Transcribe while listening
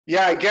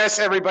Yeah, I guess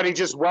everybody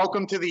just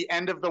welcome to the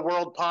End of the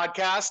World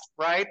podcast,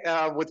 right?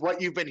 With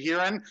what you've been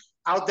hearing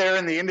out there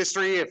in the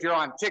industry, if you're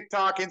on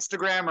TikTok,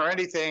 Instagram, or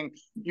anything,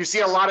 you see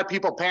a lot of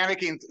people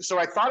panicking. So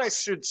I thought I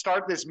should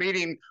start this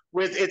meeting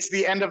with "It's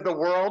the End of the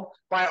World"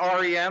 by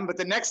REM. But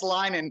the next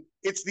line in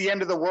 "It's the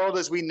End of the World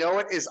as we know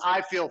it" is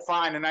 "I feel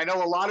fine." And I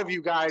know a lot of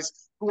you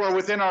guys who are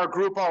within our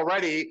group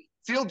already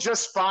feel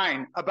just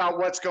fine about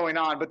what's going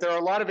on. But there are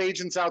a lot of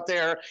agents out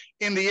there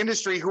in the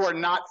industry who are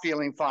not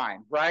feeling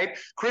fine, right?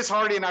 Chris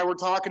Hardy and I were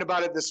talking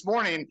about it this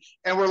morning,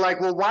 and we're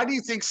like, well, why do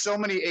you think so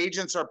many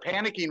agents are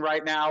panicking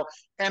right now?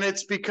 And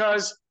it's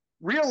because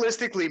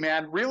realistically,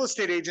 man, real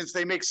estate agents,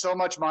 they make so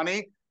much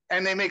money,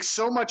 and they make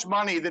so much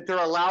money that they're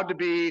allowed to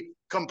be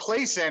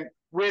complacent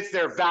with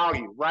their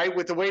value, right?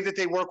 With the way that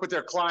they work with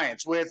their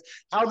clients, with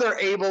how they're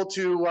able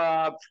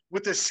to,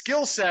 with the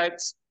skill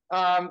sets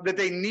that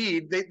they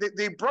need,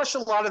 they brush a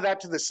lot of that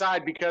to the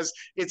side because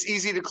it's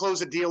easy to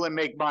close a deal and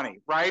make money,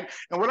 right?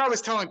 And what I was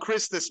telling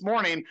Chris this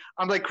morning,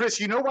 I'm like, Chris,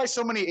 you know why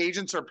so many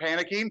agents are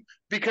panicking?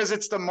 Because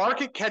it's the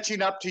market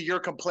catching up to your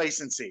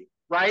complacency,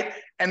 right?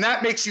 And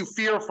that makes you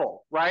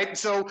fearful, right?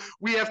 So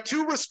we have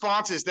two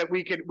responses that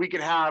we could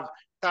have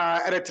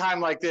at a time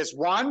like this.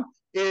 One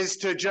is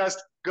to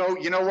just go,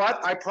 you know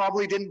what? I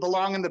probably didn't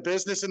belong in the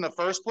business in the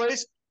first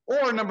place.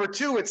 Or number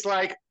two, it's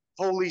like,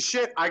 holy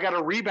shit, I got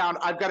to rebound.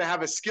 I've got to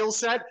have a skill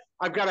set.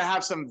 I've got to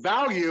have some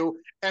value.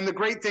 And the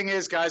great thing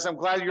is, guys, I'm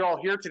glad you're all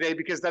here today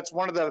because that's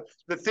one of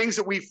the things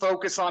that we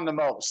focus on the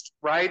most,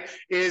 right?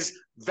 Is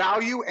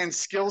value and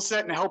skill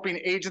set and helping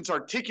agents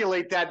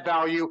articulate that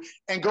value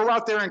and go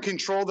out there and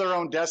control their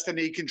own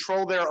destiny,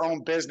 control their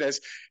own business.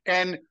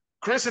 And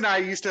Chris and I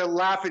used to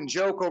laugh and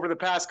joke over the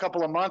past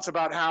couple of months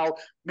about how,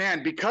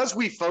 man, because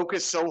we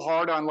focus so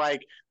hard on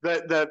like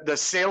the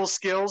sales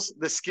skills,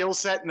 the skill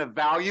set, and the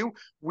value,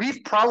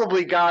 we've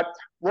probably got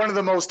one of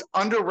the most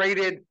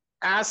underrated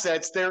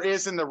assets there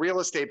is in the real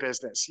estate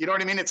business. You know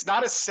what I mean? It's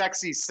not a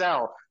sexy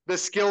sell, the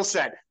skill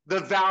set, the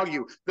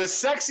value. The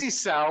sexy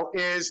sell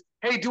is,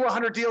 hey, do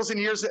 100 deals a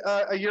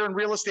year in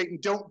real estate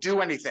and don't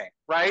do anything,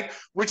 right?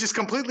 Which is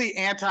completely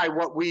anti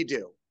what we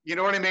do. You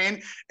know what I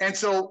mean? And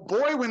so,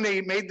 boy, when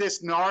they made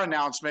this NAR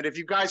announcement, if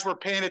you guys were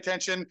paying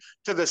attention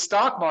to the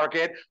stock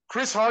market,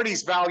 Chris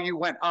Hardy's value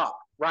went up,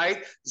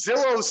 right?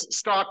 Zillow's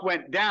stock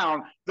went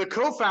down. The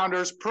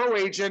co-founders,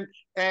 ProAgent,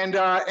 and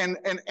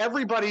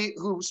everybody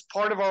who's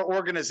part of our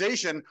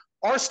organization,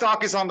 our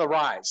stock is on the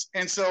rise.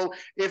 And so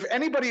if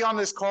anybody on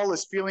this call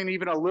is feeling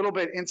even a little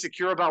bit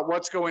insecure about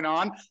what's going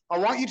on, I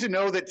want you to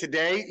know that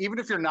today, even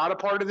if you're not a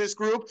part of this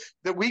group,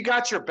 that we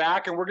got your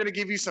back and we're going to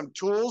give you some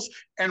tools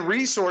and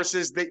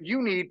resources that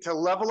you need to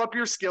level up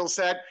your skill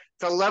set,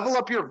 to level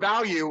up your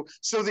value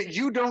so that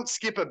you don't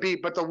skip a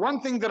beat. But the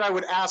one thing that I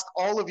would ask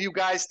all of you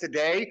guys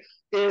today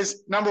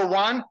is, number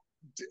one,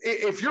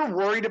 if you're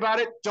worried about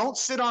it, don't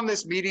sit on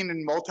this meeting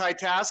and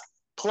multitask.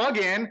 Plug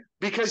in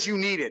because you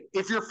need it.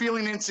 If you're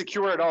feeling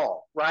insecure at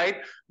all, right?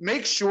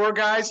 Make sure,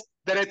 guys,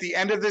 that at the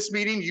end of this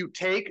meeting, you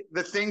take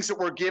the things that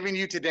we're giving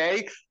you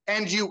today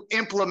and you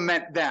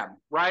implement them,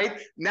 right?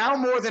 Now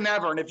more than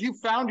ever. And if you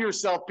found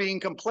yourself being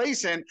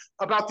complacent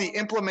about the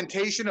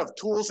implementation of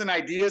tools and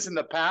ideas in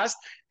the past,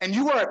 and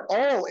you are at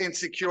all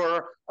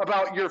insecure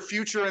about your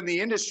future in the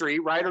industry,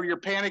 right? Or you're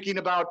panicking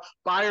about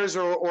buyers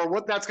or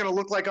what that's going to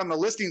look like on the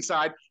listing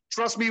side,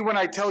 trust me when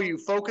I tell you,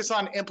 focus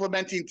on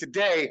implementing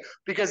today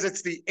because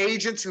it's the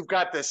agents who've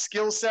got the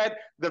skill set,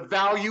 the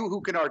value, who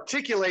can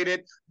articulate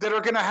it, that are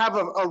going to have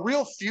a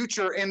real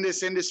future in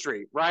this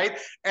industry, right?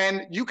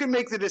 And you can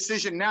make the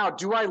decision now.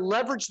 Do I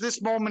leverage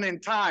this moment in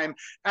time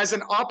as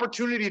an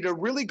opportunity to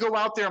really go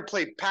out there and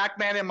play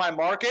Pac-Man in my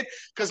market?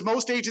 Because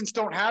most agents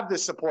don't have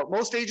this support.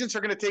 Most agents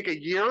are going to take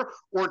a year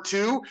or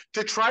two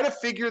to try to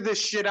figure this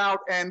shit out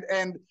and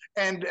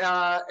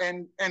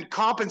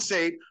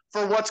compensate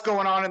for what's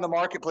going on in the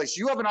marketplace.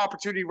 You have an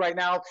opportunity right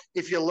now,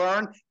 if you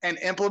learn and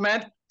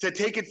implement, to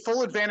take it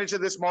full advantage of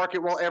this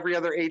market while every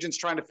other agent's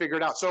trying to figure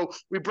it out. So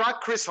we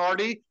brought Chris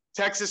Hardy,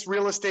 Texas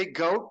real estate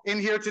GOAT, in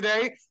here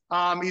today.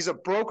 He's a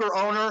broker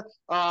owner,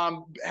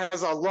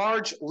 has a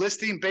large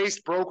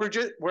listing-based brokerage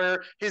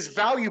where his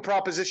value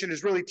proposition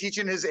is really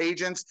teaching his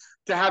agents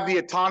to have the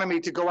autonomy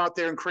to go out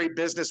there and create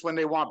business when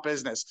they want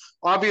business.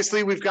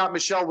 Obviously, we've got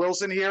Michelle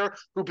Wilson here,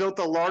 who built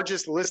the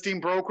largest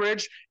listing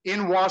brokerage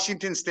in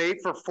Washington State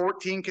for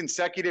 14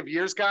 consecutive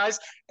years, guys.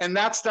 And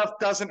that stuff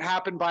doesn't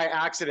happen by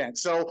accident.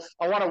 So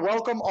I want to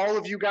welcome all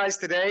of you guys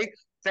today.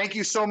 Thank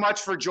you so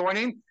much for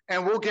joining,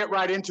 and we'll get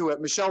right into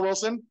it. Michelle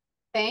Wilson.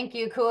 Thank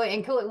you, Cool.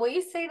 And Cool, will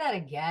you say that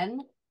again?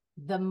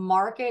 The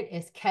market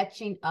is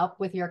catching up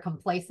with your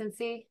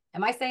complacency.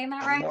 Am I saying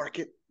that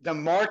right? The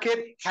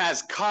market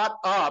has caught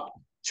up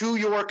to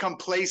your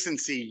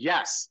complacency.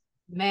 Yes.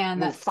 Man,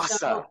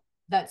 Mufasa.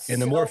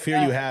 And the more fear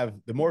you have,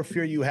 the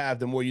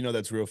more you know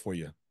that's real for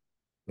you.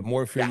 The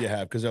more fear you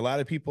have, because a lot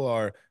of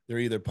people they're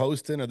either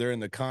posting or they're in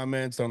the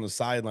comments on the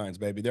sidelines,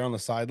 baby. They're on the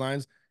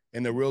sidelines,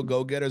 and the real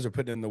go-getters are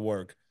putting in the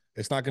work.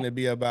 It's not going to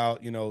be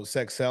about,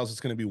 sex sales. It's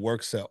going to be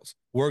work sales.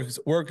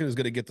 Work is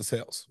going to get the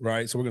sales,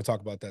 right? So we're going to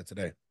talk about that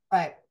today.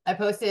 Right. I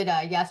posted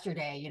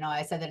yesterday, you know,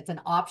 I said that it's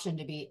an option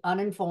to be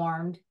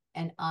uninformed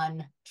and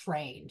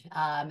untrained.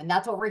 And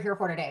that's what we're here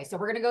for today. So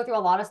we're going to go through a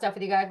lot of stuff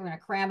with you guys. We're going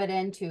to cram it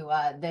into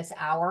this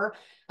hour.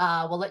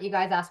 We'll let you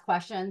guys ask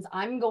questions.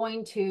 I'm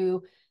going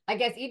to, I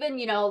guess, even,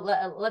 you know,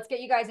 let's get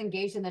you guys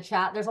engaged in the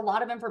chat. There's a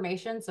lot of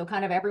information. So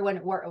kind of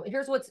everyone,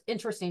 here's what's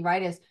interesting,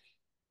 right? Is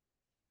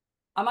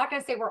I'm not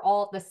going to say we're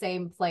all at the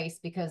same place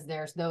because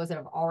there's those that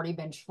have already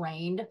been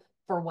trained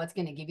for what's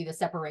going to give you the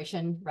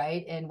separation,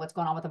 right? And what's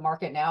going on with the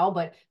market now.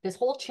 But this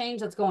whole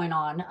change that's going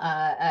on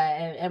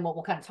and what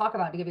we'll kind of talk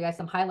about to give you guys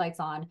some highlights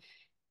on,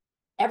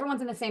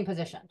 everyone's in the same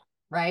position,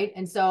 right?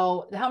 And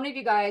so how many of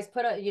you guys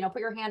put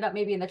your hand up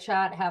maybe in the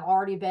chat have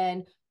already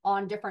been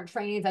on different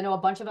trainings? I know a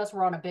bunch of us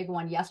were on a big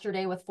one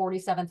yesterday with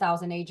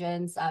 47,000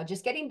 agents,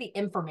 just getting the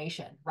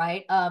information,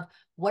 right? Of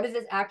what does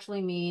this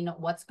actually mean?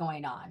 What's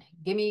going on?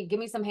 Give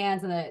me some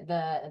hands in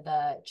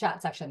the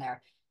chat section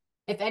there.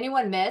 If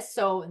anyone missed,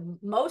 so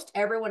most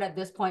everyone at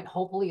this point,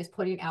 hopefully, is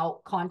putting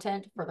out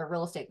content for their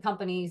real estate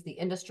companies, the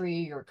industry,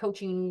 your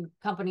coaching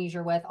companies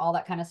you're with, all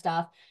that kind of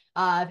stuff.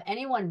 If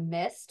anyone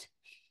missed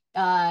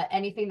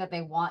anything that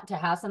they want to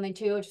have something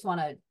to,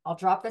 I'll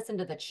drop this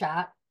into the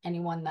chat.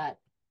 Anyone that,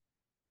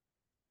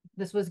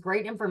 this was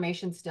great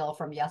information still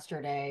from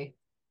yesterday.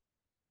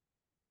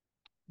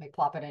 Let me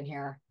plop it in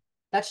here.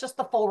 That's just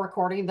the full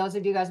recording. Those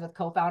of you guys with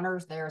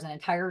co-founders, there's an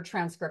entire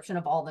transcription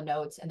of all the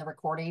notes and the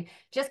recording,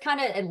 just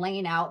kind of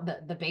laying out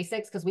the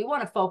basics, because we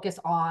want to focus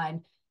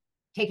on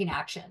taking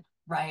action,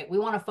 right? We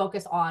want to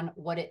focus on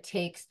what it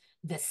takes,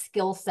 the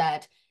skill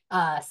set,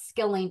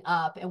 skilling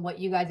up, and what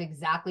you guys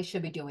exactly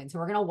should be doing. So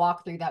we're going to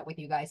walk through that with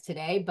you guys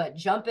today, but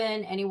jump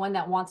in, anyone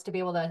that wants to be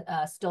able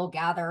to still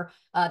gather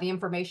the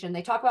information.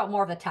 They talk about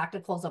more of the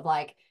tacticals of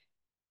like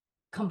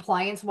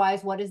compliance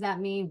wise, what does that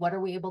mean? What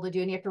are we able to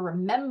do? And you have to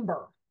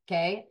remember,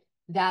 okay,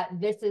 that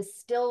this is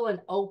still an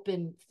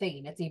open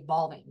thing. It's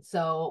evolving.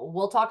 So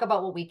we'll talk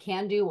about what we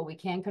can do, what we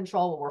can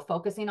control, what we're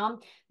focusing on.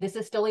 This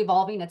is still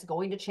evolving. It's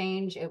going to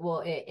change.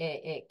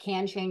 It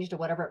can change to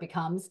whatever it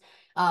becomes.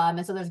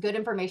 And so there's good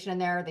information in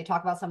there. They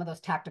talk about some of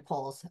those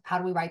tacticals. How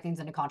do we write things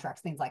into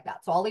contracts, things like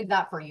that. So I'll leave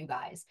that for you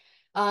guys.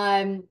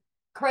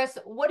 Chris,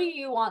 what do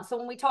you want? So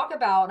when we talk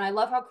about, and I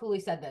love how Cooley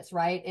said this,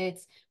 right?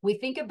 We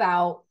think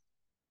about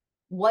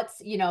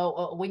what's,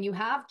 when you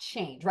have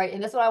change, right?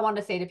 And this is what I wanted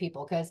to say to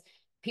people, because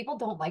people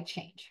don't like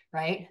change,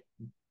 right?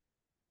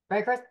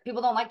 Right, Chris?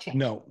 People don't like change.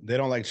 No, they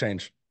don't like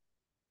change.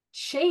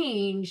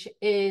 Change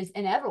is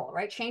inevitable,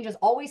 right? Change has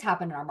always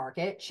happened in our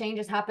market. Change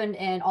has happened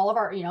in all of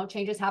our,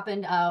 changes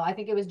happened. I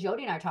think it was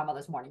Jody and I talking about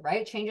this morning,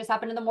 right? Changes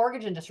happened in the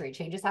mortgage industry.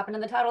 Changes happened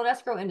in the title and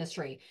escrow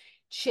industry.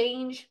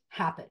 Change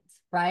happens,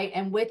 right?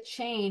 And with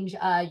change,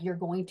 you're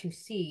going to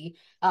see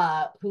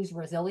who's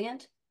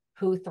resilient,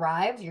 who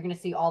thrives. You're going to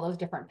see all those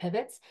different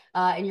pivots,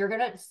 and you're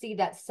going to see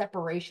that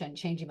separation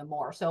change even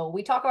more. So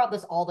we talk about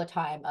this all the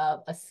time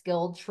of a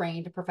skilled,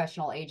 trained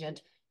professional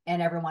agent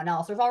and everyone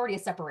else. There's already a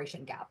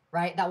separation gap,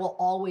 right? That will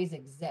always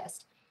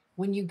exist.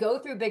 When you go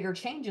through bigger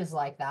changes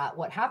like that,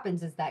 what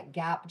happens is that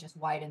gap just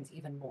widens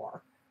even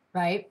more,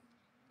 right?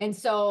 And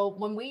so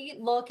when we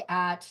look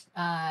at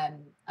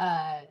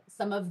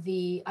some of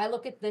I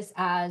look at this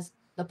as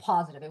the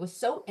positive. It was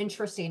so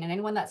interesting. And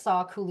anyone that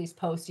saw Cooley's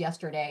post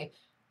yesterday,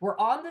 we're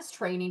on this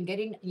training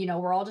getting,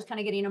 we're all just kind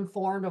of getting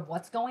informed of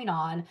what's going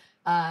on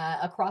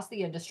across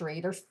the industry.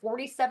 There's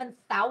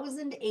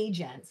 47,000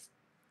 agents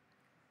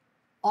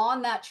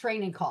on that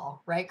training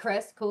call, right,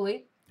 Chris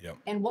Cooley? Yep.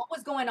 And what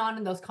was going on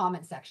in those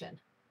comment section?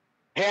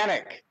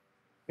 Panic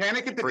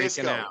at the Freaking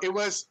disco. out.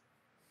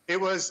 It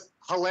was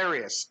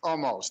hilarious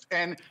almost.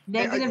 And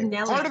Negative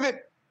Nelly.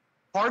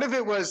 part of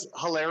it was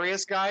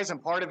hilarious, guys,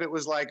 and part of it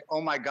was like,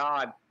 oh my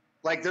God,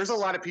 like there's a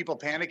lot of people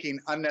panicking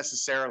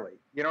unnecessarily.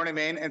 You know what I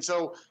mean? And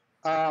so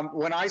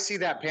when I see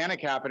that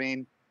panic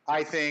happening,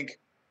 I think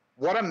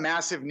what a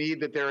massive need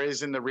that there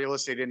is in the real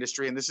estate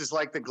industry. And this is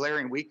like the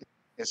glaring weakness.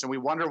 And we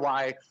wonder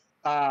why,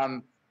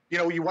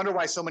 you wonder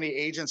why so many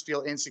agents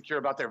feel insecure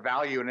about their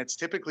value. And it's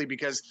typically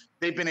because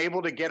they've been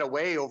able to get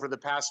away over the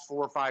past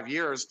 4 or 5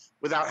 years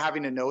without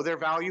having to know their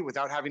value,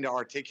 without having to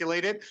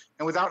articulate it,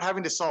 and without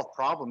having to solve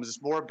problems.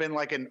 It's more been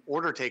like an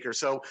order taker.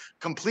 So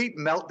complete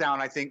meltdown,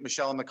 I think,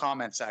 Michelle, in the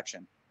comment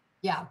section.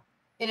 Yeah.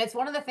 And it's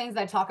one of the things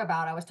I talk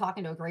about. I was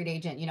talking to a great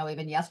agent,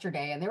 even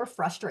yesterday, and they were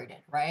frustrated,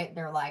 right?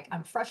 They're like,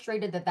 I'm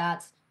frustrated that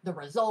that's the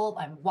result.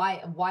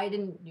 Why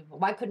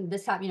couldn't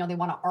this happen? They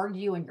want to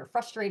argue and you're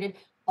frustrated.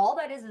 All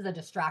that is a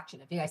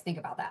distraction. If you guys think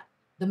about that,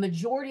 the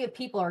majority of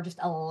people are just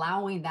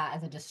allowing that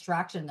as a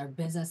distraction in their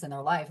business and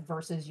their life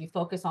versus you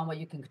focus on what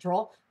you can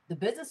control. The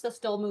business is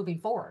still moving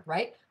forward,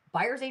 right?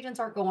 Buyers agents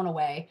aren't going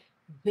away.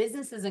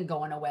 Business isn't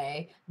going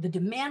away. The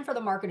demand for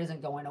the market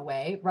isn't going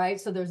away, right?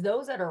 So there's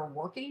those that are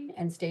working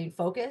and staying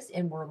focused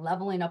and we're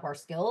leveling up our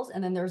skills.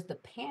 And then there's the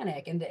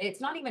panic. And it's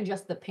not even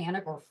just the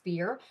panic or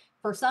fear.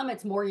 For some,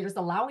 it's more, you're just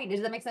allowing, does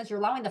that make sense? You're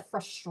allowing the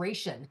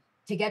frustration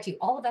to get you.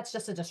 All of that's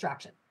just a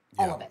distraction.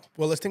 Yeah. All of it.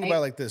 Well, let's think about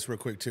it like this real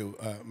quick too,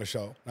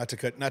 Michelle, not to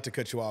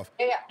cut you off.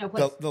 Yeah, no,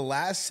 please. The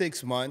last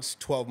 6 months,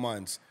 12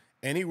 months,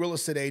 any real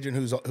estate agent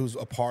who's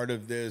a part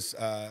of this,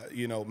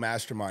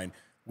 mastermind,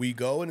 we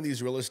go into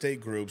these real estate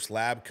groups,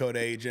 lab coat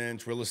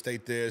agents, real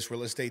estate this,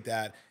 real estate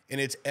that,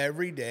 and it's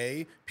every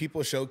day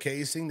people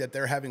showcasing that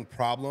they're having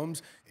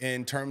problems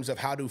in terms of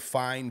how to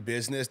find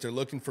business. They're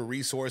looking for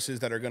resources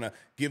that are going to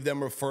give them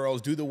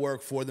referrals, do the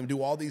work for them,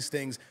 do all these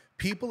things.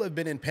 People have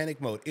been in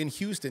panic mode. In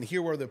Houston,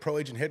 here where the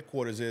ProAgent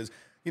headquarters is,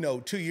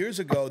 2 years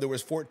ago, there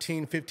was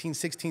 14, 15,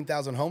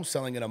 16,000 homes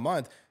selling in a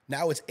month.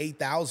 Now it's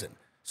 8,000.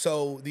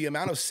 So the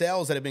amount of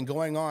sales that have been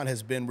going on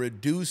has been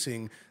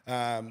reducing,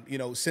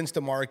 since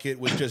the market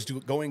was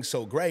just going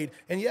so great.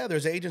 And yeah,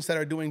 there's agents that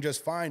are doing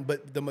just fine,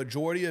 but the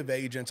majority of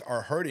agents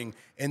are hurting.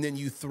 And then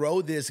you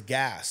throw this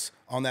gas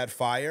on that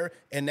fire,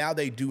 and now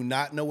they do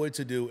not know what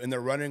to do, and they're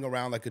running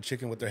around like a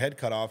chicken with their head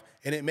cut off.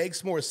 And it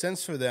makes more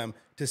sense for them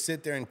to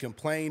sit there and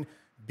complain,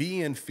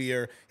 be in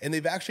fear, and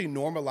they've actually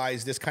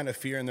normalized this kind of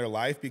fear in their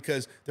life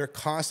because they're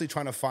constantly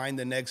trying to find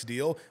the next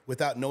deal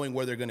without knowing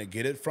where they're going to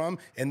get it from,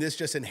 and this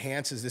just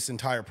enhances this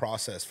entire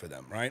process for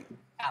them, right?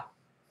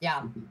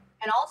 Yeah.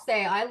 And I'll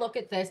say, I look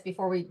at this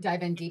before we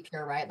dive in deep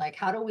here, right? Like,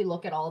 how do we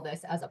look at all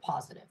this as a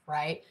positive,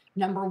 right?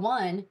 Number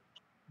one,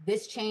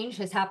 this change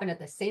has happened at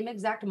the same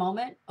exact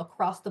moment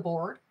across the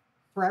board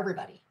for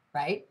everybody,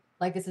 right?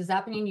 Like, this is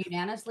happening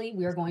unanimously.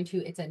 We are going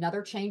to, it's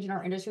another change in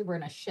our industry. We're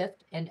going to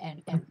shift and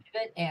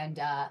pivot and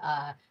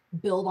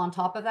build on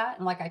top of that.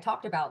 And like I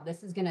talked about,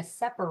 this is going to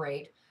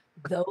separate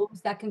those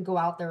that can go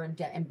out there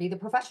and be the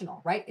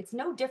professional, right? It's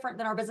no different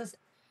than our business.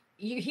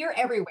 You hear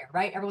everywhere,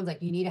 right? Everyone's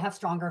like, you need to have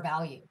stronger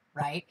value,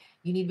 right?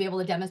 You need to be able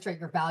to demonstrate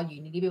your value.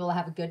 You need to be able to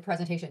have a good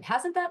presentation.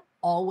 Hasn't that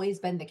always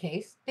been the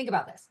case? Think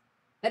about this.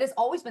 That has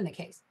always been the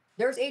case.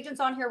 There's agents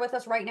on here with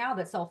us right now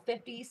that sell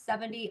 50,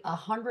 70,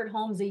 100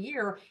 homes a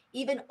year,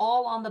 even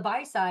all on the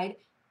buy side.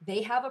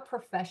 They have a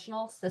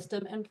professional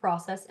system and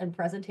process and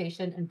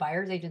presentation and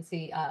buyer's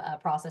agency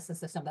process and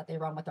system that they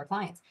run with their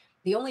clients.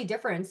 The only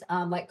difference,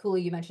 like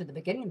Cooley, you mentioned at the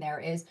beginning there,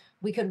 is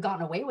we could have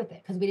gotten away with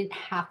it because we didn't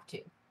have to,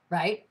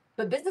 right?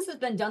 But business has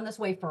been done this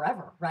way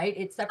forever, right?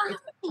 It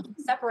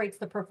separates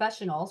the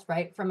professionals,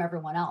 right, from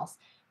everyone else.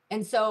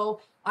 And so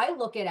I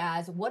look at it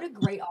as what a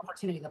great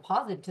opportunity, the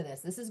positive to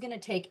this. This is going to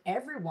take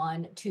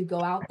everyone to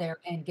go out there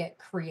and get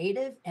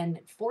creative and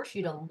force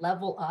you to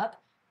level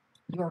up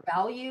your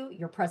value,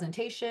 your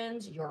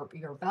presentations, your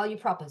value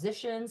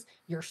propositions,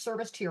 your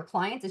service to your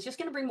clients. It's just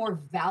going to bring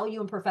more value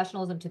and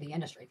professionalism to the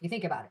industry, if you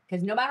think about it.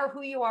 Because no matter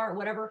who you are,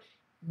 whatever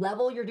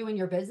level you're doing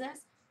your business,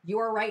 you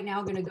are right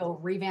now going to go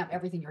revamp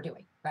everything you're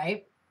doing,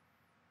 right?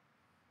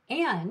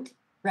 And,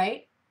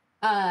 right,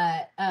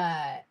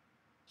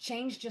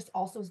 change just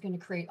also is going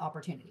to create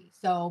opportunity.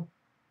 So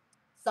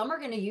some are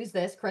going to use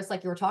this, Chris,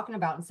 like you were talking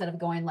about, instead of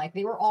going like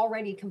they were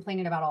already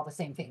complaining about all the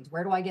same things.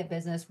 Where do I get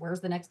business?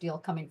 Where's the next deal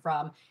coming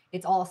from?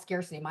 It's all a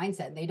scarcity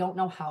mindset. And they don't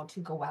know how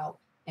to go out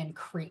and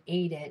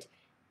create it.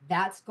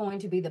 That's going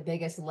to be the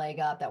biggest leg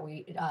up that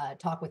we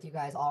talk with you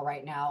guys all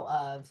right now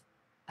of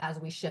as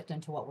we shift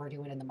into what we're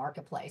doing in the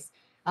marketplace.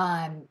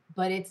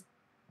 But it's,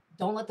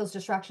 don't let those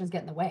distractions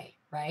get in the way,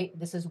 right?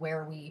 This is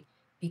where we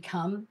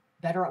become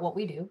better at what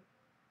we do,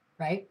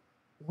 right?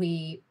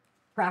 We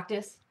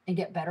practice and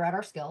get better at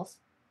our skills,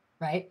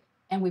 right?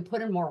 And we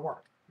put in more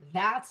work.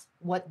 That's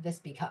what this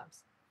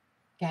becomes.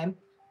 Okay.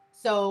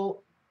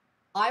 So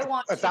I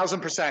want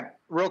 1,000%.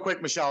 Real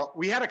quick, Michelle,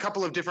 we had a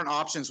couple of different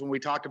options when we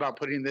talked about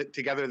putting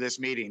together this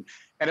meeting.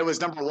 And it was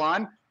number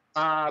one,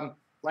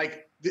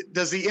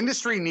 does the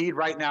industry need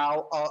right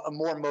now a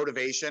more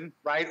motivation,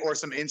 right? Or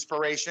some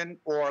inspiration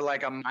or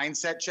like a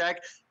mindset check?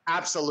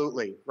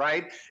 Absolutely,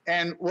 right?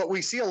 And what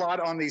we see a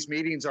lot on these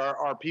meetings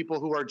are people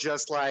who are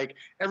just like,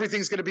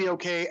 everything's going to be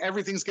okay,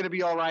 everything's going to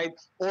be all right,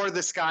 or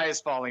the sky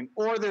is falling,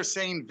 or they're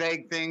saying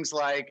vague things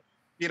like,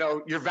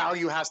 your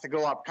value has to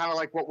go up, kind of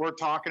like what we're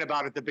talking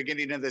about at the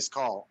beginning of this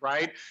call,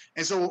 right?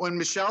 And so when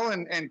Michelle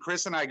and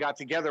Chris and I got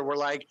together, we're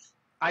like,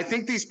 I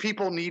think these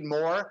people need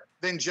more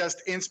than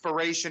just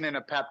inspiration and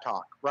a pep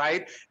talk,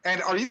 right?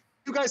 And are you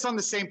guys on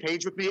the same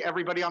page with me,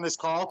 everybody on this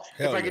call?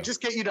 Hell if I could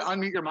just get you to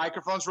unmute your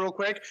microphones real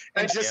quick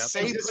and just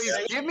say, please,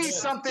 give me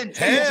something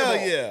tangible.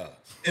 Hell yeah.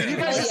 Can you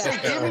guys just say,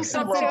 give me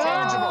something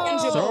tangible?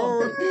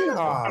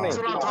 That's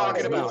what I'm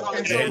talking about.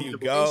 And There you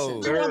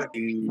go.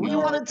 We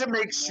wanted to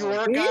make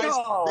sure, guys.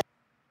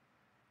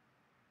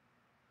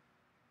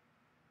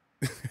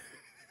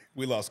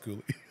 We lost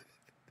Cooley.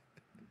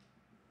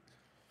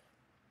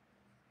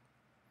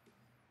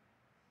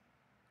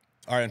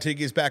 All right, until he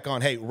gets back on.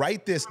 Hey,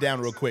 write this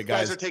down real quick,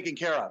 guys. Are taken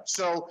care of.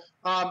 So,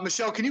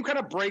 Michelle, can you kind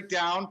of break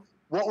down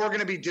what we're going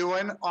to be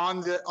doing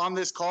on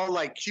this call,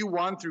 like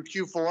Q1 through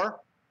Q4?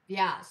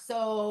 Yeah.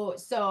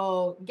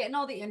 So getting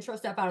all the intro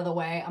stuff out of the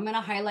way, I'm going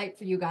to highlight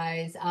for you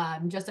guys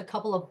just a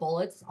couple of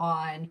bullets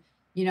on,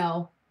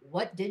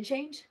 what did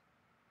change?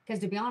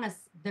 Because to be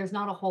honest, there's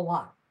not a whole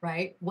lot,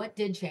 right? What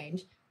did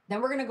change? Then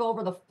we're going to go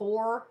over the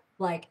 4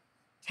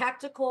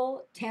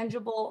 tactical,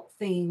 tangible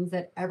things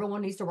that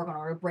everyone needs to work on.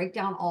 We're going to break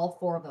down all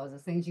 4 of those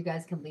as things you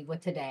guys can leave with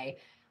today.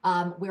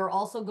 We're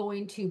also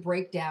going to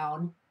break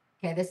down.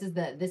 Okay, this is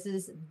the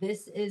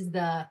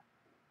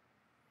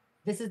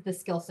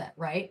skill set,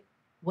 right?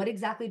 What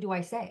exactly do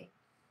I say?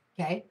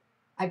 Okay.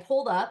 I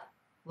pulled up,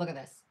 look at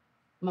this.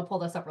 I'm gonna pull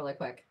this up really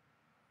quick.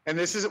 And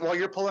this is, while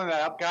you're pulling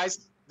that up,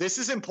 guys, this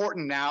is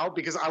important now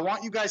because I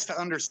want you guys to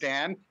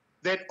understand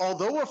that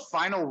although a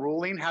final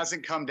ruling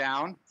hasn't come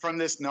down from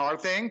this NAR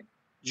thing,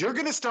 you're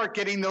going to start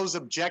getting those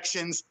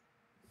objections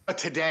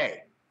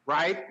today,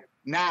 right?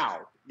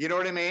 Now, you know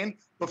what I mean?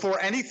 Before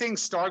anything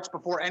starts,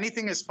 before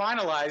anything is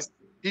finalized,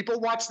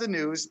 people watch the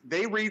news,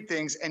 they read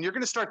things, and you're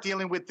going to start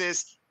dealing with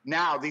this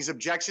now, these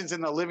objections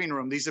in the living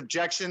room, these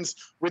objections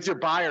with your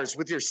buyers,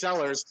 with your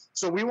sellers.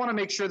 So we want to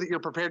make sure that you're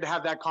prepared to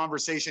have that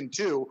conversation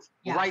too,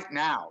 right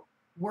now.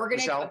 We're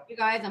going to, you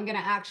guys, I'm going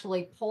to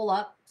actually pull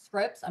up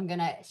scripts. I'm going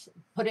to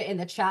put it in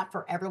the chat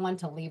for everyone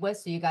to leave with.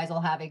 So you guys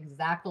will have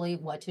exactly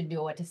what to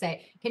do, what to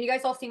say. Can you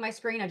guys all see my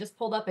screen? I just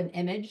pulled up an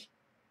image.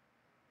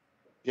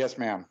 Yes,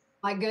 ma'am.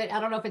 I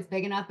don't know if it's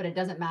big enough, but it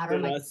doesn't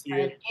matter.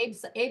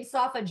 Abe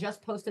Safa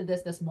just posted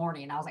this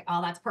morning. And I was like,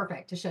 oh, that's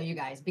perfect to show you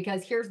guys,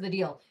 because here's the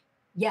deal.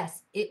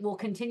 Yes, it will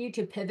continue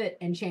to pivot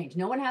and change.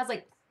 No one has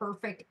like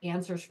perfect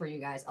answers for you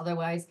guys.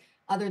 Otherwise,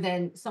 other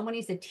than someone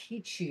needs to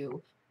teach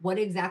you what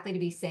exactly to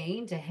be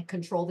saying to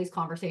control these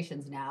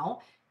conversations now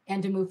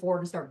and to move forward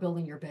and start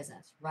building your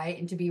business, right?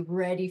 And to be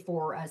ready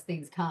for as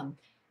things come.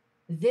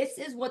 This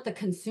is what the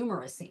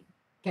consumer is seeing,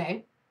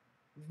 okay?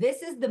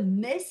 This is the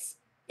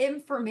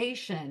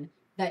misinformation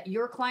that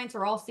your clients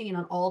are all seeing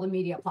on all the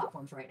media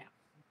platforms right now.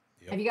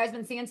 Yep. Have you guys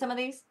been seeing some of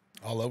these?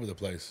 All over the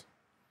place.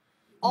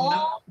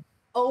 All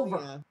over.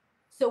 Yeah.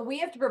 So we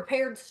have to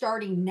prepare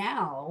starting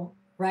now,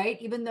 right?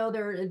 Even though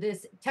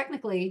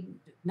technically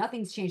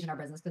nothing's changed in our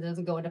business because it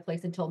doesn't go into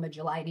place until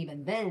mid-July. And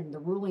even then the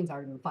rulings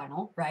aren't in the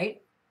final,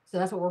 right? So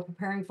that's what we're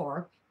preparing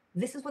for.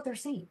 This is what they're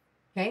seeing.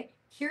 Okay.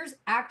 Here's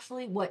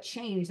actually what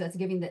changed that's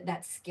giving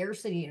that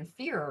scarcity and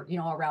fear,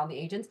 around the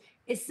agents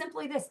is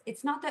simply this.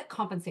 It's not that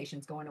compensation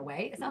is going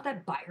away. It's not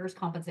that buyer's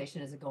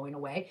compensation isn't going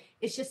away.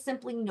 It's just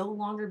simply no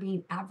longer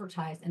being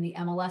advertised in the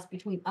MLS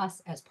between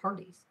us as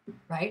parties,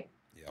 right?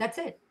 Yep. That's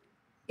it.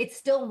 It's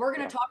still, we're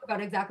going to talk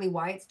about exactly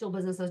why it's still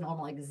business as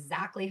normal,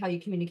 exactly how you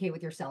communicate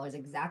with your sellers,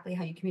 exactly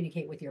how you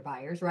communicate with your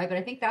buyers, right? But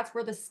I think that's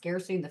where the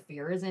scarcity and the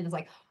fear is in. It's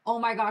like, oh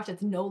my gosh,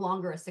 it's no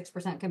longer a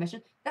 6%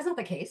 commission. That's not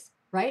the case,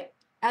 right?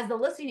 As the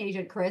listing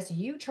agent, Chris,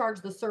 you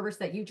charge the service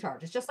that you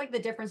charge. It's just like the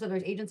difference that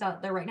there's agents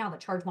out there right now that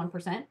charge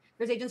 1%.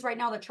 There's agents right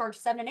now that charge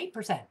 7 and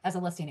 8% as a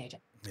listing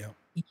agent. Yeah.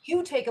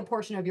 You take a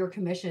portion of your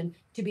commission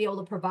to be able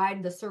to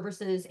provide the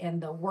services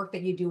and the work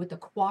that you do with the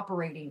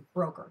cooperating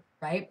broker,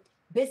 right?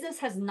 Business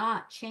has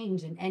not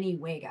changed in any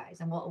way, guys.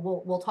 And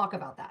we'll talk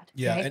about that.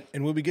 Yeah. Okay?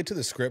 And when we get to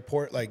the script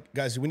port, like,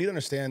 guys, we need to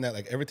understand that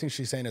like everything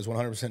she's saying is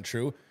 100%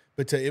 true,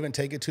 but to even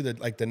take it to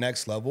the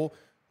next level,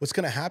 what's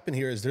going to happen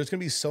here is there's going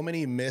to be so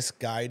many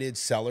misguided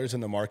sellers in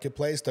the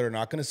marketplace that are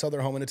not going to sell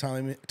their home in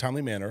a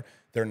timely manner.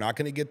 They're not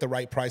going to get the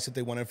right price that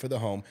they wanted for the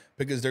home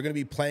because they're going to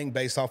be playing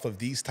based off of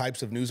these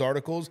types of news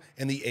articles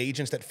and the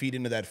agents that feed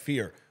into that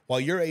fear. While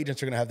your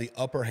agents are going to have the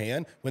upper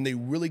hand when they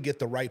really get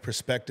the right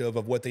perspective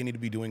of what they need to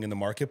be doing in the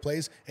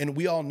marketplace. And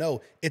we all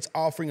know it's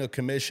offering a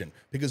commission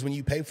because when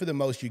you pay for the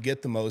most, you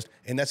get the most.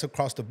 And that's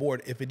across the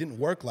board. If it didn't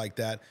work like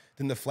that,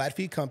 then the flat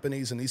fee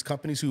companies and these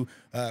companies who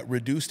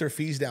reduce their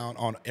fees down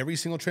on every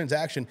single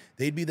transaction,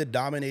 they'd be the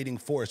dominating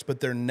force,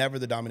 but they're never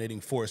the dominating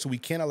force. So we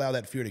can't allow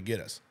that fear to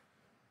get us.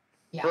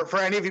 Yeah. For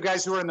any of you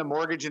guys who are in the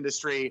mortgage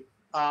industry,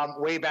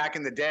 way back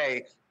in the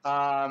day,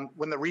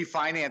 when the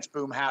refinance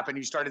boom happened,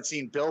 you started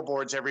seeing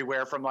billboards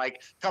everywhere from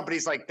like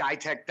companies like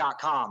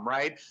ditech.com,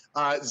 right?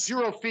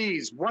 Zero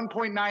fees,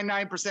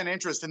 1.99%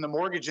 interest in the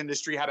mortgage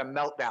industry had a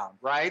meltdown,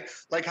 right?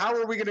 Like, how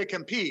are we going to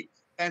compete?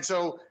 And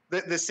so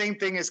the same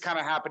thing is kind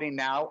of happening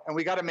now, and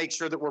we got to make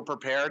sure that we're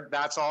prepared.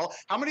 That's all.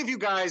 How many of you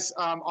guys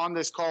on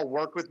this call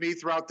worked with me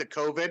throughout the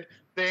COVID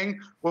thing?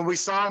 When we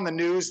saw in the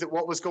news that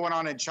what was going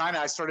on in China,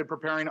 I started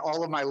preparing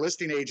all of my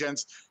listing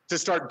agents to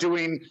start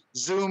doing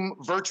Zoom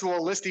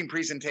virtual listing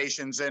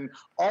presentations and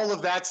all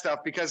of that stuff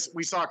because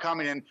we saw it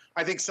coming. And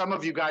I think some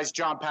of you guys,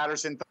 John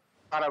Patterson,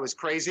 thought I was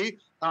crazy,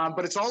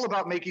 but it's all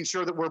about making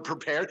sure that we're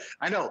prepared.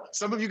 I know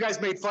some of you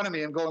guys made fun of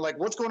me and going like,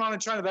 what's going on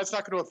in China? That's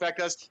not going to affect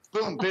us.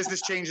 Boom,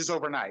 business changes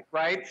overnight,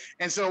 right?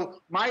 And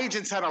so my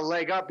agents had a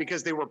leg up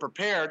because they were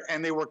prepared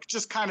and they were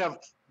just kind of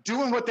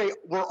doing what they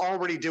were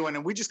already doing.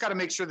 And we just got to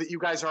make sure that you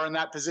guys are in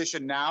that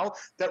position now,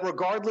 that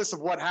regardless of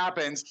what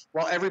happens,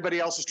 while everybody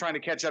else is trying to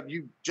catch up,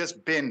 you've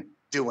just been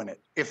doing it,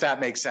 if that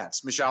makes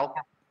sense. Michelle?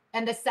 Yeah.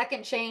 And the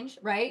second change,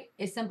 right,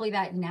 is simply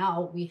that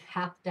now we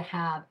have to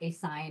have a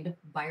signed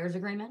buyer's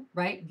agreement,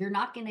 right? You're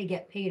not going to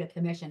get paid a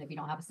commission if you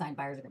don't have a signed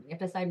buyer's agreement. You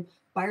have to sign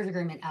buyer's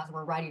agreement as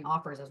we're writing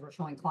offers, as we're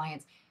showing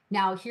clients.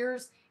 Now,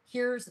 here's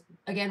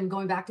again,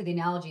 going back to the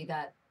analogy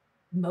that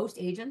most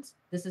agents,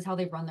 this is how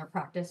they've run their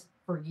practice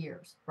for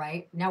years,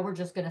 right? Now we're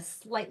just going to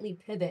slightly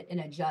pivot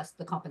and adjust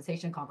the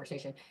compensation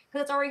conversation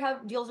because that's already how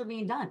deals are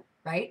being done,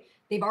 right?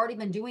 They've already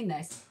been doing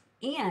this.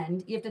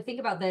 And you have to think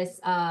about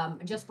this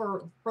just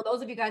for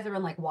those of you guys that are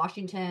in like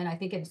Washington, I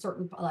think in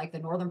certain like the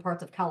northern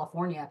parts of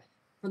California,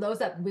 for those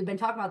that we've been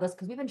talking about this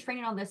because we've been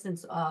training on this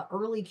since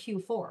early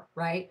Q4,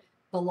 right?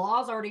 The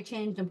law's already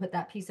changed and put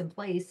that piece in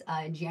place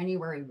in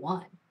January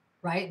 1,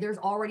 right? There's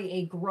already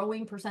a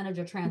growing percentage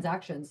of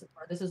transactions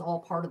where this is all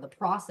part of the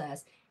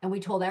process. And we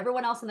told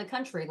everyone else in the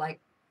country, like,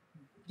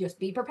 just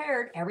be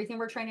prepared. Everything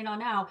we're training on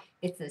now,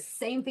 it's the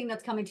same thing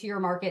that's coming to your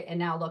market. And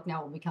now look,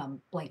 now it will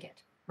become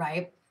blanket,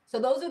 right? So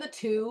those are the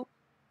two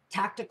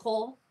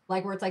tactical,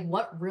 like where it's like,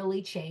 what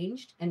really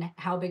changed and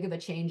how big of a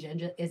change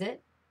is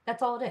it?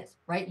 That's all it is,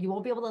 right? You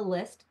won't be able to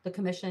list the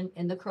commission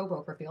in the Crow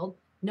broker field.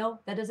 No,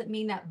 that doesn't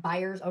mean that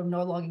buyers are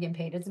no longer getting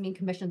paid. It doesn't mean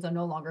commissions are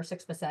no longer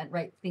 6%,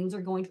 right? Things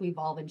are going to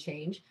evolve and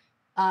change.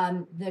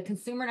 The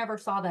consumer never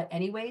saw that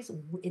anyways.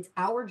 It's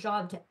our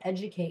job to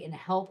educate and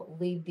help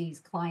lead these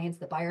clients,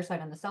 the buyer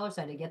side and the seller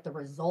side, to get the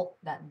result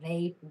that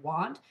they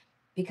want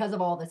because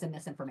of all this and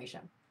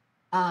misinformation.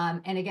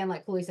 And again,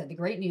 like Cooley said, the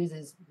great news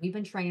is we've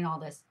been training all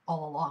this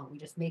all along. We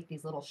just make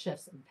these little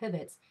shifts and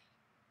pivots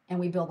and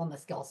we build on the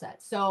skill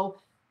set. So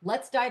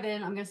let's dive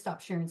in. I'm going to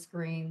stop sharing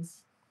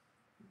screens.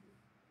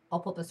 I'll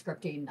put the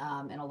scripting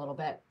in a little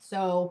bit.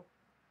 So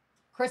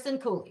Chris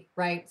and Cooley,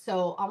 right?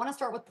 So I want to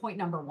start with point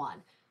number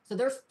 1. So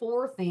there's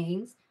 4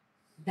 things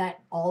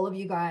that all of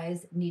you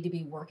guys need to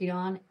be working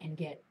on and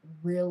get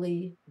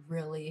really,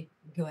 really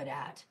good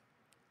at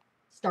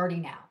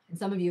starting now. And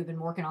some of you have been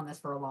working on this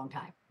for a long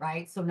time,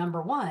 right? So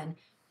number 1,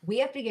 we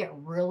have to get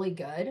really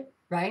good,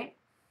 right?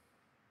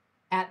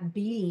 At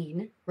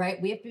being,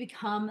 right? We have to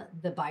become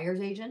the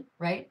buyer's agent,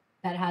 right?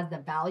 That has the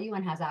value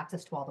and has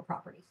access to all the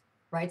properties,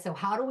 right? So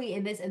how do we,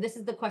 and this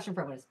is the question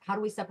for everyone, is how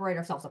do we separate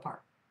ourselves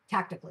apart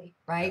tactically,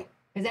 right?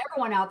 Because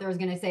everyone out there is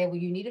going to say, well,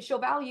 you need to show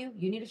value.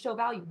 You need to show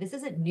value. This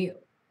isn't new,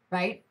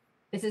 right?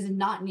 This is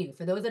not new.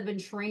 For those that have been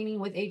training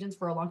with agents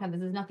for a long time,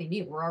 this is nothing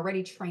new. We're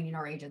already training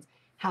our agents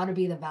how to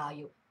be the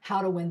value,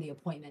 how to win the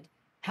appointment,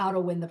 how to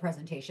win the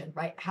presentation,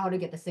 right? How to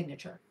get the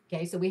signature.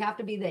 Okay. So we have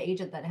to be the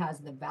agent that has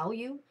the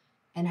value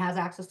and has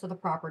access to the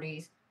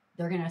properties.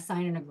 They're going to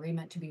sign an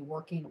agreement to be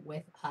working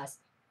with us.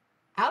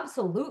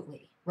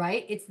 Absolutely.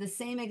 Right. It's the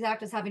same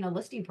exact as having a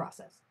listing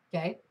process.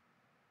 Okay.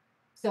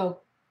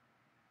 So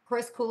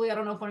Chris, Cooley, I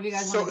don't know if one of you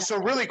guys want to. So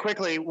really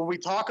quickly, when we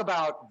talk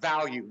about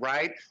value,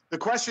 right? The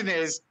question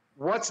is,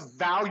 what's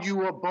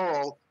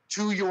valuable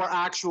to your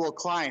actual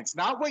clients?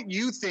 Not what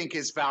you think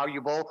is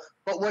valuable,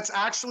 but what's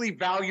actually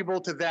valuable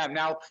to them.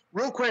 Now,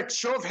 real quick,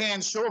 show of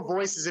hands, show of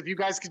voices, if you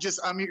guys could just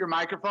unmute your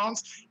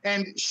microphones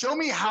and show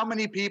me how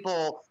many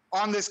people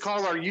on this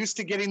call are used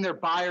to getting their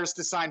buyers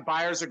to sign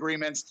buyer's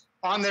agreements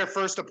on their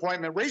first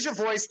appointment. Raise your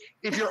voice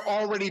if you're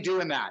already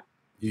doing that.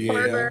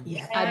 Yeah.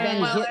 Yeah. I've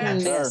been hit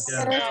and miss.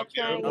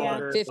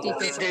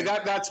 50-50. Okay,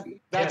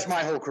 that's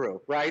my whole crew,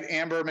 right?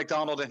 Amber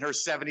McDonald and her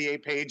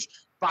 78-page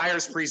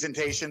buyer's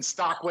presentation,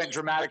 stock went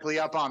dramatically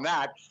up on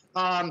that.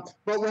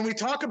 But when we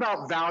talk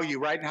about value,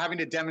 right, and having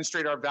to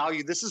demonstrate our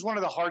value, this is one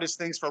of the hardest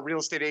things for real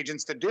estate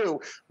agents to do.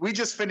 We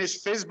just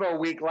finished FSBO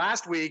week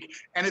last week,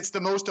 and it's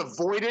the most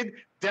avoided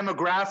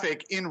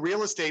demographic in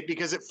real estate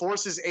because it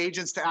forces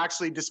agents to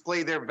actually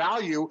display their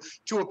value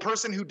to a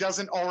person who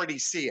doesn't already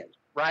see it,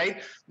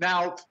 right?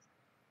 Now,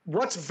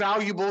 what's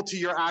valuable to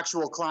your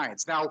actual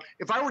clients? Now,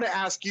 if I were to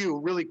ask you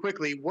really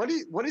quickly, what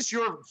is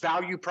your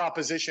value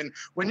proposition?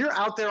 When you're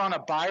out there on a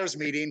buyer's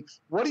meeting,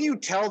 what do you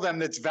tell them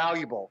that's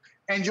valuable?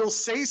 And you'll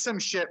say some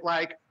shit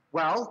like,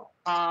 well,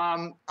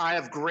 I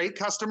have great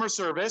customer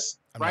service,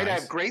 right? Nice. I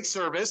have great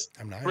service.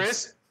 I'm nice.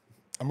 Chris?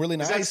 I'm really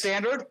nice. Is that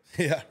standard?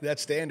 Yeah,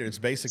 that's standard. It's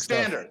basic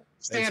stuff.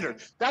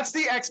 Standard. That's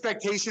the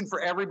expectation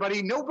for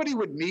everybody. Nobody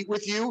would meet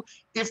with you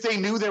if they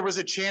knew there was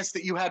a chance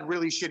that you had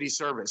really shitty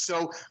service.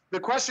 So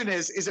the question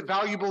is it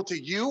valuable to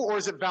you or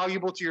is it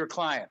valuable to your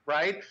client,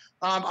 right?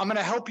 I'm going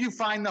to help you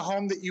find the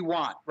home that you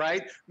want,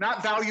 right?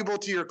 Not valuable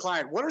to your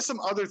client. What are some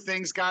other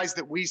things, guys,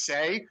 that we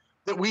say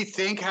that we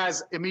think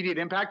has immediate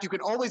impact? You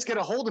can always get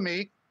a hold of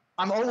me.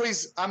 I'm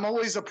always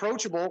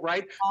approachable,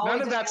 right? Always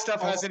None of that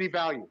stuff has any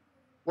value.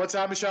 What's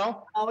that,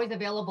 Michelle? Always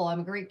available.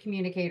 I'm a great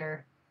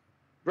communicator.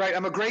 Right.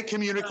 I'm a great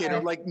communicator.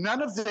 Okay. Like none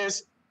of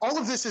this, all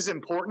of this is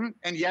important.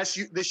 And yes,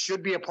 this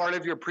should be a part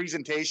of your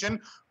presentation,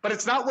 but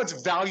it's not what's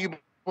valuable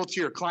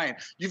to your client.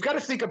 You've got to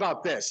think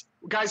about this.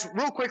 Guys,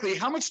 real quickly,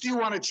 how much do you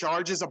want to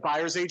charge as a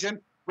buyer's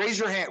agent? Raise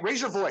your hand,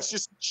 raise your voice.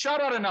 Just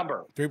shout out a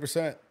number.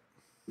 3%.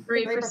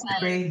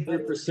 3%.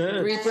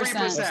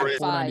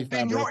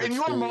 3%. In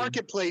your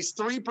marketplace,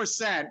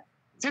 3%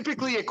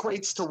 typically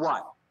equates to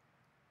what?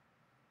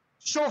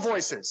 Show of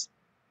voices.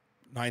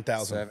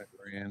 9,000. 7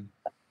 grand.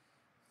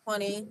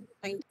 20.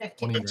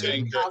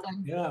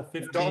 15,000. Yeah,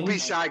 15. Don't be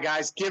shy,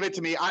 guys. Give it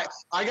to me. I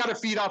got to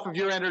feed off of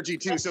your energy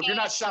too. So if you're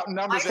not shouting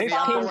numbers at me,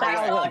 I'm going away.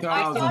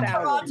 I saw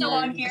Toronto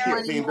on here.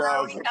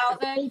 18,000.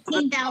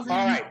 18,000.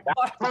 All right,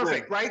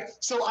 perfect. Right.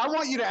 So I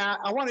want you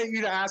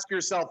to ask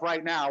yourself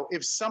right now,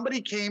 if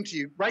somebody came to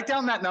you, write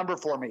down that number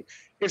for me.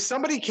 If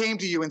somebody came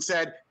to you and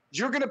said,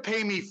 you're going to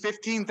pay me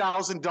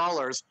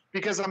 $15,000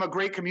 because I'm a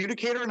great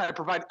communicator and I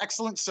provide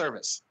excellent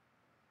service.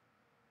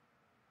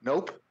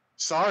 Nope.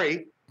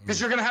 Sorry. Because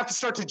you're going to have to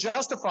start to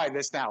justify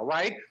this now,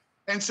 right?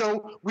 And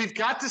so we've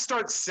got to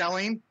start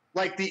selling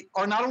like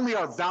not only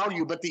our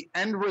value, but the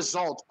end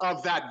result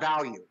of that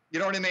value. You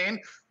know what I mean?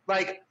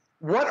 Like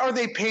What are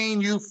they paying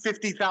you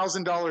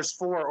 $50,000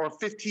 for or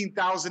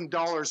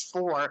 $15,000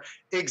 for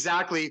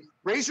exactly?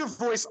 Raise your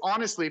voice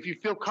honestly if you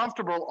feel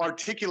comfortable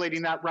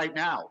articulating that right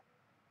now.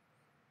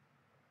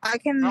 I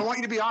want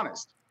you to be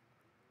honest.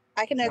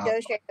 I can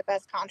negotiate the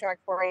best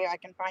contract for you. I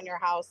can find your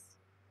house,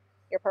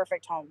 your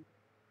perfect home.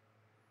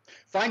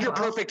 Find your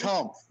perfect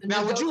home.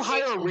 Now, would you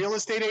hire a real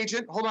estate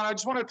agent? Hold on, I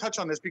just want to touch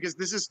on this because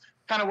this is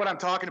kind of what I'm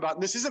talking about.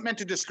 This isn't meant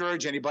to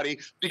discourage anybody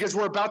because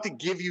we're about to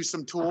give you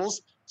some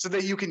tools so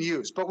that you can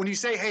use. But when you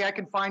say, hey, I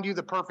can find you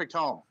the perfect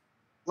home,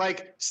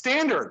 like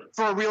standard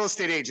for a real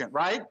estate agent,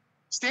 right?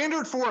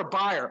 Standard for a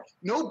buyer.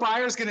 No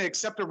buyer is going to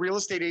accept a real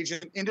estate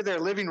agent into their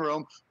living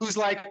room who's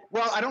like,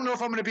 well, I don't know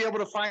if I'm going to be able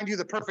to find you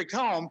the perfect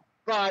home,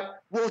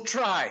 but we'll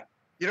try.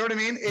 You know what I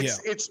mean?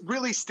 It's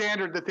really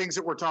standard, the things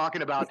that we're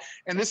talking about.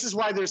 And this is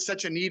why there's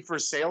such a need for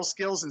sales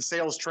skills and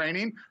sales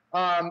training.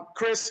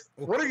 Chris,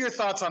 what are your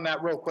thoughts on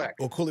that real quick?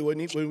 Well, Cooley, what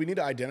we need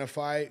to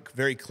identify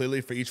very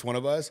clearly for each one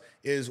of us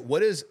is what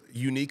does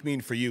unique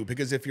mean for you?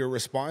 Because if your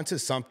response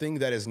is something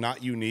that is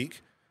not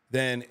unique,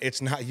 then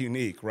it's not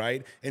unique,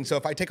 right? And so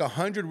if I take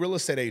 100 real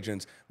estate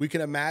agents, we can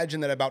imagine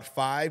that about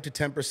 5 to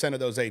 10% of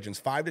those agents,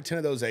 5 to 10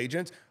 of those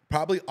agents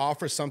probably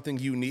offer something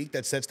unique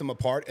that sets them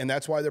apart. And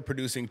that's why they're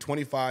producing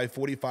 25,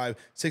 45,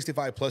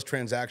 65 plus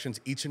transactions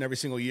each and every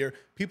single year.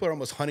 People are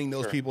almost hunting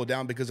those people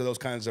down because of those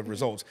kinds of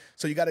results.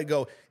 So you got to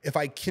go, if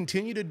I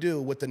continue to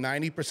do what the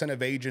 90%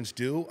 of agents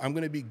do, I'm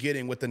going to be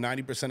getting what the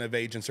 90% of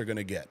agents are going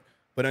to get.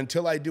 But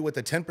until I do what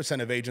the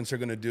 10% of agents are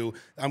going to do,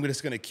 I'm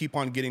just going to keep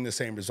on getting the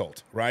same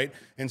result, right?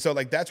 And so,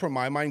 like, that's where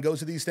my mind goes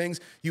to these things.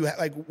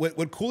 Like,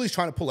 what Cooley's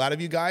trying to pull out of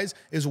you guys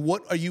is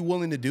what are you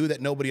willing to do that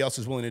nobody else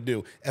is willing to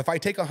do? If I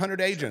take 100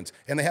 agents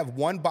and they have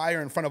one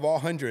buyer in front of all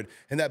 100,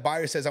 and that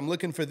buyer says, I'm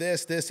looking for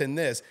this, this, and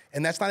this,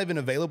 and that's not even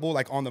available,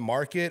 like, on the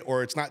market,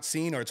 or it's not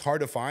seen, or it's hard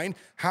to find,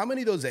 how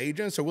many of those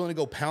agents are willing to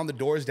go pound the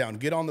doors down,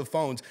 get on the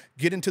phones,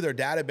 get into their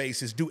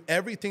databases, do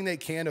everything they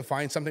can to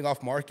find something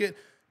off market?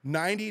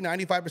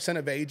 95%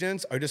 of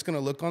agents are just going to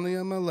look on the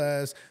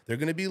MLS. They're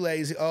going to be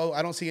lazy. Oh,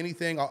 I don't see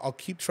anything. I'll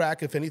keep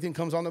track if anything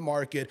comes on the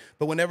market.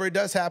 But whenever it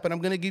does happen, I'm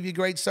going to give you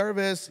great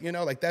service. You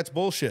know, like, that's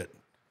bullshit.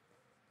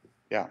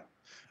 Yeah,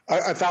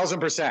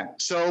 1,000%.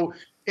 So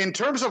in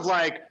terms of,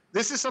 like,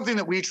 this is something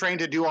that we train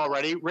to do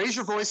already. Raise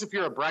your voice if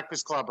you're a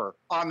breakfast clubber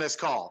on this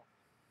call.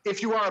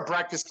 If you are a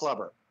breakfast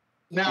clubber.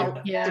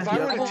 Now, if I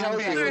were to tell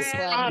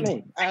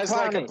you as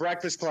like a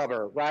breakfast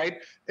clubber, right?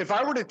 If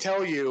I were to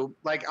tell you,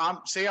 like, I'm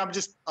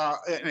just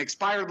an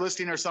expired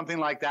listing or something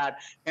like that,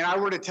 and I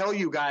were to tell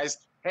you guys,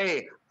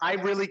 hey, I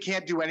really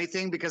can't do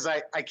anything because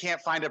I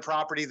can't find a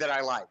property that I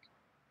like.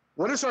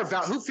 What is our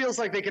value? Who feels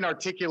like they can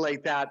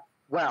articulate that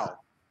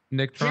well?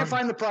 Nick Can't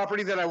find the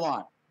property that I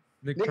want.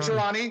 Nick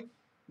Tarani,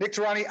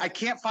 I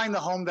can't find the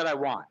home that I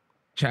want.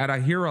 Chad, I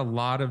hear a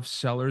lot of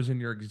sellers in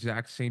your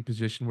exact same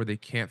position where they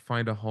can't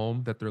find a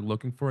home that they're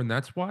looking for. And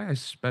that's why I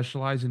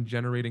specialize in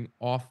generating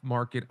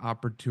off-market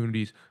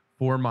opportunities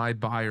for my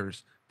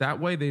buyers. That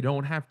way they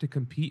don't have to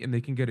compete and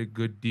they can get a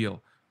good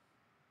deal.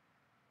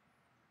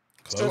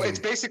 So it's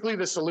basically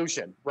the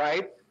solution,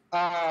 right?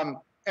 And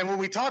when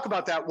we talk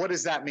about that, what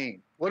does that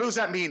mean? What does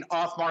that mean,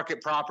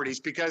 off-market properties?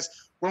 Because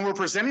when we're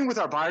presenting with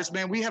our buyers,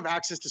 man, we have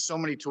access to so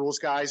many tools,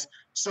 guys,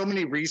 so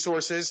many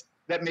resources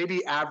that may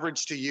be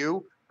average to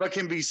you, but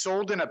can be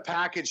sold in a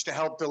package to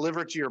help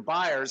deliver to your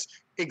buyers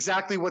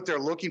exactly what they're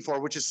looking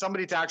for, which is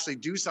somebody to actually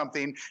do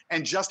something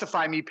and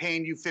justify me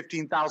paying you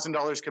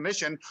 $15,000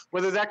 commission,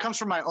 whether that comes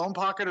from my own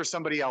pocket or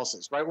somebody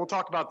else's, right? We'll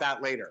talk about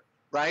that later,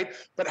 right?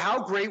 But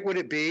how great would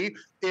it be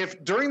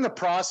if during the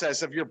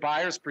process of your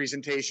buyer's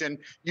presentation,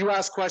 you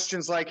ask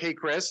questions like, hey,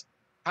 Chris,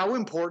 how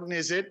important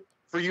is it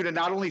for you to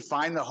not only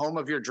find the home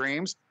of your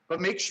dreams, but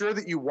make sure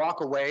that you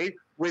walk away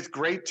with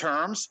great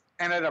terms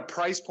and at a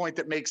price point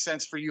that makes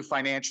sense for you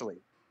financially?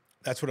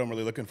 That's what I'm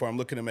really looking for. I'm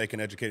looking to make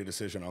an educated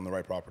decision on the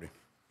right property.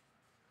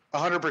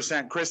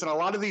 100%, Chris. And a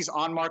lot of these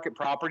on-market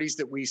properties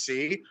that we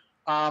see,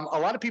 a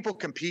lot of people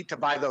compete to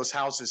buy those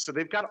houses. So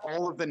they've got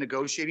all of the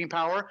negotiating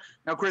power.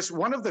 Now, Chris,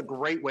 one of the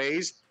great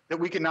ways that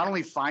we can not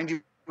only find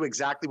you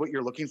exactly what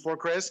you're looking for,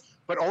 Chris,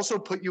 but also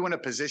put you in a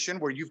position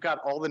where you've got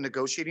all the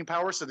negotiating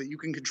power so that you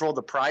can control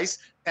the price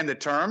and the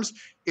terms,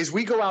 is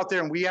we go out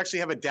there and we actually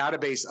have a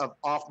database of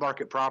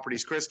off-market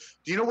properties. Chris,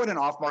 do you know what an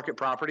off-market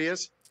property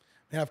is?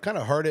 Yeah, I've kind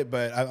of heard it,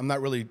 but I'm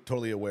not really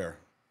totally aware.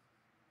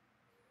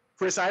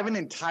 Chris, I have an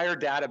entire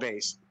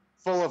database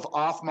full of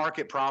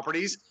off-market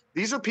properties.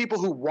 These are people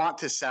who want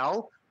to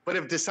sell, but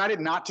have decided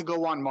not to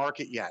go on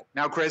market yet.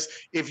 Now, Chris,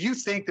 if you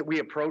think that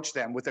we approach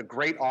them with a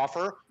great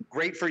offer,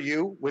 great for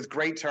you, with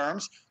great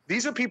terms,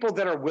 these are people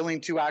that are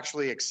willing to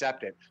actually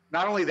accept it.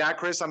 Not only that,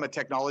 Chris, I'm a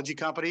technology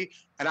company,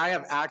 and I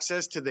have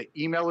access to the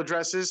email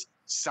addresses,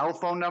 cell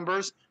phone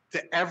numbers,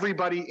 to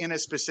everybody in a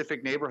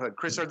specific neighborhood.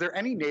 Chris, are there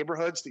any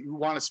neighborhoods that you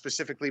want to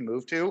specifically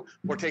move to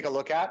or take a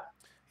look at?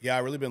 Yeah,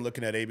 I've really been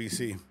looking at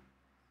ABC.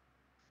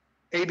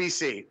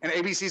 ABC. And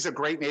ABC is a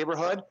great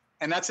neighborhood,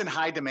 and that's in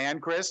high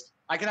demand, Chris.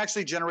 I can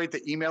actually generate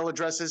the email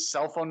addresses,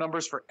 cell phone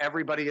numbers for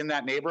everybody in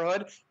that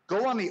neighborhood.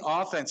 Go on the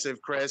offensive,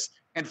 Chris,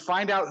 and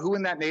find out who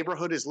in that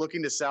neighborhood is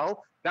looking to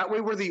sell That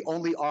way we're the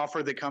only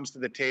offer that comes to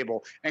the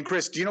table. And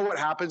Chris, do you know what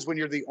happens when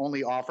you're the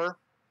only offer?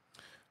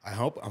 I'm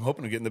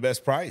hoping to get the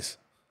best price.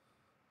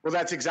 Well,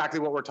 that's exactly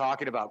what we're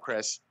talking about,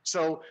 Chris.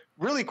 So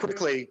really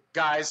quickly,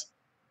 guys,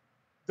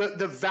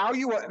 the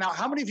value, now,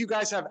 how many of you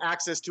guys have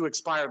access to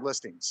expired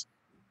listings?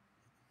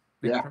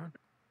 Yeah.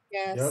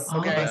 Yes. Yep.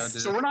 Okay. Yeah,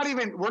 So we're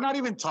not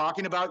even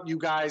talking about you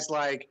guys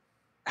like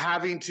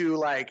having to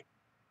like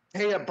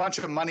pay a bunch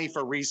of money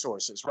for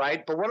resources,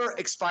 right? But what are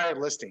expired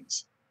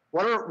listings?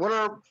 What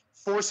are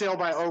for sale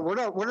by, or what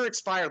are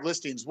expired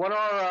listings? What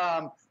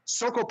are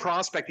social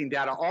prospecting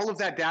data? All of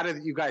that data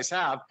that you guys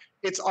have,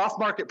 it's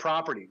off-market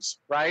properties,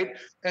 right?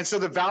 And so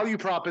the value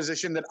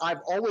proposition that I've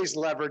always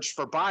leveraged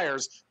for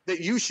buyers that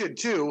you should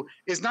too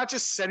is not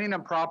just sending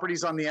them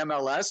properties on the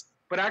MLS,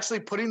 but actually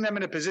putting them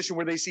in a position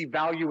where they see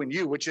value in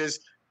you, which is,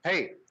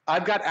 hey,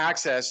 I've got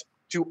access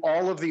to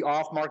all of the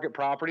off-market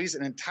properties,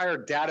 an entire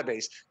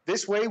database.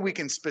 This way we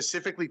can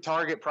specifically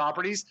target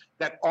properties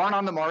that aren't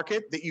on the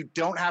market, that you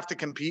don't have to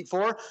compete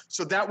for.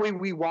 So that way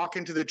we walk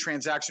into the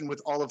transaction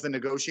with all of the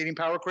negotiating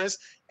power, Chris.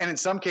 And in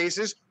some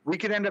cases, we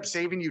could end up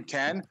saving you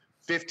 10,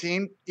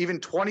 15, even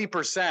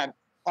 20%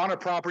 on a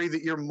property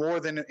that you're more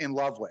than in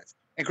love with.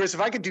 And Chris,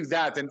 if I could do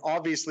that, then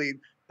obviously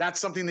that's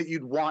something that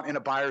you'd want in a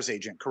buyer's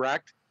agent,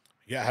 correct?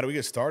 Yeah. How do we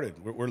get started?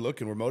 We're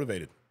looking, we're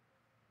motivated.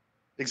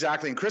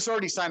 Exactly. And Chris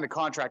already signed the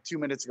contract 2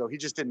 minutes ago. He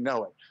just didn't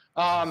know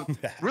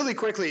it. Really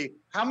quickly,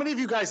 how many of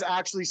you guys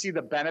actually see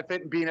the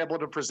benefit in being able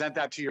to present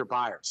that to your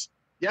buyers?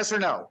 Yes or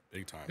no?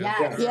 Big time.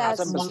 Yes. Yes.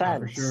 100%.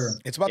 For sure.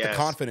 It's about the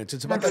confidence.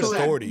 It's about the 100%.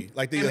 authority.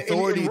 Like the And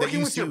authority that working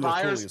you with see your with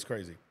buyers- Cooley is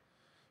crazy.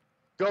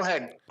 Go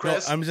ahead,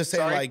 Chris. No, I'm just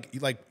saying, Sorry.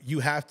 like you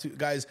have to,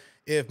 guys,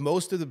 if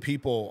most of the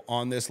people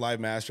on this live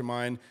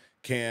mastermind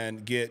can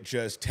get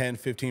just 10,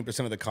 15%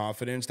 of the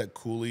confidence that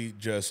Cooley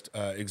just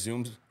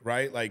exudes,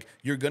 right? Like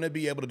you're going to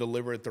be able to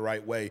deliver it the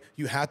right way.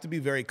 You have to be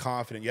very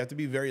confident. You have to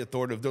be very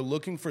authoritative. They're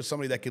looking for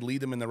somebody that could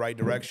lead them in the right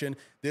direction.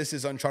 This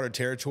is uncharted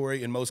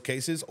territory in most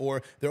cases,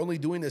 or they're only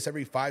doing this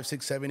every 5,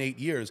 6, 7, 8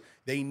 years.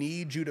 They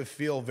need you to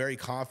feel very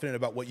confident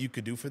about what you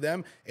could do for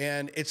them.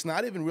 And it's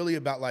not even really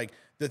about like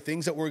the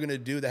things that we're going to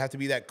do that have to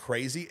be that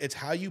crazy. It's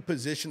how you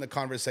position the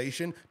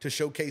conversation to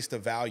showcase the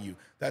value.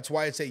 That's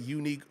why it's a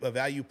unique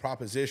value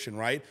proposition,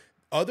 right?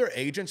 Other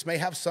agents may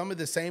have some of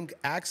the same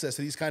access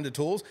to these kinds of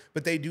tools,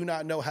 but they do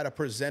not know how to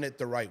present it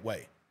the right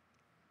way.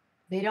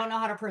 They don't know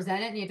how to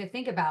present it. And you have to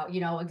think about,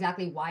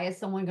 exactly why is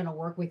someone going to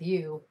work with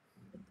you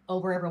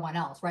over everyone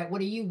else, right?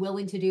 What are you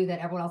willing to do that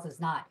everyone else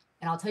is not?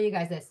 And I'll tell you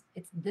guys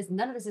this,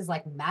 none of this is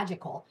like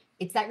magical.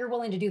 It's that you're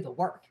willing to do the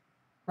work,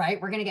 right?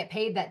 We're going to get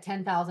paid that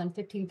 $10,000,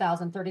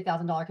 $15,000,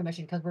 $30,000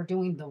 commission because we're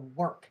doing the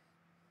work.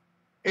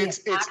 It's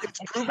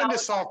proven to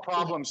solve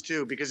problems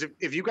too, because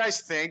if you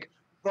guys think,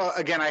 well,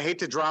 again, I hate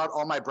to draw out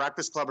all my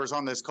breakfast clubbers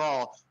on this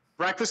call.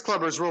 Breakfast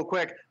clubbers, real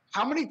quick,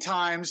 how many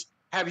times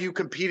have you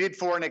competed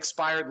for an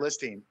expired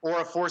listing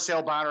or a for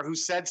sale buyer who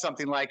said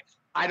something like,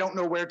 I don't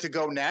know where to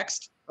go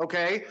next,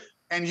 okay?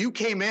 And you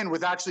came in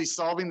with actually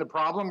solving the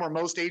problem where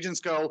most agents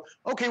go,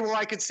 okay, well,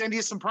 I could send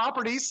you some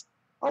properties.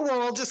 Oh,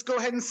 well, I'll just go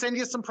ahead and send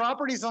you some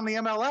properties on the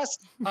MLS.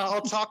 I'll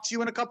talk to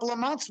you in a couple of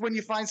months when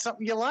you find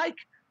something you like,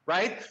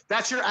 right?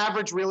 That's your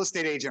average real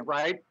estate agent,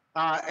 right?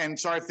 And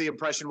sorry if the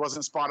impression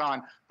wasn't spot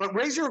on, but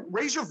raise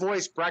your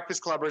voice,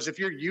 breakfast clubbers, if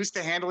you're used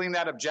to handling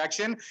that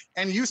objection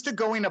and used to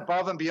going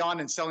above and beyond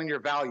and selling your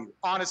value.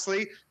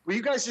 Honestly, will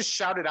you guys just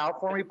shout it out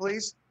for me,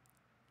 please?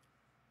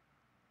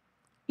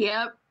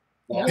 Yep.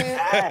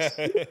 Yes.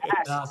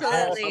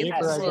 Absolutely.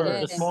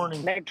 This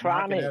morning,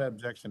 knocking that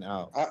objection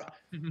out.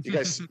 You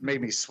guys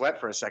made me sweat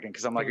for a second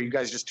because I'm like, are you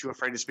guys just too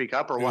afraid to speak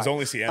up or It what? was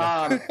only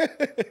Sienna.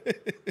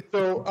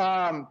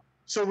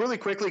 So really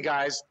quickly,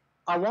 guys,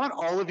 I want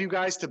all of you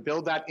guys to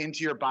build that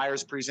into your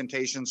buyers'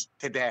 presentations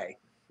today,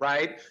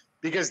 right?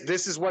 Because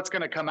this is what's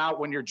going to come out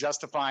when you're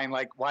justifying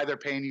like why they're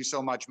paying you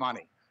so much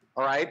money.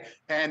 All right.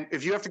 And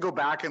if you have to go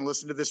back and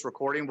listen to this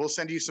recording, we'll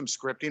send you some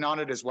scripting on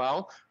it as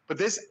well. But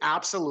this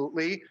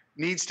absolutely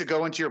needs to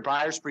go into your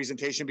buyer's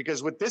presentation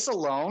because with this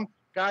alone,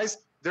 guys,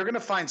 they're going to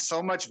find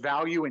so much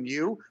value in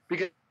you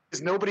because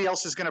nobody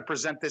else is going to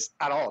present this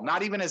at all,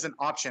 not even as an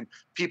option.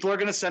 People are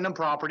going to send them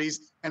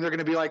properties and they're going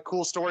to be like,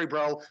 cool story,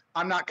 bro.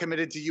 I'm not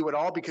committed to you at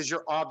all because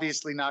you're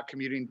obviously not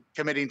committing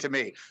to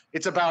me.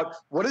 It's about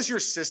what does your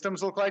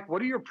systems look like?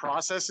 What do your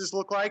processes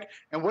look like?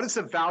 And what is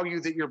the value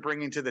that you're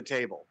bringing to the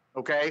table?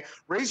 Okay.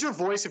 Raise your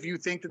voice if you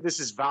think that this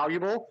is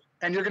valuable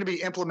and you're going to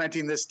be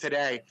implementing this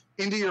today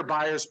into your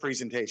buyers'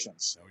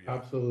 presentations.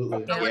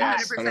 Absolutely.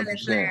 Yes,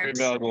 100% Very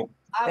valuable.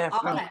 I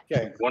want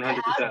Okay.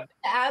 100%. to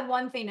add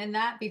one thing in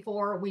that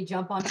before we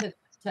jump onto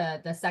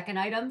the second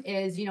item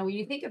is, when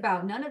you think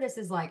about none of this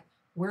is like,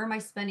 where am I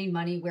spending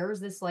money? Where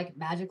is this like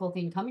magical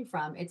thing coming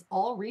from? It's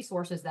all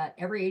resources that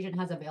every agent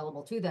has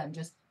available to them.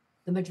 Just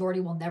the majority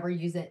will never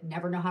use it,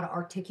 never know how to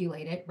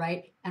articulate it,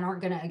 right? And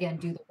aren't going to, again,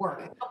 do the work.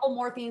 A couple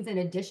more things in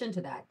addition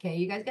to that, okay?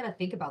 You guys got to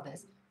think about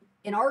this.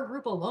 In our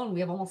group alone, we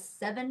have almost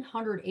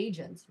 700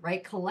 agents,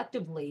 right?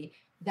 Collectively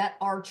that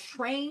are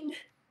trained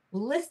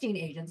listing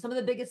agents, some of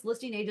the biggest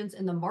listing agents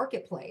in the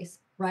marketplace,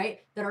 right?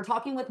 That are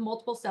talking with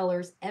multiple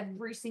sellers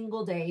every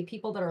single day,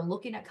 people that are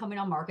looking at coming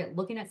on market,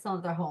 looking at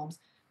selling their homes.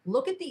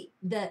 Look at the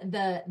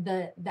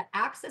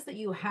access that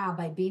you have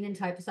by being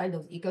inside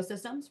those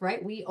ecosystems,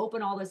 right? We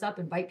open all this up,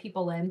 invite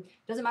people in.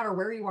 Doesn't matter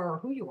where you are or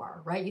who you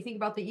are, right? You think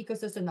about the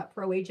ecosystem that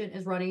ProAgent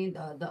is running,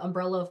 the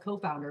umbrella of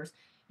co-founders.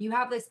 You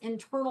have this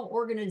internal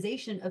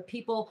organization of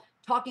people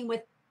talking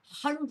with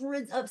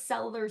hundreds of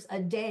sellers a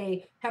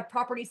day, have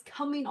properties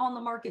coming on the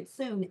market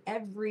soon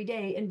every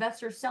day,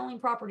 investors selling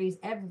properties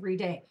every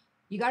day.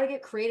 You got to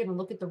get creative and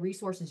look at the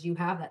resources you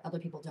have that other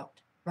people don't,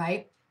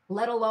 right?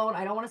 Let alone,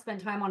 I don't want to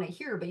spend time on it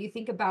here, but you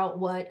think about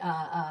what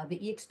the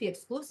EXP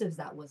exclusives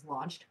that was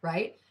launched,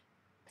 right?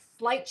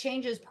 Slight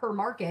changes per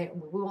market.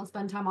 We won't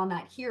spend time on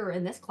that here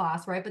in this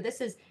class, right? But this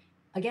is,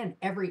 again,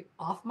 every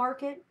off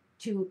market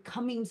to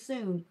coming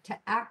soon to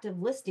active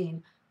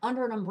listing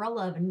under an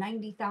umbrella of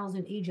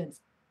 90,000 agents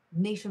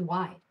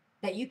nationwide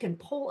that you can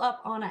pull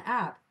up on an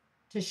app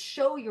to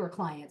show your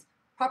clients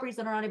properties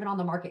that are not even on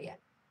the market yet.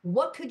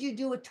 What could you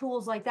do with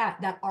tools like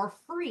that are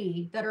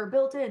free, that are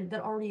built in,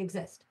 that already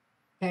exist?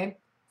 Okay.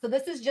 So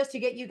this is just to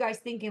get you guys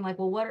thinking like,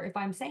 well, what if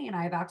I'm saying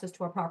I have access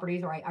to our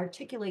properties, or I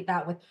articulate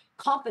that with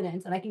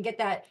confidence and I can get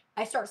that,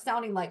 I start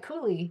sounding like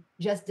Cooley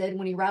just did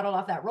when he rattled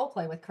off that role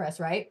play with Chris,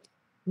 right?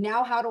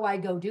 Now, how do I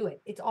go do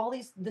it? It's all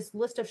this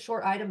list of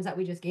short items that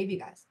we just gave you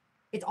guys.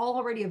 It's all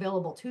already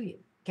available to you.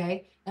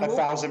 Okay. And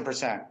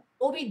 1,000%.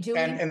 We'll be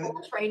doing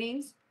full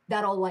trainings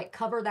that'll like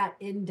cover that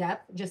in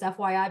depth, just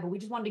FYI, but we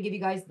just wanted to give you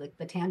guys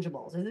the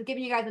tangibles. Is it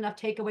giving you guys enough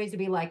takeaways to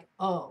be like,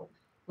 oh,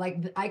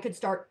 like I could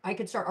start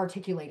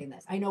articulating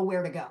this. I know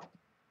where to go.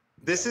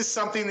 This is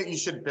something that you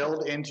should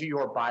build into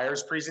your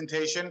buyer's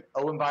presentation.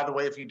 Oh, and by the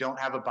way, if you don't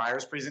have a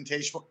buyer's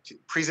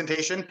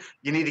presentation,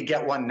 you need to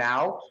get one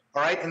now.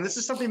 All right. And this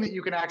is something that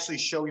you can actually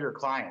show your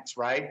clients,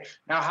 right?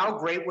 Now, how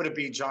great would it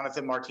be,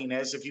 Jonathan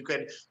Martinez, if you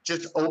could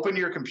just open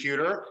your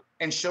computer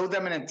and show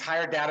them an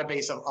entire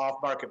database of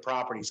off-market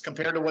properties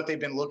compared to what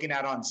they've been looking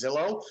at on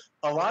Zillow?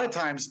 A lot of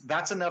times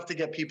that's enough to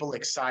get people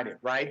excited,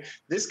 right?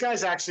 This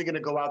guy's actually going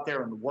to go out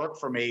there and work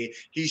for me.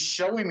 He's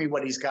showing me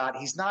what he's got.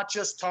 He's not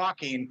just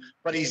talking,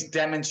 but he's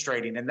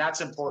demonstrating. And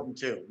that's important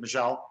too.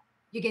 Michelle?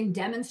 You can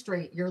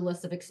demonstrate your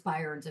list of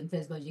expireds and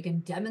FSBOs. You can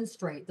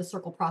demonstrate the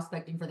circle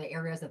prospecting for the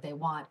areas that they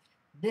want.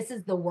 This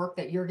is the work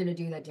that you're going to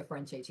do that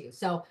differentiates you.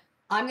 So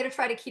I'm going to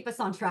try to keep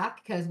us on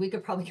track because we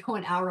could probably go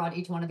an hour on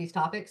each one of these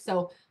topics.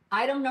 So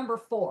item number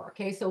 4.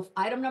 Okay. So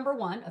item number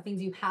 1 of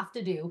things you have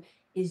to do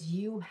is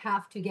you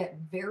have to get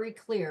very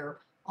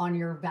clear on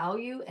your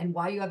value and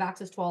why you have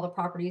access to all the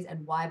properties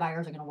and why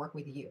buyers are going to work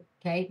with you.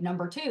 Okay.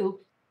 Number 2,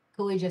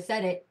 Cooley just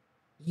said it.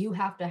 You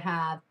have to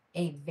have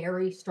a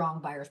very strong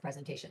buyer's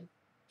presentation.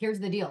 Here's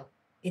the deal.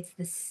 It's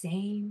the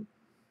same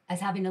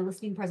as having a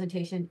listing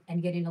presentation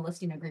and getting a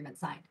listing agreement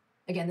signed.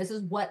 Again, this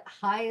is what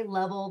high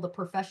level, the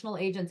professional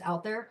agents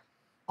out there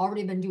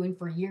already been doing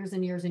for years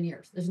and years and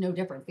years. There's no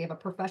difference. They have a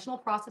professional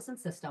process and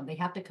system. They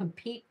have to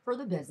compete for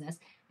the business.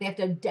 They have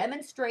to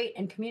demonstrate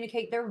and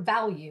communicate their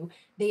value.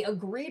 They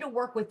agree to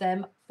work with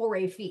them for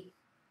a fee.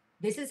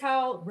 This is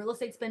how real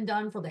estate's been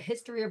done for the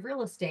history of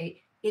real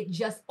estate. It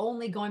just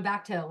only going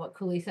back to what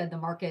Cooley said, the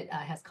market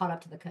has caught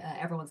up to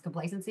everyone's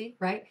complacency,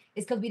 right?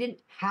 It's because we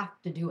didn't have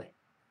to do it.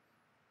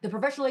 The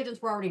professional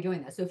agents were already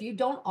doing this. So if you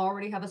don't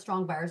already have a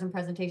strong buyer's and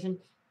presentation,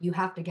 you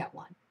have to get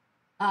one.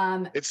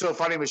 It's so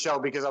funny, Michelle,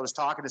 because I was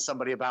talking to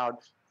somebody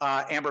about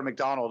Amber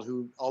McDonald,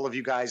 who all of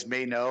you guys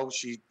may know.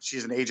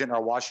 She's an agent in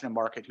our Washington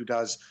market who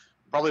does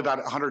probably about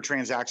 100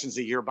 transactions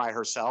a year by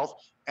herself.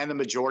 And the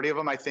majority of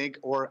them, I think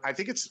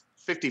it's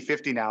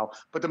 50-50 now,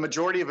 but the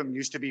majority of them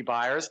used to be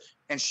buyers.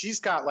 And she's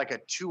got like a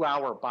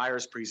 2-hour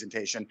buyer's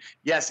presentation.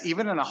 Yes,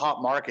 even in a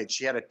hot market,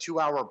 she had a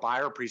 2-hour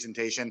buyer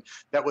presentation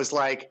that was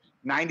like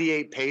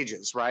 98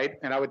 pages, right?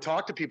 And I would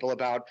talk to people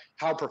about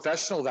how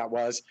professional that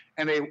was.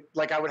 And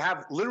I would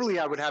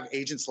have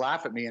agents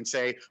laugh at me and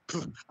say,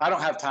 I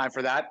don't have time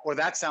for that, or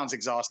that sounds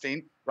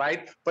exhausting,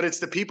 right? But it's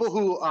the people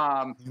who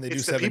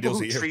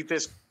treat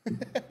this.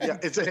 Yeah,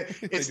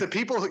 it's the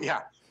people who,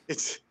 yeah,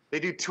 they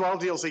do 12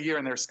 deals a year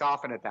and they're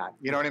scoffing at that.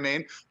 You know what I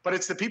mean? But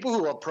it's the people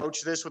who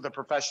approach this with a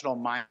professional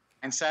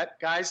mindset,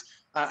 guys,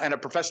 and a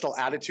professional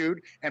attitude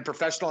and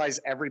professionalize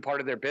every part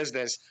of their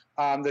business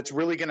that's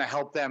really going to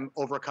help them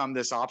overcome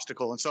this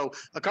obstacle. And so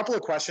a couple of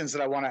questions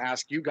that I want to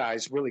ask you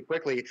guys really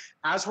quickly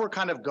as we're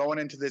kind of going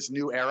into this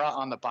new era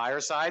on the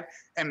buyer side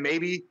and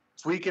maybe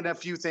tweaking a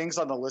few things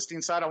on the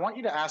listing side. I want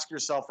you to ask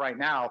yourself right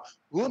now,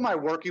 who am I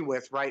working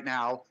with right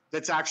now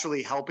that's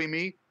actually helping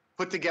me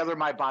put together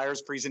my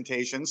buyer's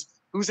presentations?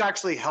 Who's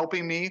actually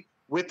helping me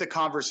with the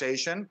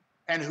conversation?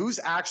 And who's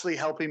actually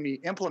helping me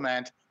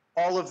implement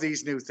all of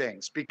these new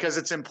things? Because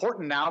it's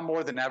important now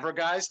more than ever,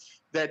 guys,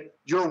 that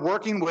you're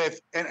working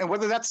with, and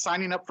whether that's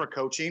signing up for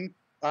coaching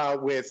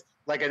with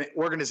like an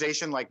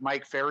organization like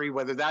Mike Ferry,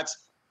 whether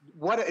that's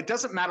it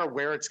doesn't matter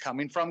where it's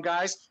coming from,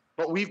 guys,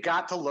 but we've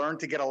got to learn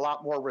to get a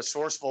lot more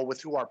resourceful with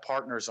who our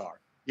partners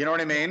are. You know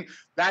what I mean?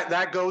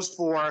 That goes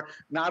for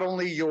not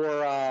only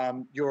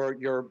your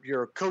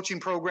coaching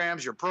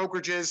programs, your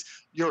brokerages,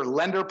 your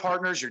lender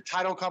partners, your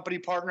title company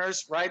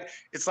partners, right?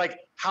 It's like,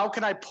 how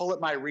can I pull at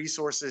my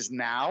resources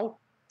now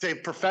to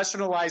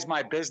professionalize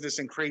my business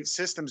and create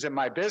systems in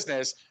my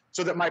business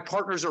so that my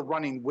partners are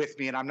running with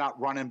me and I'm not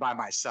running by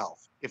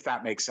myself, if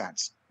that makes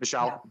sense.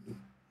 Michelle? Yeah.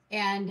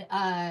 And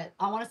I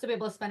want us to be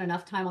able to spend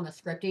enough time on the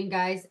scripting,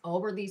 guys.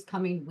 Over these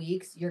coming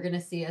weeks, you're going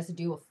to see us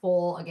do a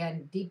full,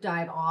 again, deep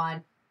dive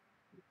on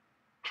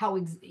how,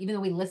 even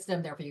though we listed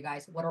them there for you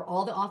guys, what are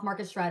all the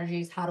off-market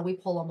strategies? How do we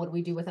pull them? What do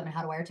we do with them? And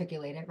how do I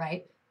articulate it,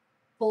 right?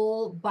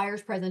 Full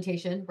buyer's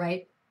presentation,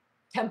 right?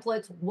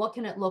 Templates, what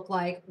can it look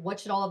like? What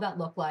should all of that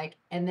look like?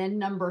 And then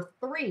number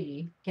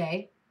 3,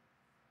 okay,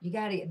 you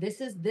got to, this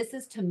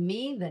is to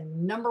me the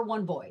number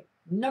one void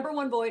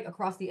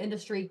across the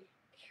industry,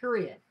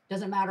 period.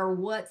 Doesn't matter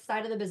what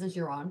side of the business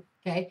you're on,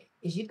 okay,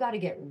 is you've got to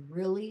get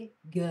really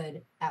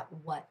good at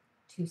what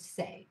to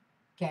say,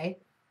 okay?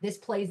 This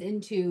plays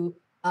into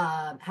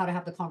how to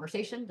have the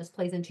conversation. This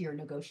plays into your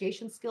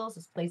negotiation skills.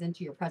 This plays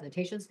into your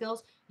presentation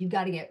skills. You've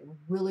got to get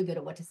really good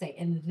at what to say.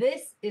 And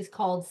this is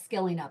called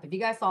skilling up. If you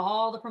guys saw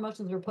all the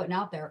promotions we were putting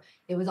out there,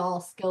 it was all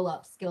skill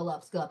up, skill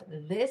up, skill up.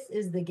 This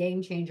is the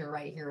game changer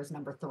right here is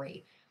number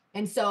 3.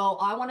 And so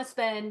I want to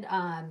spend,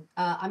 I'm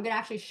going to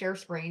actually share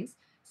screens.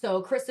 So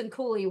Chris and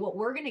Cooley, what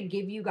we're going to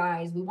give you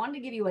guys, we wanted to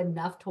give you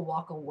enough to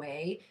walk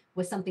away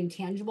with something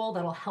tangible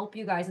that'll help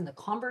you guys in the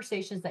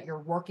conversations that you're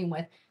working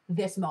with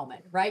this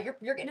moment, right?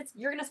 You're going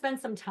to spend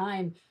some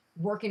time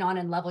working on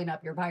and leveling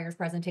up your buyer's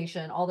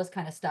presentation, all this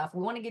kind of stuff.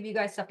 We want to give you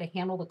guys stuff to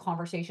handle the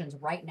conversations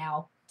right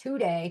now,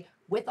 today,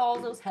 with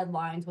all those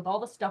headlines, with all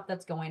the stuff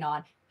that's going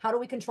on. How do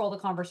we control the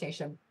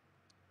conversation?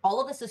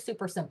 All of this is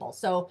super simple.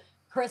 So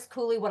Chris,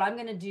 Cooley, what I'm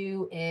going to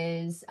do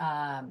is,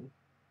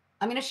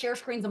 I'm going to share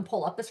screens and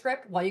pull up the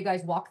script while you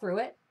guys walk through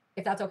it,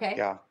 if that's okay.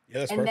 Yeah. Yeah,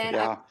 that's and perfect.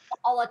 then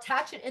I'll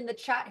attach it in the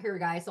chat here,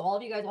 guys. So all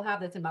of you guys will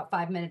have this in about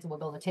 5 minutes and we'll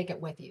be able to take it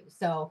with you.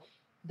 So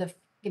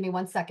give me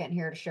 1 second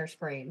here to share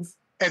screens.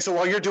 And so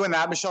while you're doing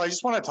that, Michelle, I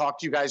just want to talk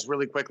to you guys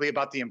really quickly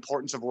about the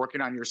importance of working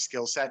on your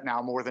skill set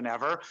now more than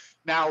ever.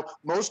 Now,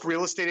 most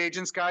real estate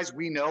agents, guys,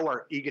 we know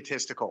are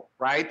egotistical,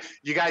 right?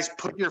 You guys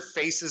put your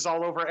faces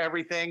all over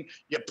everything.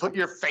 You put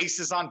your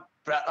faces on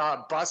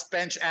bus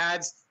bench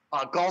ads.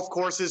 Golf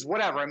courses,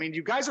 whatever. I mean,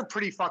 you guys are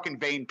pretty fucking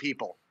vain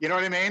people. You know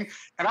what I mean?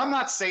 And I'm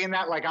not saying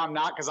that like I'm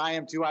not, because I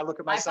am too. I look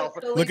at myself.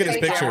 Look at his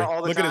picture.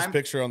 All the look time. at his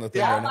picture on the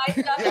thing. Yeah, right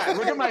now. yeah.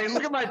 Look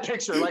at my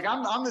picture. Like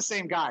I'm the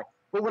same guy.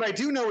 But what I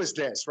do know is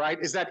this, right?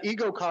 Is that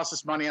ego costs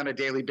us money on a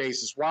daily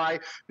basis. Why?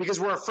 Because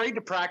we're afraid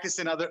to practice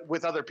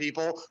with other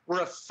people.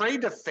 We're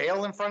afraid to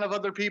fail in front of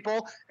other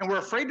people. And we're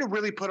afraid to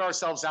really put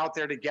ourselves out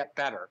there to get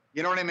better.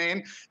 You know what I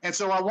mean? And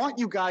so I want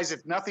you guys,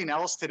 if nothing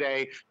else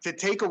today, to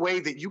take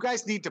away that you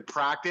guys need to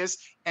practice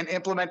and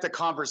implement the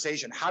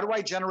conversation. How do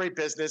I generate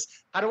business?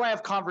 How do I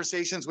have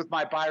conversations with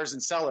my buyers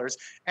and sellers?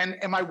 And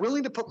am I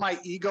willing to put my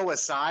ego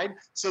aside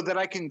so that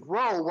I can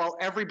grow while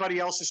everybody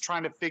else is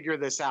trying to figure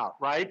this out,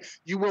 right?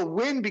 You will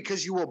win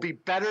because you will be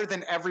better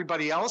than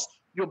everybody else.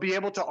 You'll be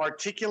able to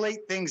articulate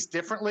things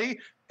differently.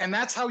 And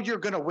that's how you're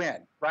going to win,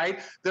 right?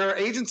 There are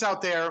agents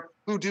out there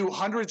who do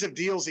hundreds of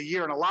deals a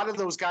year. And a lot of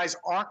those guys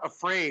aren't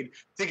afraid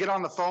to get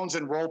on the phones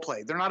and role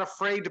play. They're not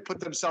afraid to put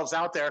themselves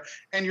out there.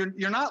 And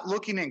you're not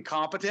looking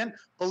incompetent.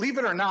 Believe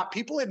it or not,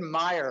 people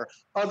admire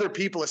other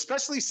people,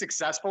 especially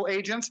successful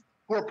agents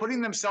who are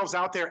putting themselves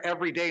out there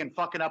every day and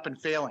fucking up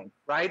and failing,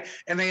 right?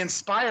 And they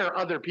inspire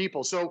other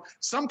people. So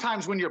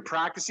sometimes when you're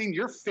practicing,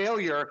 your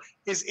failure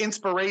is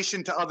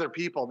inspiration to other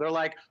people. They're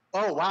like,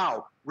 oh,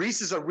 wow,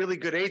 Reese is a really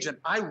good agent.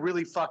 I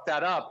really fucked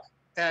that up.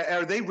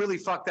 Or they really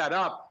fucked that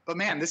up. But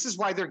man, this is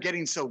why they're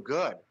getting so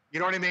good.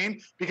 You know what I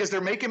mean? Because they're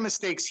making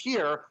mistakes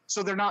here,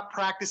 so they're not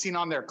practicing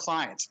on their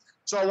clients.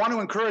 So I want to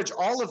encourage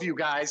all of you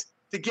guys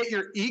to get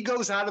your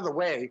egos out of the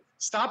way.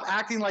 Stop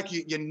acting like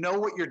you know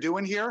what you're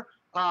doing here.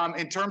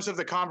 In terms of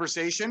the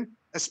conversation,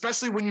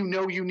 especially when you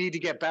know you need to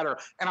get better.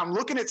 And I'm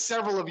looking at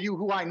several of you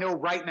who I know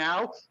right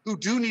now who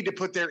do need to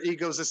put their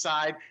egos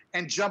aside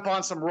and jump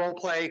on some role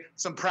play,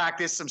 some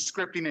practice, some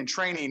scripting and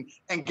training,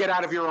 and get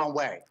out of your own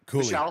way.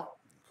 Cooley, Michelle?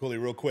 Cooley,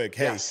 real quick.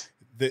 Hey, Yes.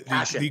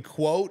 the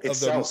quote of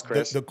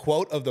the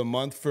quote of the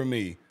month for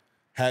me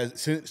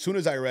has, as soon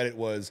as I read it,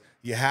 was,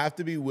 you have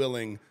to be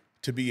willing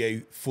to be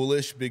a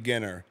foolish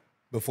beginner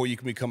before you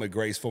can become a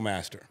graceful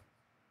master.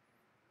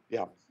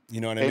 Yeah. You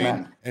know what I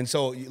mean? And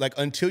so, like,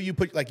 until you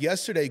put, like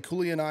yesterday,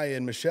 Cooley and I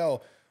and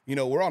Michelle, you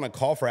know, we're on a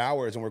call for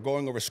hours and we're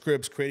going over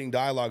scripts, creating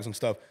dialogues and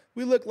stuff.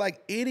 We look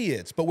like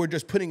idiots, but we're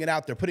just putting it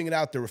out there,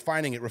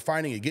 refining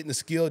it, getting the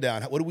skill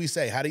down. What do we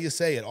say? How do you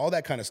say it? All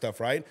that kind of stuff,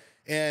 right?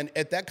 And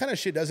if that kind of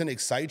shit doesn't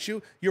excite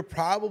you, you're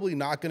probably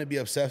not going to be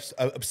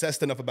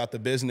obsessed enough about the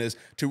business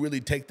to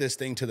really take this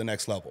thing to the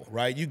next level,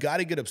 right? You got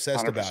to get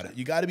obsessed 100%. about it.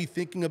 You got to be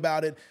thinking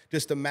about it.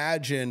 Just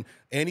imagine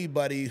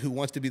anybody who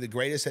wants to be the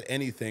greatest at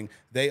anything,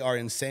 they are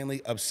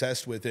insanely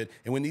obsessed with it.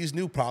 And when these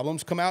new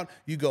problems come out,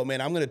 you go,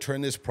 man, I'm going to turn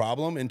this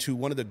problem into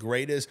one of the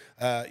greatest,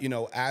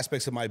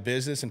 aspects of my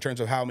business in terms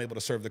of how I'm able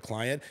to serve the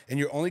client. And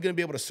you're only going to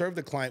be able to serve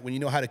the client when you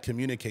know how to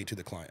communicate to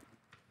the client.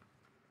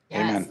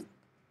 Yes. Amen.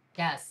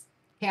 Yes.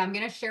 Okay, I'm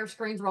going to share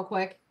screens real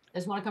quick.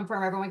 Just want to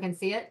confirm everyone can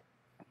see it.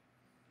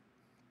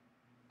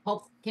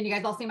 Can you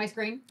guys all see my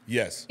screen?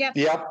 Yes. Yep.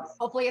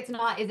 Hopefully it's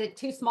not. Is it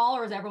too small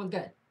or is everyone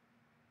good?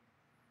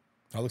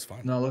 That looks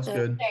fine. No, it looks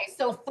good. Okay,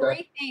 so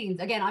 3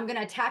 things. Again, I'm going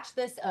to attach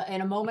this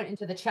in a moment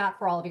into the chat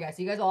for all of you guys.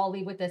 So you guys will all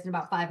leave with this in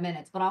about 5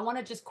 minutes. But I want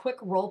to just quick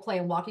role play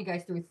and walk you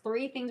guys through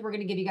 3 things we're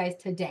going to give you guys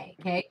today.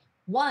 Okay.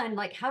 One,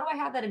 like, how do I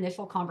have that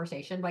initial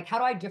conversation? Like, how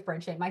do I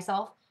differentiate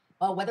myself?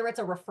 Whether it's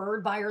a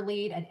referred buyer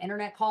lead, an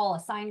internet call, a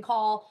sign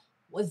call,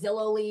 a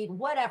Zillow lead,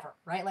 whatever,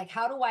 right? Like,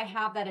 how do I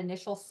have that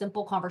initial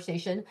simple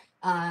conversation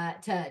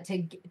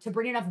to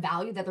bring enough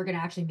value that they're going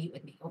to actually meet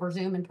with me over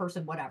Zoom, in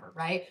person, whatever,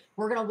 right?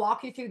 We're going to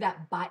walk you through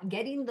that by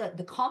getting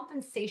the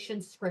compensation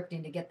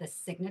scripting to get the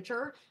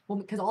signature,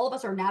 because all of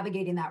us are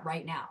navigating that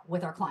right now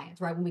with our clients,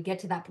 right? When we get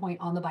to that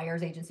point on the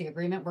buyer's agency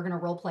agreement, we're going to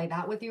role play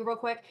that with you real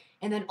quick.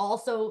 And then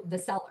also the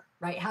seller,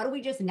 right? How do we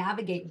just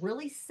navigate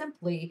really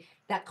simply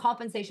that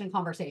compensation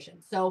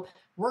conversation? So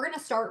we're going to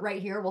start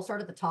right here. We'll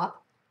start at the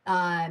top.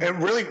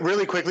 And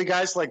really quickly,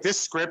 guys, like, this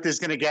script is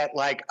going to get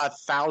like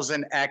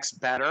 1,000x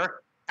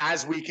better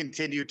as we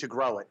continue to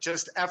grow it.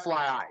 Just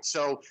FYI.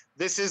 So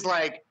this is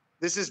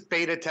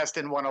beta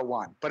testing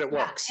 101, but it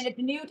works. And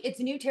it's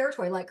new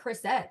territory, like Chris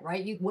said,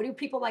 right? What do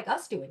people like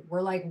us doing?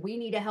 We're like, we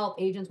need to help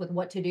agents with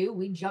what to do.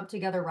 We jump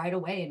together right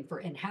away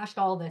and hashed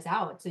all this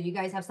out. So you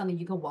guys have something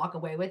you can walk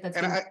away with. That's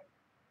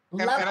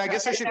and I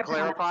guess I should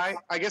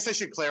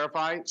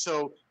clarify.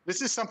 So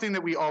this is something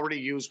that we already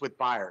use with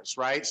buyers,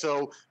 right?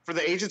 So for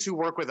the agents who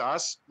work with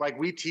us, like,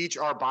 we teach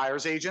our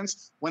buyers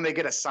agents when they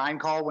get a sign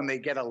call, when they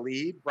get a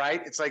lead,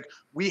 right? It's like,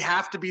 we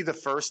have to be the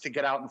first to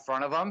get out in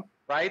front of them,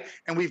 right?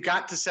 And we've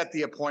got to set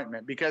the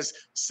appointment, because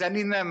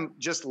sending them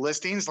just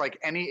listings, like,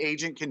 any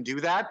agent can do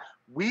that.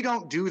 We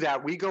don't do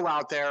that. We go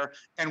out there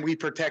and we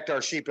protect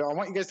our sheep. I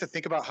want you guys to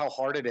think about how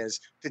hard it is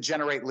to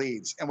generate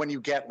leads. And when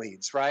you get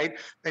leads, right?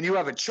 And you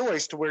have a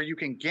choice to where you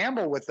can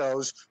gamble with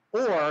those,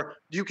 or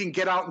you can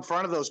get out in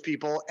front of those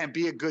people and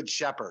be a good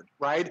shepherd,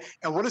 right?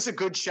 And what does a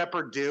good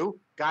shepherd do?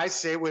 Guys,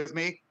 say it with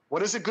me.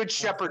 What does a good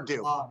shepherd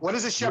do? What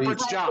is a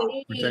shepherd's job?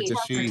 Protect the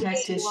sheep.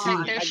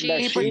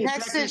 He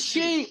Protects his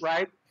sheep,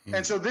 right?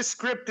 And so this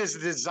script is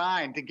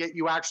designed to get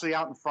you actually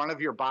out in front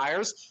of your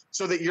buyers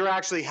so that you're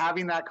actually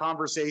having that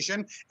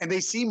conversation and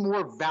they see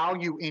more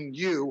value in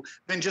you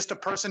than just a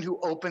person who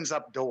opens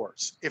up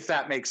doors, if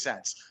that makes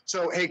sense.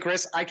 So, hey,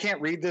 Chris, I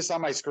can't read this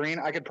on my screen.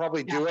 I could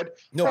probably do it.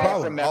 No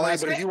problem. From memory,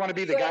 but if you want to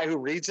be the guy who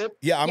reads it.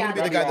 Yeah, I'm going to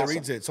be the guy that awesome.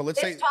 reads it. So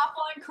let's say top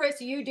line, Chris,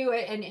 you do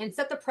it and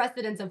set the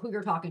precedence of who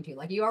you're talking to.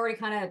 Like, you already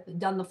kind of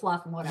done the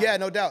fluff and whatever. Yeah,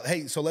 no doubt.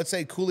 Hey, so let's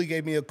say Cooley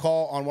gave me a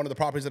call on one of the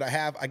properties that I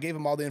have. I gave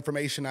him all the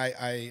information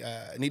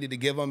I needed to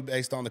give him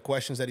based on the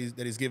questions that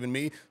he's given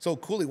me. So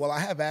Cooley, while I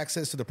have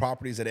access to the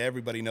properties that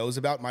everybody knows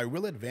about, my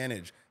real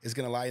advantage is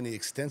going to lie in the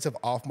extensive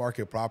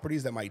off-market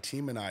properties that my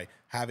team and I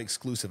have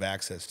exclusive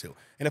access to.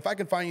 And if I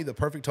can find you the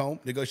perfect home,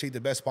 negotiate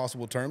the best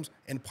possible terms,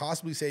 and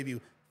possibly save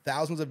you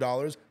thousands of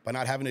dollars by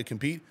not having to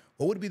compete,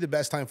 what would be the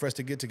best time for us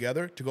to get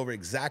together to go over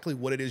exactly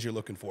what it is you're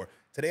looking for?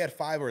 Today at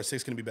 5 or at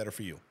 6 going to be better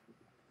for you?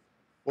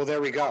 Well,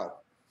 there we go.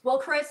 Well,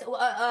 Chris,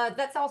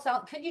 that's all.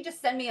 Could you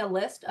just send me a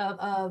list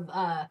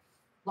of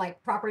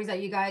like properties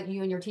that you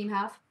and your team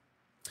have?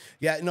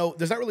 Yeah, no,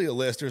 there's not really a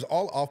list. There's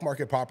all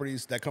off-market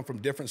properties that come from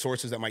different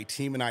sources that my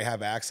team and I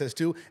have access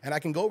to, and I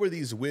can go over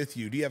these with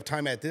you. Do you have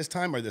time at this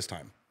time or this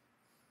time?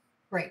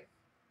 Great,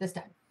 this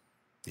time.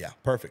 Yeah,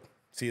 perfect.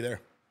 See you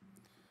there.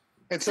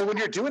 And so when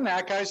you're doing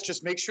that, guys,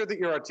 just make sure that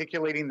you're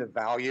articulating the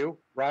value,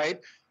 right?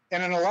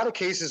 And in a lot of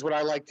cases, what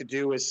I like to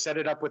do is set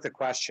it up with a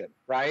question,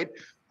 right?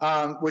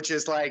 Which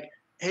is like,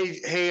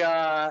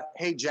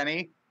 hey,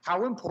 Jenny,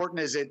 how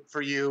important is it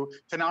for you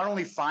to not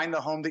only find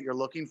the home that you're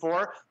looking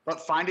for, but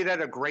find it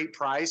at a great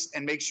price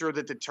and make sure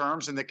that the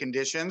terms and the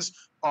conditions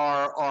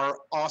are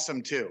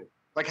awesome too?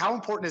 Like, how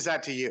important is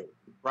that to you,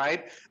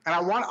 right? And I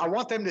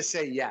want them to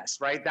say yes,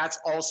 right? That's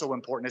also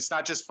important. It's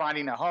not just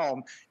finding a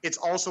home. It's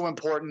also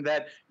important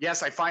that,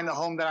 yes, I find the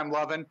home that I'm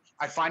loving.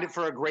 I find it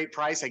for a great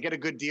price. I get a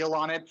good deal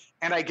on it,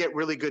 and I get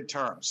really good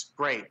terms.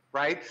 Great,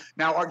 right?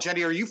 Now,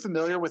 Jenny, are you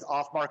familiar with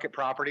off-market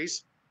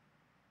properties?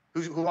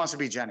 Who wants to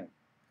be Jenny?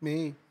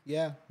 Me?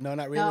 Yeah. No,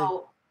 not really.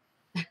 No.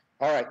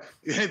 All right.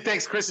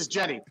 Thanks, Chris. Is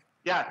Jenny.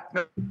 Yeah.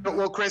 No,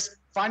 well, Chris,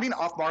 finding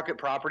off-market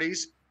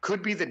properties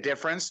could be the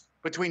difference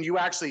between you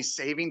actually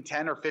saving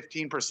 10 or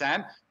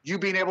 15%, you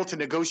being able to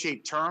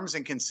negotiate terms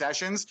and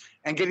concessions,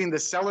 and getting the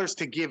sellers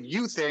to give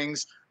you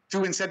things to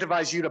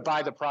incentivize you to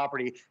buy the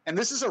property. And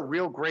this is a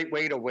real great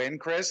way to win,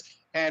 Chris.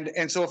 And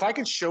so if I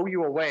could show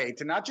you a way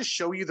to not just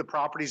show you the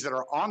properties that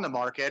are on the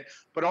market,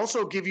 but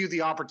also give you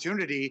the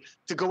opportunity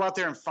to go out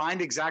there and find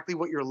exactly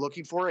what you're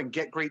looking for and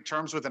get great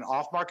terms with an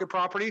off-market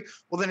property,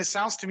 well, then it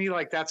sounds to me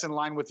like that's in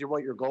line with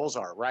what your goals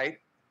are, right?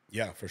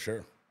 Yeah, for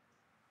sure.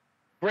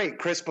 Great,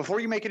 Chris, before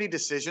you make any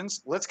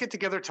decisions, let's get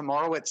together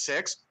tomorrow at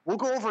 6. We'll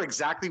go over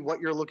exactly what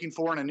you're looking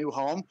for in a new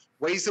home,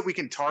 ways that we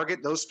can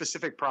target those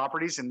specific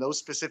properties in those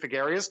specific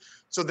areas.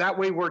 So that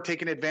way we're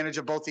taking advantage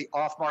of both the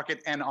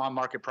off-market and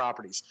on-market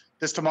properties.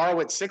 Does tomorrow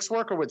at 6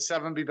 work, or would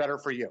 7 be better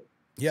for you?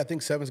 Yeah, I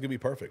think 7's gonna be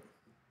perfect.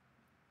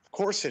 Of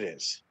course it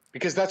is,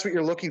 because that's what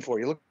you're looking for.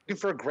 You're looking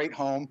for a great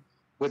home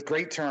with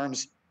great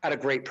terms at a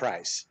great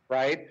price,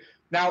 right?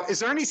 Now,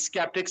 is there any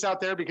skeptics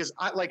out there? Because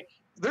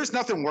there's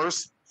nothing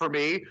worse for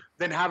me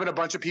than having a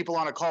bunch of people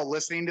on a call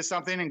listening to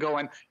something and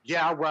going,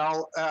 yeah,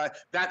 well,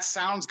 that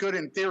sounds good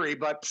in theory,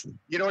 but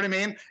you know what I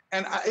mean?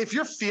 And if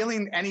you're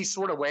feeling any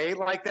sort of way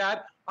like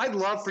that, I'd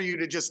love for you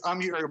to just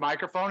unmute your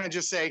microphone and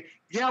just say,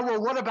 yeah,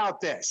 well, what about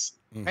this?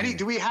 Mm-hmm.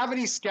 Do we have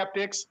any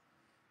skeptics?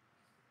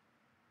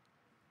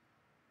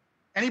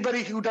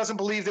 Anybody who doesn't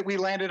believe that we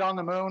landed on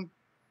the moon?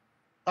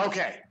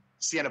 Okay.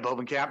 Sienna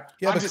Bobenkamp.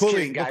 Yeah, I'm but just Cooley,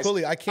 kidding, guys. but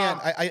Cooley, I can't.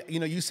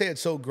 You say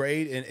it's so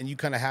great, and you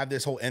kind of have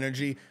this whole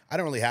energy. I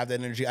don't really have that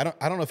energy. I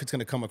don't know if it's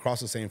going to come across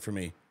the same for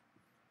me.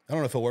 I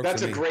don't know if it'll work.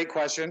 That's for me. a great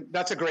question.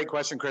 That's a great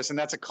question, Chris, and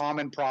that's a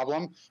common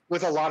problem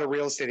with a lot of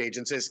real estate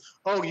agents. Is,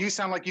 oh, you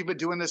sound like you've been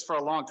doing this for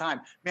a long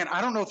time, man.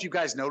 I don't know if you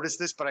guys notice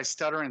this, but I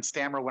stutter and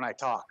stammer when I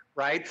talk.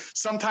 Right?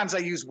 Sometimes I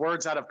use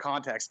words out of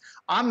context.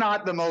 I'm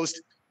not the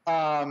most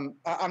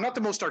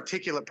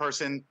articulate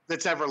person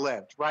that's ever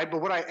lived, right?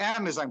 But what I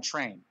am is I'm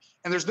trained.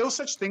 And there's no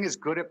such thing as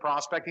good at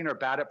prospecting or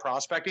bad at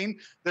prospecting.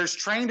 There's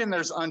trained and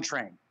there's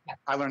untrained.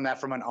 I learned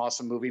that from an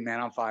awesome movie, Man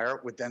on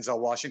Fire, with Denzel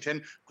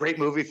Washington. Great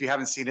movie. If you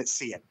haven't seen it,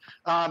 see it.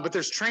 But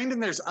there's trained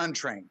and there's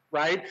untrained,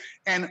 right?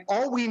 And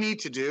all we need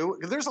to do,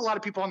 there's a lot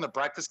of people on the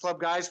Breakfast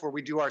Club, guys, where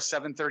we do our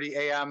 7:30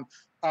 a.m.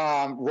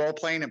 Role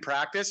playing and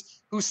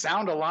practice, who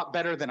sound a lot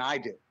better than I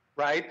do,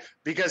 right?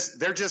 Because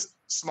they're just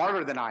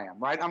smarter than I am,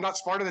 right? I'm not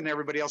smarter than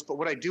everybody else, but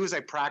what I do is I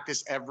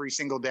practice every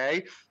single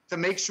day to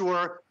make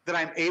sure that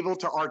I'm able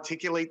to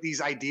articulate these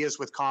ideas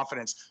with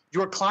confidence.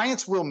 Your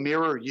clients will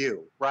mirror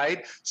you,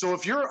 right? So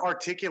if you're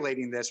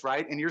articulating this,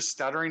 right, and you're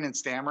stuttering and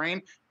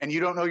stammering and you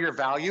don't know your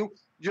value,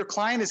 your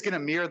client is going to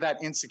mirror that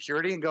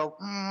insecurity and go,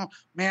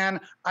 man,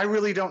 I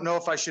really don't know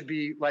if I should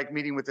be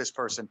meeting with this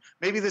person.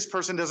 Maybe this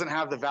person doesn't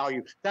have the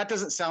value. That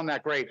doesn't sound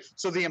that great.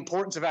 So the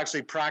importance of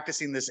actually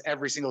practicing this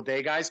every single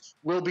day, guys,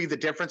 will be the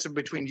difference in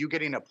between you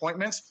getting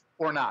appointments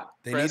or not.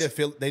 They need to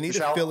feel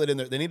it in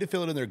their, they need to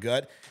feel it in their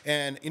gut.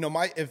 And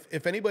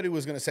if anybody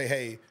was going to say,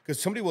 hey,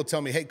 because somebody will tell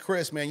me, hey,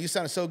 Chris, man, you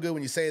sound so good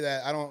when you say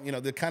that. I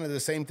don't, the kind of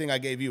the same thing I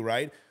gave you,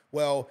 right?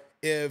 Well,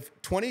 if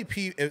 20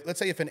 people, let's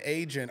say if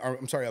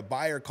a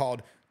buyer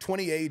called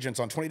 20 agents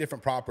on 20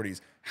 different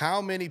properties,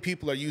 how many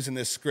people are using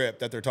this script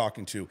that they're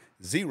talking to?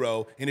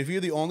 0. And if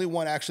you're the only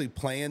one actually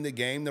playing the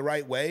game the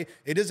right way,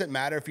 it doesn't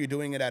matter if you're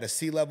doing it at a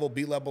C level,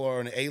 B level, or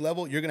an A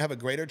level, you're going to have a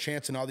greater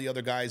chance than all the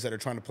other guys that are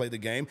trying to play the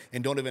game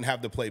and don't even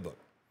have the playbook.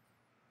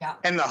 Yeah.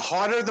 And the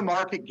hotter the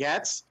market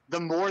gets, the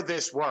more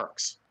this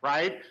works,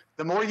 right?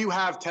 The more you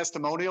have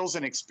testimonials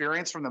and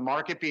experience from the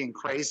market being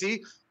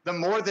crazy, the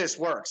more this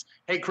works.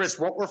 Hey, Chris,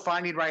 what we're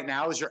finding right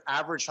now is your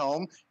average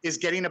home is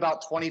getting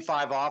about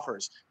 25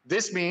 offers.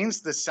 This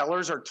means the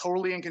sellers are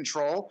totally in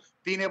control,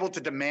 being able to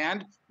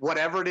demand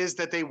whatever it is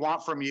that they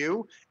want from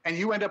you, and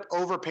you end up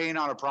overpaying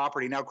on a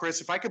property. Now,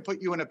 Chris, if I could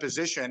put you in a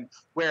position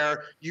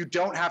where you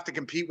don't have to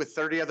compete with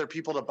 30 other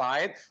people to buy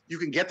it, you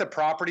can get the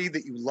property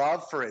that you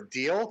love for a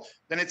deal,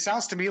 then it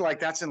sounds to me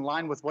like that's in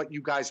line with what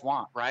you guys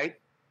want, right?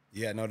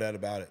 Yeah, no doubt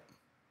about it.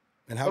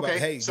 And how about,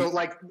 hey,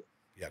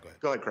 yeah, go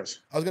ahead. Go ahead, Chris.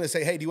 I was going to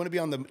say, hey, do you want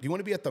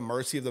to be at the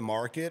mercy of the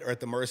market or at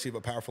the mercy of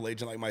a powerful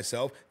agent like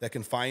myself that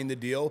can find the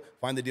deal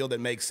that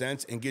makes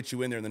sense and get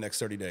you in there in the next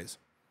 30 days?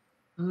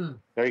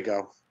 There you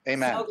go.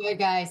 Amen. So good,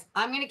 guys.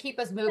 I'm going to keep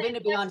us moving to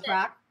be on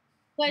track.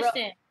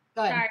 Question.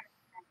 Go ahead.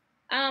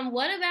 Sorry.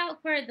 What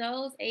about for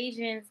those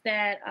agents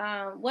that,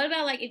 what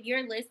about if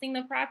you're listing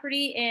the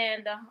property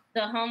and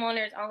the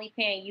homeowner is only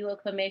paying you a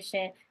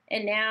commission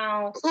and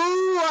now.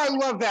 Ooh, I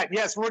love that.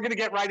 Yes, we're going to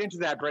get right into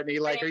that, Brittany.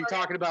 Are you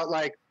talking about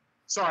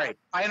sorry,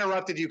 I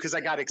interrupted you because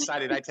I got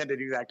excited. I tend to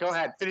do that. Go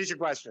ahead. Finish your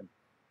question.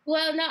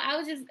 Well, no, I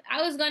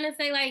was going to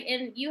say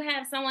and you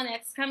have someone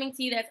that's coming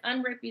to you that's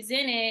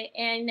unrepresented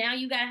and now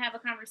you got to have a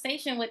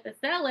conversation with the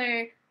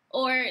seller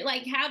or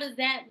how does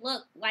that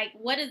look?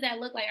 What does that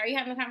look like? Are you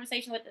having a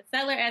conversation with the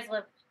seller as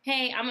of,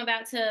 hey, I'm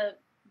about to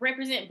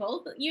represent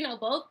both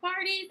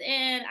parties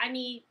and I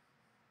need,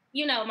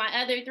 my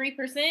other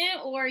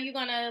 3%, or are you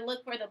going to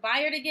look for the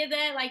buyer to give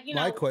that?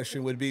 My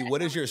question would be,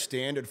 what is your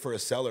standard for a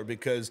seller?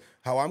 Because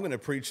how I'm going to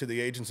preach to the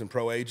agents and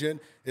pro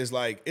agent is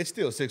it's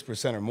still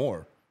 6% or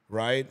more,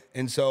 right?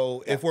 And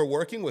so if we're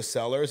working with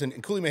sellers,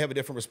 and Cooley may have a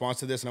different response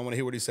to this, and I want to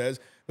hear what he says,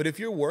 but if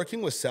you're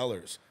working with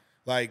sellers,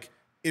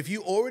 if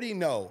you already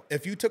know,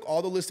 if you took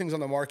all the listings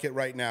on the market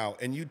right now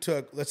and you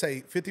took, let's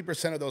say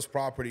 50% of those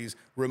properties,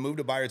 removed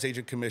a buyer's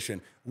agent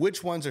commission,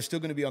 which ones are still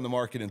going to be on the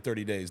market in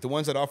 30 days? The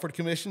ones that offered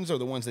commissions or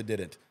the ones that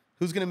didn't?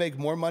 Who's going to make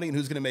more money and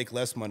who's going to make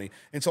less money?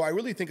 And so I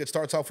really think it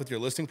starts off with your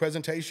listing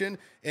presentation.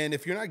 And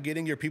if you're not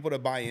getting your people to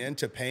buy in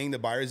to paying the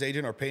buyer's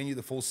agent or paying you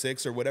the full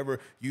 6 or whatever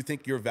you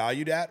think you're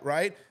valued at,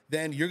 right?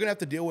 Then you're going to have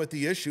to deal with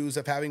the issues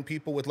of having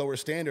people with lower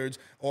standards,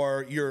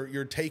 or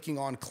you're taking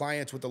on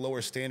clients with a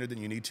lower standard than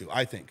you need to,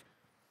 I think.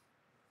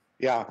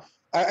 Yeah.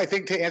 I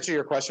think to answer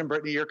your question,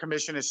 Brittany, your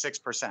commission is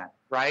 6%,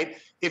 right?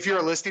 If you're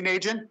a listing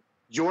agent,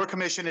 your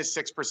commission is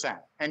 6%.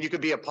 And you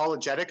could be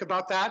apologetic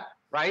about that,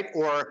 right?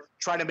 Or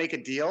try to make a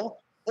deal,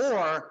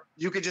 or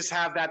you could just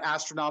have that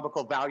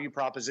astronomical value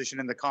proposition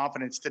and the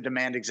confidence to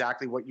demand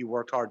exactly what you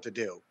worked hard to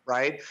do,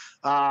 right?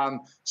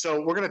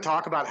 So we're going to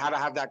talk about how to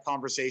have that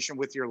conversation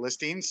with your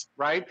listings,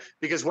 right?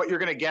 Because what you're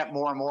going to get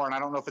more and more, and I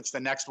don't know if it's the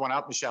next one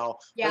up,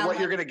 Michelle, but what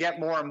you're going to get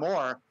more and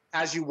more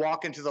as you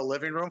walk into the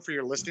living room for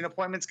your listing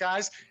appointments,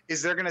 guys,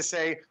 is they're going to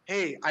say,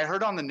 hey, I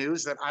heard on the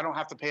news that I don't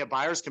have to pay a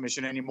buyer's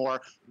commission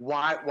anymore.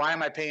 Why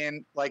am I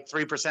paying like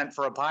 3%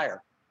 for a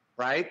buyer,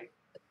 right?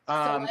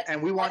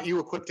 And we want you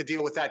equipped to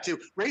deal with that too.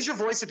 Raise your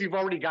voice if you've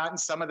already gotten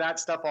some of that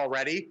stuff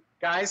already,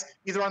 guys,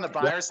 either on the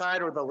buyer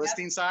side or the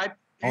listing side.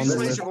 On the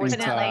listing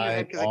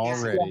side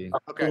already.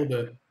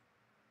 Okay.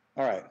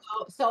 All right.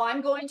 So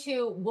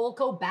we'll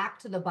go back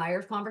to the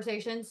buyer's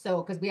conversation.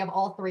 So, because we have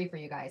all 3 for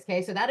you guys.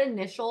 Okay. So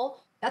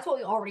that's what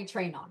we already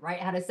trained on, right?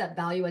 How to set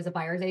value as a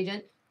buyer's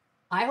agent.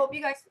 I hope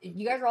you guys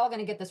are all going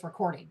to get this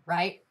recording,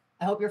 right?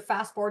 I hope you're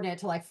fast forwarding it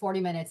to like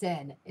 40 minutes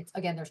in. It's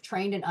again, there's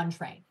trained and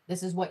untrained.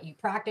 This is what you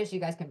practice. You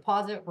guys can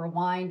pause it,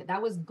 rewind.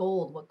 That was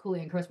gold, what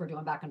Cooley and Chris were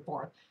doing back and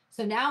forth.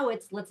 So now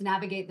let's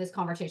navigate this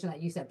conversation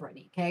that you said,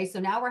 Brittany. Okay.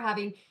 So now we're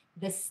having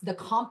the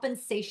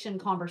compensation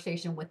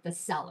conversation with the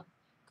seller.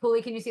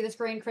 Cooley, can you see the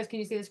screen? Chris, can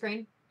you see the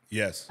screen?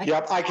 Yes.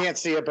 Yep. I can't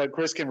see it, but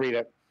Chris can read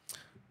it.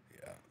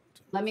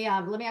 Let me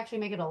actually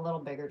make it a little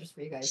bigger just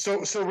for you guys.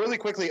 So really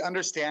quickly,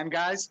 understand,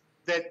 guys,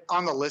 that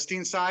on the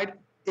listing side,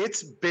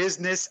 it's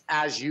business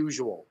as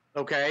usual.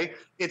 Okay,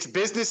 it's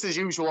business as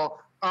usual.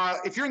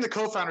 If you're in the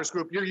co-founders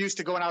group, you're used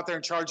to going out there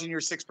and charging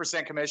your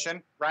 6%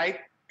 commission, right?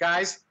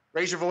 Guys,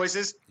 raise your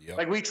voices. Yep.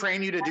 Like we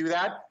train you to do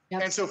that.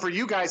 Yep. And so for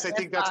you guys, I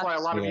think that's why a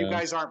lot of you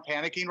guys aren't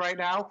panicking right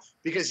now,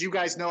 because you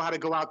guys know how to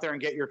go out there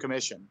and get your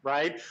commission,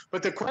 right?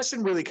 But the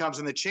question really comes,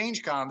 and the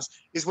change comes,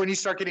 is when you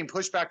start getting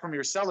pushback from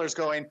your sellers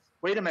going,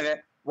 wait a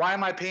minute, why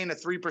am I paying a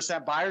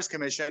 3% buyer's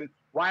commission?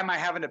 Why am I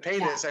having to pay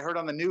this? I heard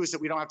on the news that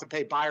we don't have to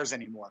pay buyers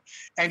anymore.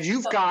 And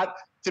you've got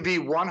to be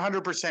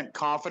 100%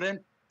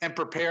 confident and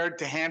prepared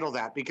to handle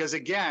that. Because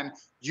again,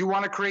 you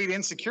want to create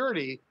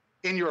insecurity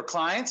in your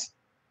clients.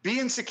 Be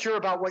insecure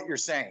about what you're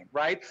saying,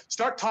 right?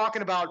 Start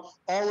talking about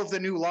all of the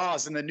new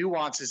laws and the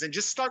nuances and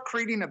just start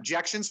creating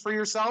objections for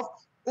yourself,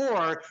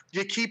 or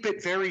you keep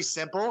it very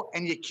simple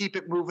and you keep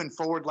it moving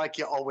forward like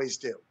you always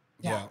do.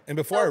 Yeah. And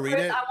before I read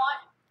it.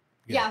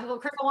 Well,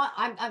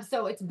 Chris,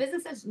 so it's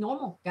business as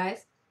normal,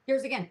 guys.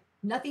 Here's again,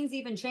 nothing's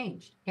even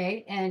changed.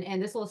 Okay. And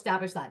this will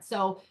establish that.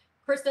 So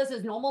Chris does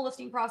his normal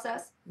listing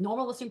process,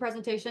 normal listing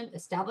presentation,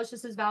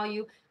 establishes his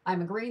value.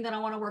 I'm agreeing that I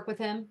want to work with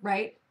him,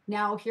 right?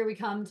 Now, here we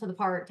come to the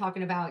part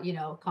talking about,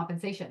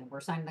 compensation.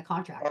 We're signing the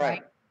contract,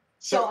 right?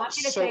 So I'm going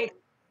to say,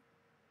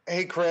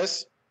 hey,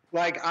 Chris,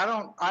 I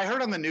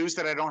heard on the news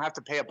that I don't have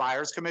to pay a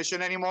buyer's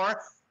commission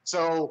anymore.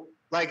 So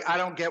I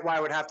don't get why I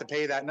would have to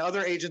pay that. And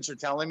other agents are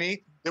telling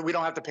me that we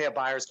don't have to pay a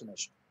buyer's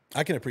commission.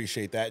 I can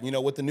appreciate that.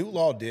 What the new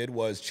law did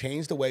was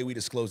change the way we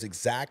disclose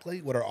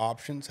exactly what our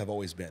options have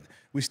always been.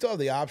 We still have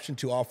the option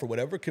to offer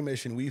whatever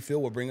commission we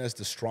feel will bring us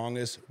the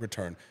strongest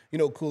return.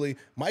 Cooley,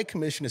 my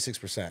commission is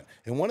 6%.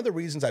 And one of the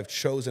reasons I've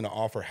chosen to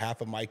offer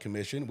half of my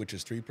commission, which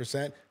is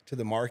 3%, to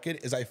the market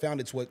is I found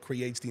it's what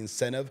creates the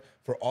incentive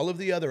for all of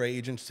the other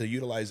agents to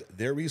utilize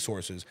their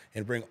resources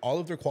and bring all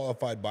of their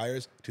qualified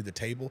buyers to the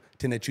table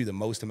to net you the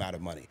most amount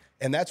of money.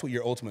 And that's what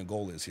your ultimate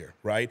goal is here,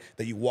 right?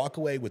 That you walk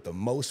away with the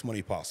most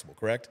money possible,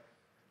 correct?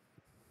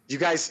 You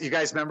guys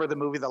remember the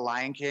movie The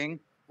Lion King,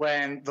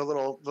 when the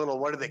little,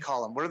 what do they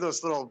call them? What are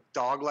those little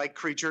dog-like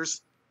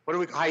creatures?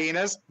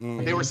 Hyenas?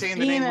 Mm-hmm. They were saying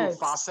the name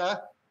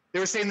Mufasa. They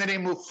were saying the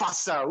name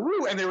Mufasa,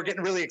 woo, and they were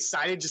getting really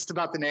excited just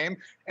about the name.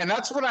 And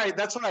that's what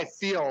I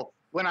feel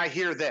when I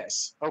hear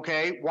this.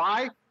 Okay,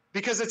 why?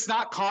 Because it's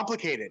not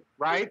complicated,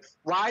 right?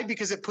 Why?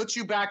 Because it puts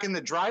you back in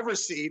the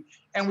driver's seat,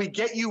 and we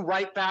get you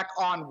right back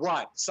on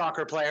what,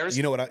 soccer players?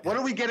 You know what? What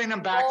are we getting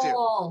them back to?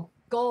 Goal.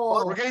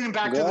 Well, we're getting them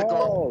back to the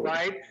goal,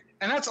 right?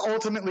 And that's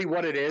ultimately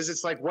what it is.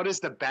 It's like, what is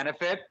the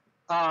benefit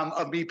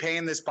of me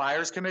paying this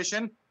buyer's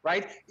commission,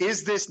 right?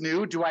 Is this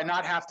new? Do I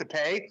not have to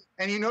pay?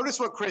 And you notice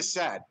what Chris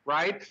said,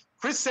 right?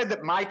 Chris said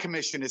that my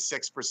commission is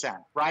 6%,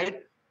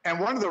 right? And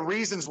one of the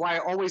reasons why I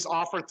always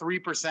offer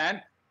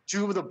 3%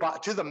 to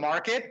the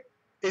market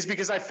is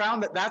because I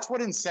found that that's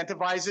what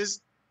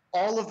incentivizes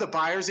all of the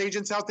buyer's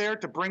agents out there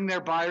to bring their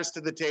buyers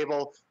to the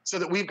table, so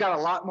that we've got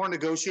a lot more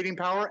negotiating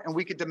power and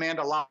we could demand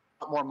a lot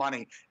more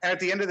money. And at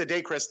the end of the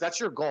day, Chris, that's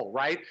your goal,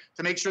 right?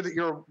 To make sure that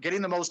you're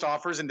getting the most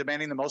offers and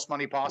demanding the most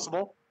money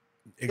possible.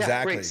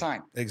 Exactly. Yeah, great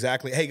sign.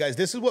 Exactly. Hey guys,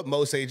 this is what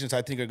most agents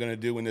I think are going to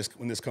do when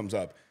this comes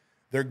up.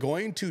 They're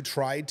going to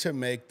try to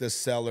make the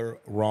seller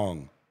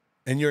wrong.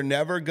 And you're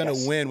never going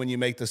to win when you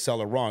make the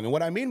seller wrong. And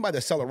what I mean by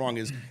the seller wrong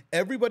is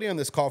everybody on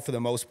this call, for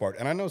the most part,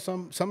 and I know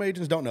some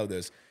agents don't know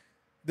this,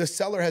 the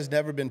seller has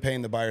never been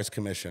paying the buyer's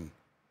commission.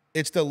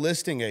 It's the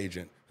listing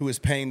agent who is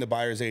paying the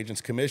buyer's agent's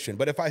commission.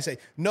 But if I say,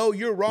 no,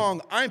 you're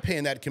wrong, I'm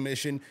paying that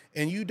commission,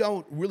 and you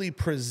don't really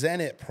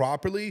present it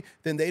properly,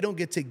 then they don't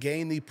get to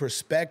gain the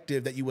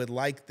perspective that you would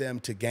like them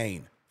to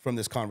gain from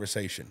this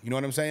conversation. You know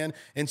what I'm saying?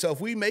 And so if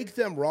we make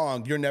them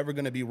wrong, you're never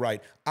going to be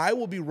right. I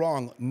will be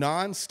wrong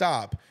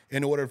nonstop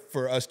in order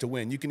for us to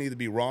win. You can either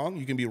be wrong,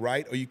 you can be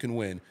right, or you can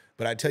win.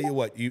 But I tell you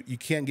what, you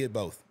can't get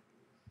both.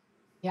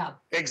 Yeah,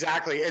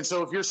 exactly. And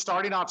so if you're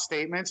starting off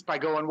statements by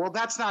going, well,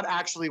 that's not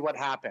actually what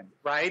happened,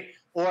 right?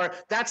 Or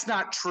that's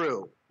not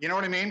true. You know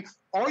what I mean?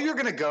 All you're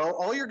going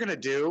to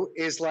do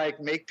is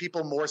like make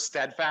people more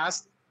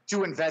steadfast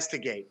to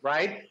investigate,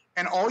 right?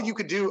 And all you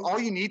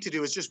need to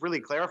do is just really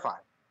clarify,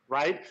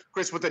 right?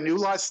 Chris, what the new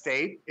laws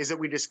state is that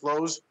we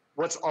disclose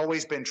what's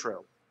always been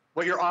true,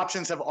 what your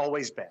options have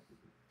always been.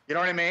 You know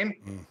what I mean?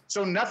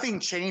 So nothing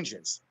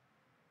changes.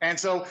 And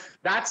so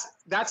that's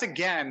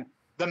again,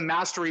 the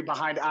mastery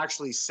behind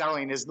actually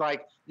selling is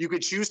like, you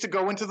could choose to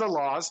go into the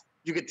laws.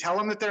 You could tell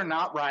them that they're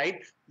not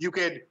right. You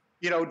could,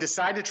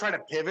 decide to try to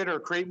pivot or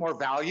create more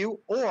value,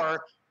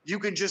 or you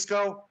can just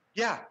go,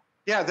 yeah,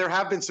 there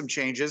have been some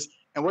changes.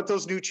 And what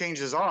those new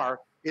changes are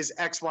is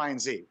X, Y, and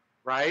Z,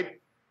 right?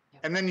 Yeah.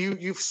 And then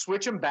you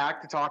switch them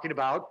back to talking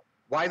about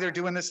why they're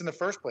doing this in the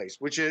first place,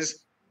 which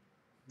is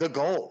the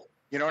goal.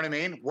 You know what I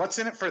mean? What's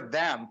in it for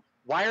them?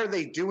 Why are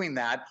they doing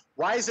that?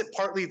 Why is it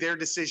partly their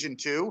decision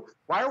too?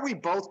 Why are we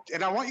both?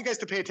 And I want you guys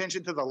to pay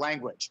attention to the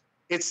language.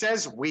 It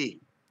says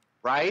we,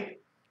 right?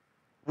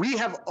 We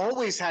have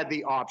always had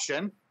the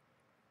option.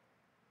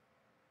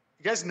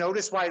 You guys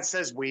notice why it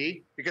says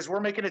we? Because we're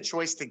making a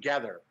choice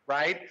together,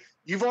 right?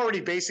 You've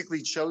already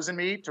basically chosen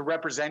me to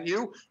represent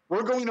you.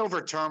 We're going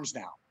over terms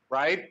now,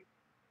 right?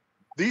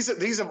 This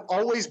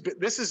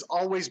has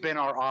always been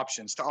our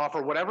options to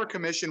offer whatever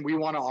commission we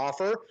want to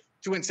offer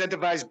to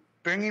incentivize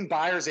bringing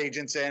buyers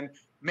agents in,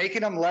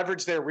 making them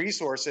leverage their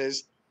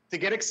resources to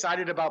get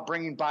excited about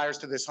bringing buyers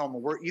to this home.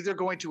 We're either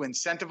going to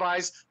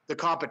incentivize the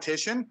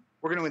competition,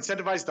 we're going to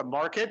incentivize the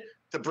market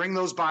to bring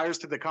those buyers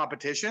to the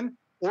competition,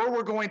 or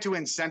we're going to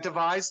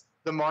incentivize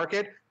the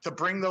market to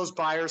bring those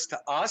buyers to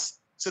us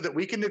so that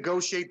we can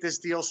negotiate this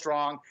deal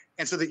strong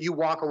and so that you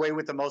walk away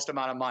with the most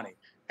amount of money.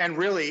 And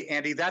really,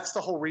 Andy, that's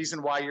the whole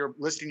reason why you're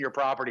listing your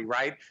property,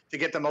 right? To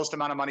get the most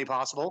amount of money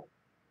possible.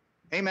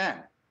 Amen.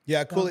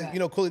 Yeah, Cooley,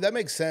 Cooley, that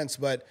makes sense,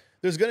 but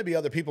there's going to be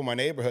other people in my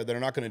neighborhood that are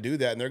not going to do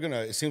that, and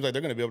it seems like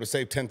they're going to be able to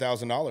save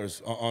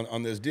 $10,000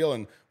 on this deal,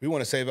 and we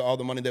want to save all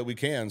the money that we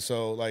can.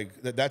 So,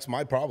 that's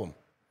my problem.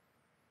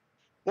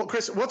 Well,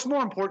 Chris, what's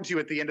more important to you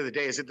at the end of the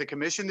day? Is it the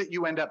commission that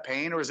you end up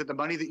paying, or is it the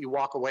money that you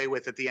walk away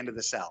with at the end of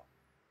the sale?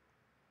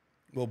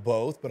 Well,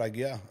 both, but I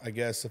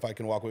guess if I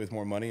can walk away with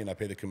more money and I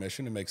pay the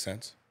commission, it makes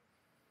sense.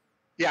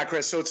 Yeah,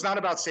 Chris. So it's not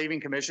about saving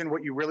commission.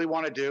 What you really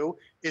want to do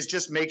is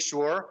just make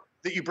sure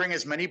that you bring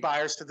as many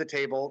buyers to the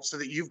table so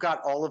that you've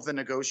got all of the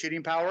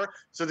negotiating power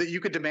so that you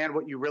could demand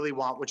what you really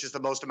want, which is the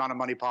most amount of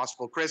money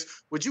possible.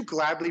 Chris, would you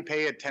gladly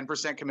pay a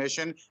 10%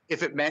 commission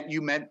if it meant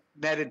you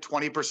netted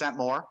 20%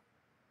 more?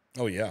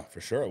 Oh, yeah,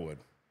 for sure I would.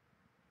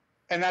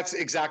 And that's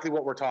exactly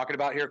what we're talking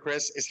about here,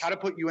 Chris, is how to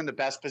put you in the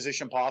best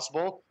position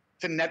possible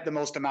to net the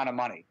most amount of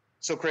money.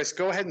 So, Chris,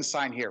 go ahead and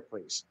sign here,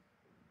 please.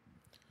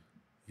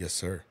 Yes,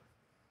 sir.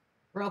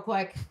 real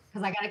quick,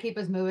 because I got to keep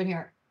us moving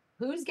here.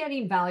 Who's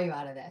getting value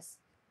out of this?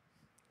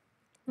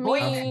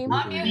 Me.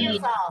 Unmute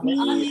yourself.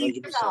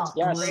 Unmute yourself.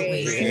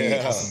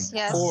 Yes.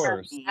 Yes. Of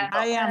course.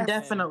 I am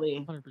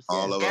definitely.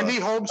 All of Andy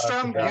us.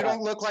 Holmstrom, you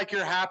don't look like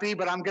you're happy,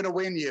 but I'm going to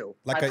win you.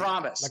 I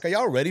promise. Are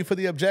y'all ready for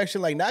the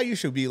objection? Like, now you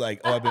should be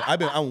like, oh,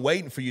 I'm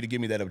waiting for you to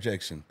give me that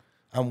objection.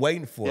 I'm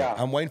waiting for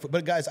it.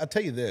 But guys, I'll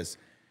tell you this.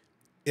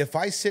 If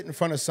I sit in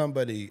front of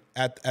somebody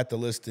at the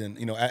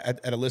listing,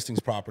 at a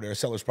listings property or a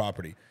seller's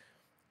property,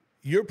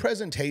 your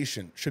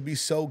presentation should be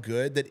so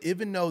good that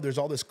even though there's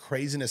all this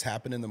craziness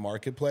happening in the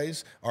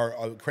marketplace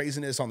or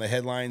craziness on the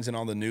headlines and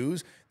on the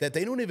news, that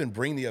they don't even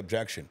bring the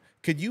objection.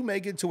 Could you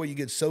make it to where you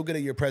get so good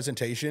at your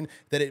presentation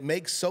that it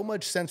makes so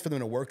much sense for them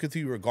to work with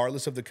you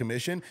regardless of the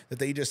commission that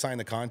they just sign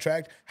the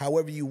contract?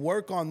 However, you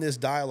work on this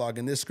dialogue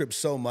and this script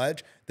so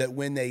much that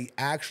when they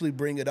actually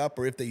bring it up,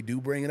 or if they do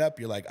bring it up,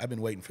 you're like, I've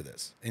been waiting for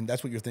this. And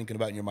that's what you're thinking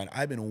about in your mind.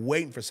 I've been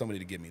waiting for somebody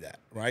to give me that,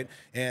 right?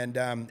 And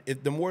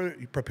the more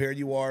prepared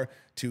you are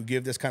to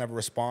give this kind of a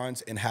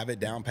response and have it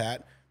down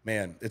pat,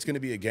 man, it's going to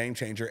be a game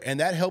changer. And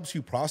that helps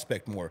you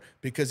prospect more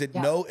because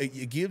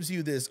it gives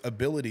you this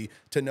ability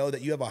to know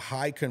that you have a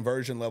high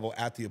conversion level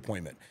at the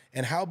appointment.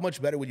 And how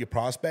much better would you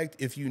prospect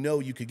if you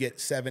know you could get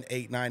 7,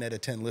 8, 9 out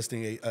of 10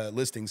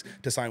 listings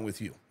to sign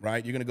with you,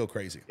 right? You're going to go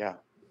crazy. Yeah.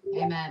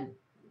 Amen.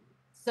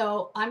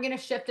 So I'm going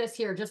to shift us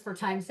here just for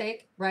time's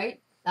sake, right?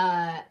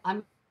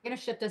 I'm going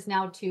to shift us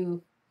now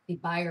to the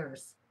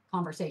buyer's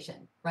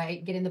conversation,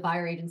 right? Getting the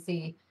buyer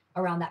agency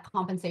around that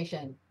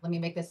compensation. Let me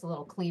make this a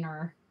little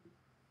cleaner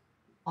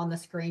on the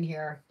screen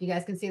here. You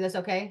guys can see this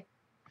okay?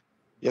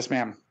 Yes,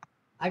 ma'am.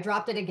 I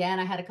dropped it again.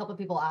 I had a couple of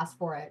people ask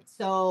for it.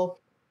 So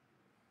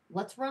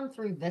let's run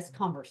through this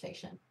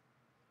conversation.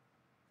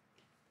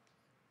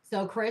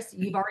 So Chris,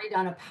 you've already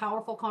done a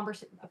powerful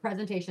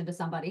presentation to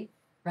somebody,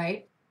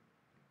 right?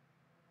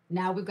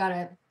 Now we've got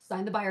to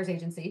sign the buyer's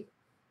agency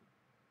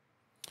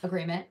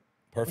agreement.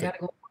 Perfect. We got to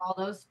go over all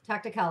those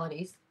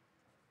tacticalities.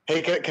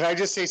 Hey, can I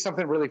just say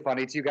something really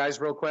funny to you guys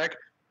real quick?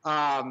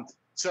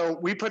 So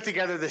we put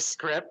together this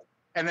script,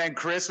 and then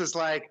Chris was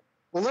like,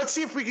 well, let's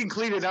see if we can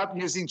clean it up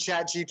using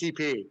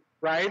ChatGPT,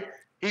 right?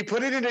 He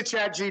put it into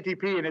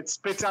ChatGPT, and it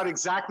spits out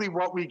exactly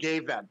what we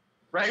gave them,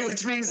 right?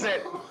 Which means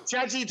that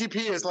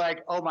ChatGPT is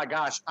like, oh my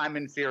gosh, I'm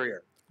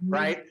inferior,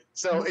 right?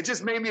 So it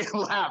just made me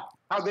laugh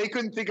how they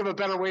couldn't think of a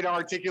better way to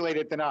articulate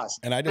it than us.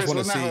 And I just want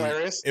to see,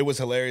 hilarious? It was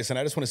hilarious. And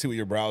I just want to see what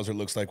your browser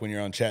looks like when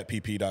you're on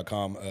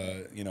chatpp.com,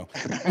 you know.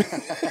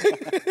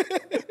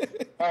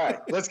 All right,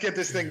 let's get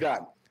this thing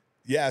done.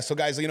 Yeah. So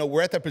guys, you know,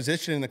 we're at that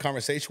position in the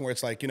conversation where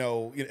it's like, you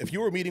know, if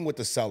you were meeting with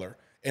the seller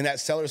and that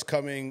seller's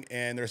coming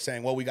and they're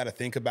saying, well, we got to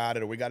think about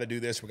it, or we got to do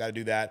this, we got to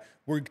do that,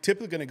 we're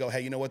typically going to go,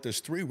 hey, you know what? There's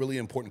 3 really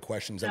important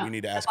questions that we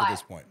need to ask at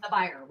this point. The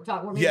buyer.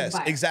 We're yes, the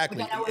buyer. exactly.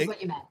 That was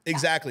what you meant.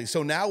 Exactly.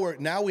 So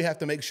now we have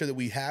to make sure that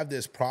we have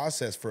this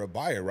process for a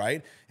buyer,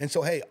 right? And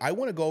so, hey, I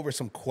want to go over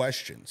some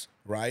questions,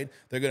 right?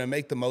 They're going to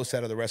make the most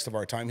out of the rest of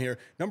our time here.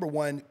 Number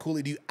 1,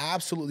 Cooley, do you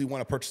absolutely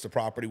want to purchase the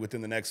property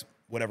within the next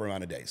whatever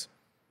amount of days?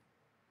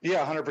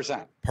 Yeah,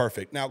 100%.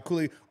 Perfect. Now,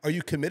 Cooley, are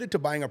you committed to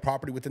buying a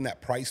property within that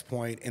price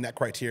point and that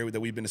criteria that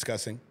we've been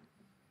discussing?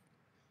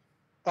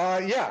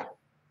 Yeah.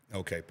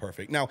 Okay,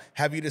 perfect. Now,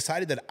 have you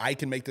decided that I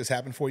can make this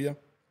happen for you?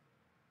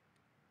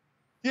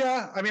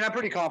 Yeah, I mean, I'm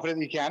pretty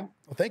confident you can.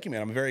 Well, thank you,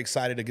 man. I'm very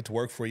excited to get to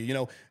work for you. You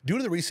know, due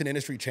to the recent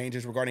industry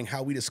changes regarding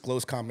how we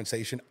disclose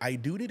compensation, I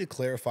do need to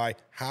clarify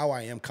how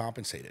I am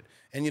compensated.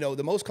 And, you know,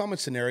 the most common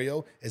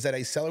scenario is that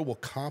a seller will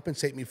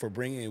compensate me for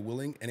bringing a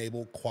willing and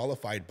able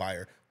qualified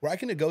buyer where I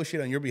can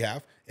negotiate on your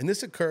behalf, and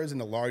this occurs in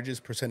the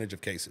largest percentage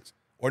of cases.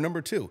 Or number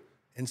 2,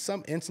 in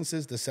some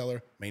instances, the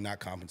seller may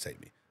not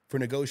compensate me for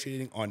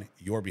negotiating on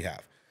your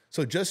behalf.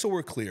 So just so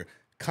we're clear,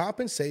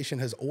 compensation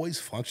has always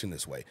functioned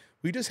this way.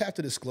 We just have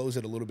to disclose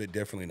it a little bit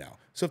differently now.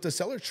 So if the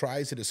seller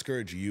tries to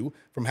discourage you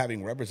from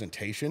having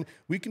representation,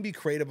 we can be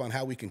creative on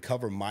how we can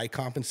cover my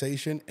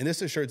compensation. And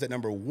this assures that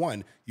number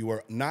 1, you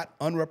are not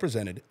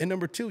unrepresented. And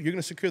number 2, you're going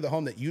to secure the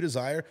home that you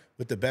desire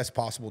with the best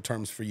possible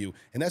terms for you.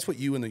 And that's what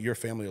you and your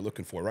family are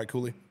looking for, right,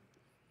 Cooley?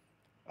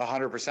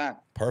 100%.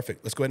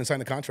 Perfect. Let's go ahead and sign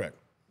the contract.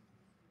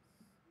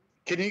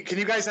 Can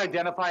you guys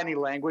identify any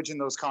language in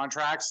those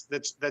contracts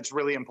that's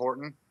really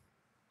important?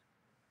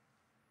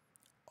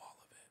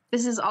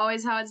 This is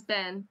always how it's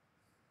been.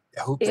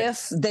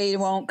 If they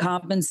won't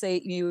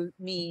compensate you,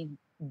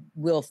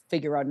 we'll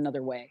figure out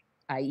another way,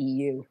 i.e.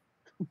 you.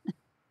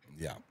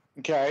 Yeah.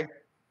 Okay.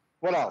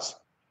 What else?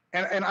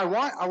 And I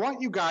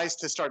want you guys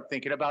to start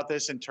thinking about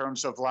this in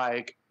terms of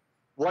like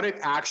what it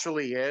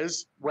actually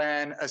is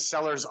when a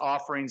seller's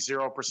offering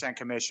 0%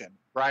 commission,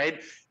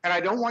 right? And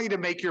I don't want you to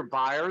make your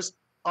buyers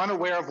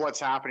unaware of what's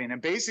happening.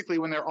 And basically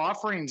when they're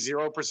offering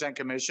 0%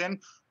 commission,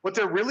 what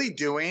they're really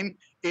doing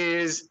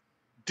is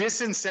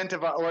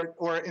disincentivize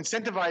or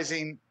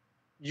incentivizing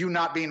you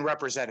not being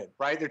represented,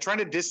 right? They're trying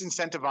to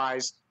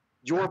disincentivize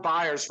your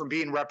buyers from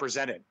being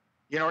represented.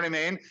 You know what I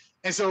mean?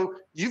 And so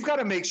you've got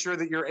to make sure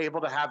that you're able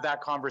to have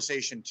that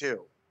conversation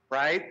too,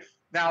 right?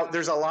 Now,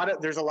 there's a lot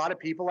of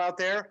people out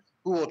there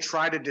who will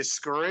try to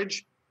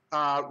discourage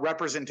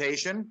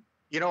representation,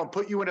 you know, and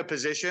put you in a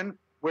position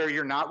where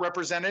you're not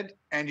represented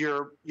and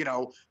you're, you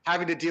know,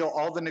 having to deal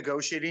all the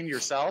negotiating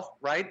yourself,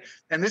 right?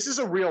 And this is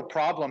a real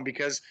problem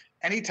because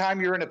anytime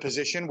you're in a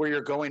position where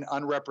you're going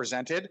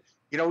unrepresented,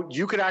 you know,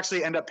 you could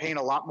actually end up paying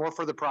a lot more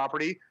for the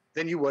property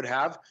than you would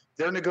have.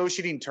 They're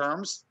negotiating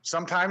terms.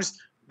 Sometimes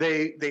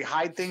they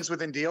hide things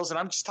within deals. And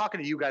I'm just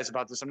talking to you guys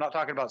about this. I'm not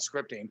talking about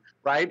scripting,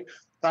 right?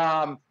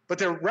 But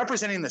they're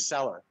representing the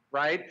seller,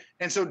 right?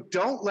 And so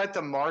don't let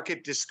the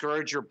market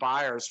discourage your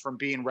buyers from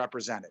being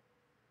represented.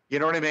 You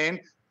know what I mean?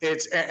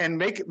 And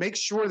make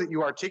sure that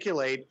you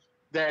articulate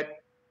that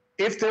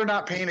if they're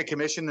not paying a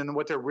commission, then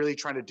what they're really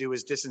trying to do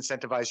is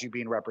disincentivize you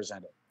being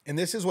represented. And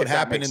this is what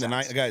happened in the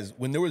night, guys,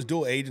 when there was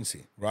dual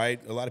agency, right?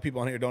 A lot of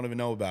people on here don't even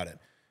know about it.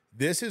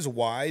 This is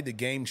why the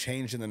game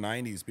changed in the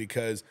 90s,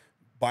 because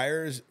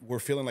buyers were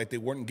feeling like they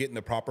weren't getting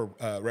the proper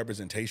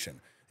representation.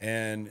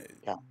 And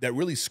that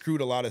really screwed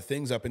a lot of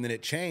things up. And then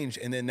it changed.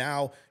 And then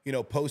now, you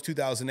know, post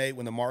 2008,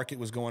 when the market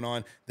was going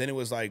on, then it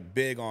was like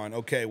big on,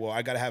 okay, well,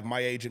 I got to have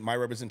my agent, my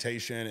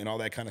representation and all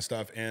that kind of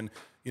stuff. And,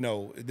 you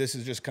know, this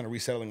is just kind of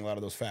resettling a lot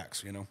of those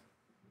facts, you know?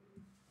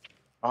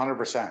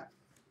 100%.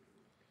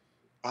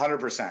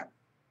 100%.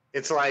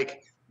 It's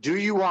like, do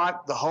you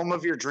want the home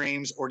of your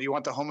dreams, or do you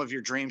want the home of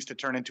your dreams to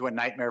turn into a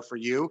nightmare for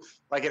you,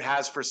 like it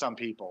has for some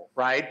people,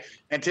 right?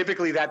 And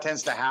typically that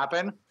tends to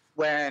happen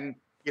when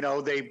you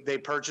know, they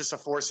purchase a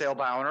for sale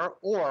by owner,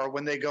 or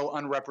when they go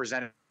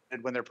unrepresented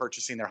when they're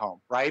purchasing their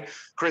home, right?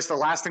 Chris, the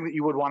last thing that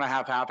you would want to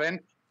have happen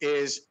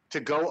is to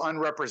go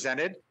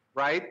unrepresented,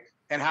 right?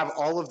 And have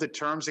all of the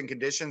terms and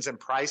conditions and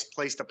price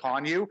placed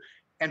upon you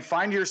and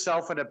find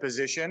yourself in a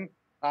position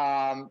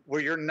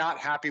where you're not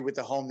happy with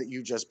the home that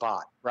you just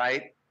bought,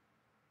 right?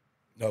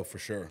 No, for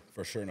sure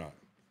not.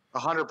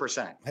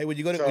 100%. Hey, would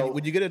you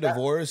get a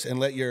divorce and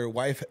let your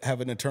wife have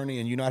an attorney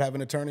and you not have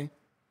an attorney?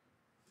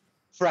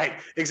 Right,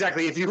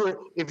 exactly. If you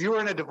were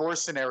in a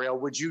divorce scenario,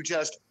 would you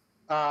just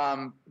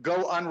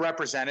go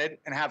unrepresented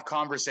and have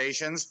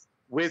conversations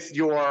with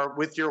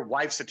your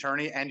wife's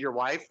attorney and your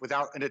wife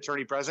without an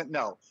attorney present?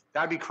 No,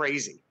 that'd be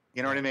crazy.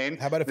 You know what I mean?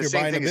 How about if the you're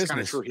same buying a thing is kind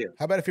of business? true here.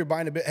 How about if you're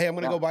buying hey, I'm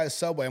going to go buy a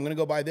Subway. I'm going to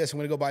go buy this. I'm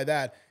going to go buy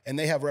that. And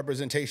they have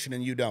representation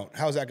and you don't.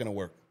 How's that going to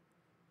work?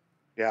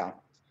 Yeah.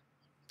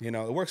 You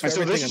know, it works for And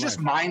so everything this is in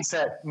just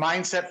life.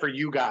 mindset for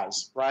you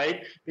guys,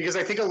 right? Because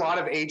I think a lot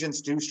of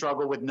agents do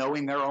struggle with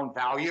knowing their own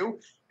value.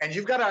 And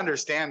you've got to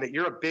understand that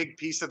you're a big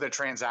piece of the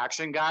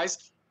transaction,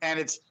 guys. And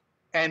it's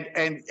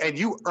and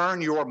you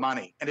earn your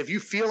money. And if you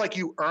feel like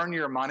you earn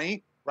your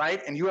money,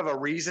 right, and you have a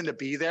reason to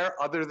be there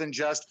other than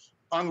just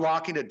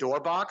unlocking a door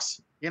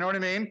box, you know what I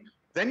mean?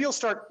 Then you'll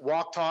start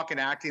walk, talk, and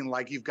acting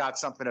like you've got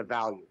something of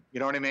value. You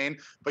know what I mean?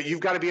 But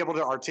you've got to be able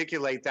to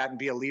articulate that and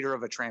be a leader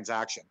of a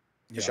transaction.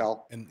 Yeah.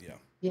 Michelle?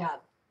 Yeah.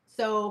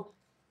 So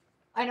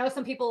I know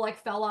some people like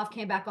fell off,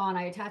 came back on.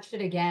 I attached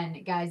it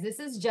again, guys. This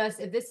is just,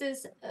 if this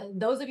is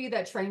those of you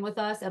that train with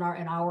us in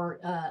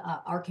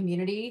our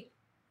community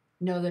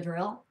know the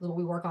drill. What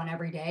we work on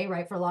every day,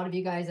 right? For a lot of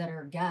you guys that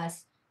are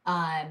guests,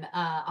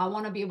 I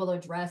want to be able to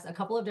address a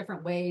couple of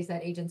different ways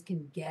that agents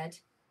can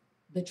get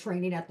the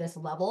training at this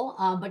level.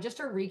 But just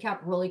to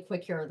recap really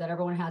quick here, that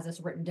everyone has this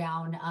written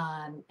down,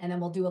 and then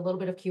we'll do a little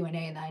bit of Q&A,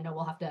 and then I know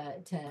we'll have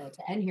to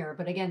end here.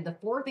 But again, the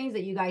 4 things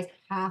that you guys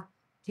have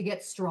to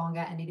get strong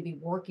at and need to be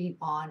working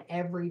on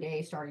every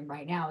day starting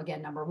right now.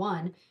 Again, number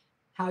 1,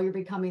 how you're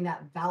becoming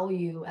that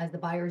value as the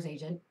buyer's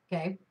agent,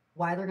 okay?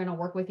 Why they're going to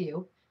work with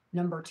you.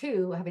 Number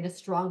 2, having a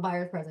strong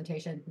buyer's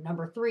presentation.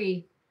 Number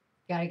 3,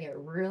 got to get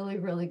really,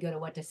 really good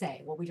at what to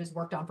say. What we just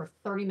worked on for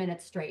 30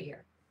 minutes straight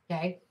here,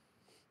 okay?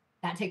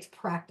 That takes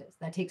practice.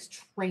 That takes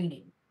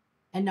training.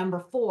 And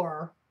number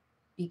 4,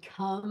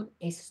 become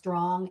a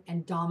strong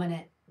and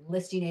dominant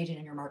listing agent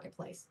in your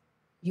marketplace.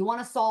 You want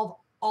to solve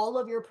all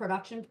of your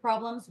production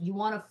problems. You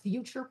want to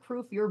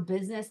future-proof your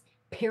business,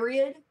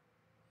 period.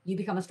 You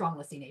become a strong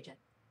listing agent,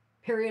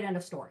 period, end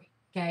of story.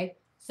 Okay.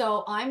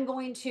 So I'm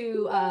going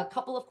to a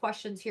couple of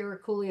questions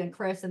here, Cooley and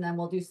Chris, and then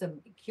we'll do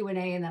some Q&A.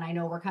 And then I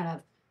know we're kind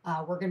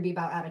of, we're going to be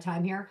about out of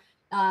time here.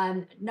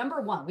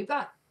 Number 1, we've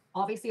got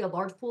obviously a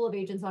large pool of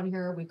agents on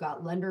here. We've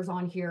got lenders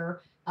on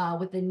here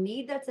with the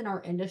need that's in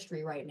our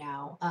industry right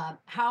now.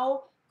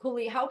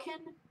 Cooley, how can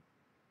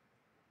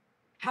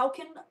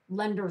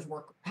lenders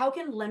work? How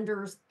can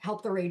lenders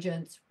help their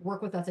agents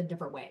work with us in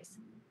different ways?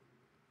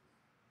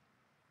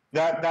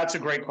 That's a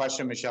great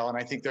question, Michelle. And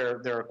I think there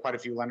are quite a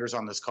few lenders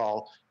on this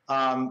call.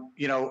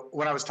 You know,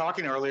 when I was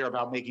talking earlier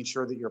about making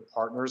sure that your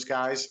partners,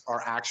 guys,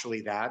 are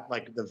actually that,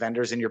 like the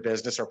vendors in your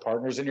business or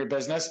partners in your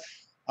business,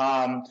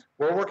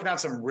 we're working on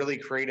some really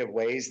creative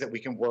ways that we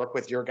can work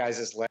with your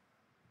guys' lenders,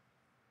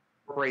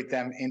 incorporate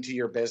them into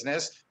your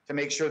business to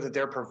make sure that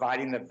they're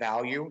providing the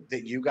value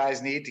that you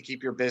guys need to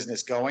keep your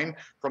business going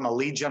from a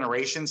lead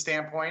generation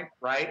standpoint,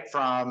 right?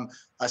 From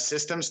a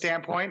system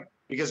standpoint,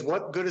 because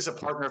what good is a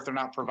partner if they're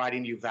not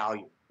providing you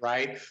value,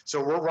 right?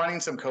 So we're running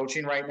some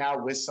coaching right now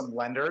with some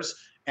lenders.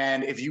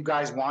 And if you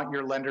guys want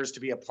your lenders to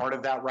be a part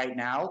of that right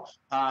now,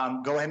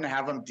 go ahead and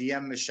have them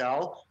DM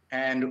Michelle,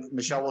 and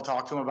Michelle will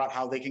talk to them about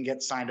how they can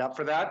get signed up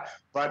for that.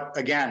 But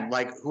again,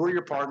 like, who are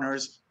your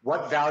partners?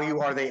 What value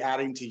are they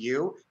adding to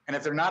you? And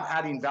if they're not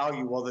adding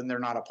value, well, then they're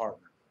not a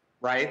partner,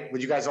 right?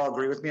 Would you guys all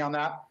agree with me on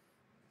that?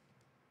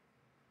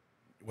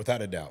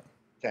 Without a doubt.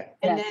 Okay.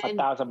 And then,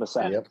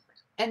 1,000%. Yep.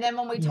 And then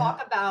when we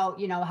talk about,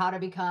 you know, how to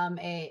become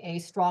a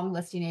strong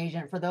listing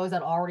agent, for those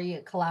that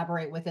already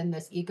collaborate within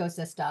this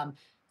ecosystem,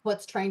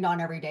 what's trained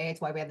on every day,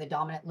 it's why we have the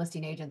dominant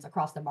listing agents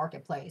across the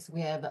marketplace.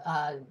 We have,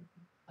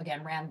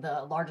 again, ran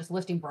the largest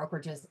listing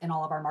brokerages in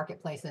all of our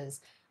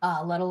marketplaces,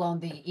 let alone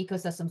the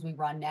ecosystems we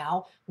run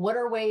now. What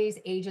are ways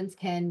agents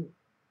can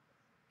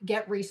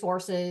get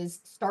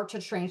resources, start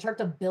to train, start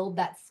to build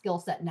that skill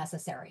set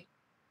necessary?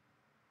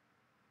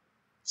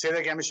 Say that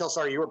again, Michelle.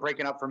 Sorry, you were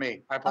breaking up for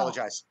me. I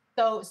apologize.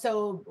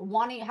 So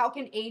how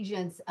can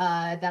agents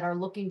that are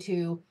looking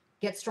to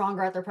get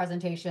stronger at their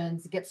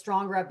presentations, get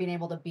stronger at being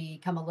able to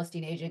become a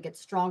listing agent, get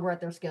stronger at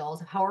their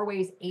skills? How are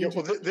ways agents?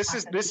 Yeah, well,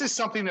 this is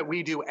something that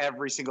we do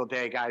every single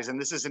day, guys, and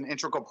this is an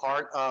integral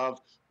part of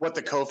what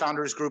the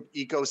co-founders group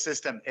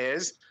ecosystem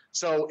is.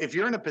 So if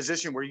you're in a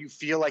position where you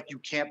feel like you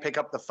can't pick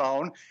up the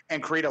phone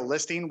and create a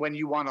listing when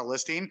you want a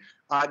listing,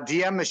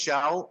 DM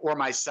Michelle or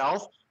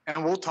myself,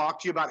 and we'll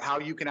talk to you about how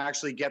you can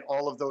actually get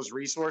all of those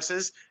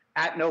resources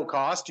at no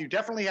cost. You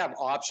definitely have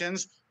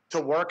options to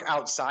work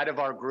outside of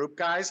our group,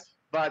 guys,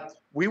 but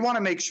we want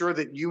to make sure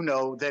that you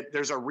know that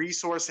there's a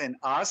resource in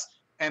us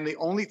And the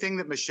only thing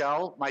that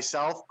Michelle,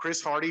 myself,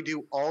 Chris Hardy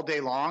do all day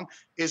long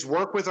is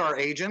work with our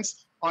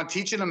agents on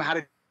teaching them how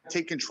to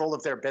take control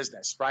of their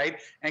business, right?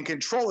 And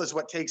control is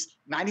what takes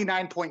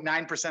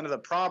 99.9% of the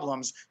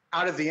problems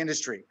out of the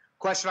industry.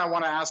 Question I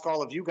want to ask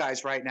all of you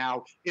guys right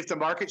now, if the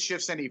market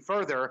shifts any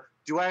further,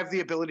 do I have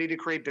the ability to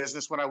create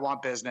business when I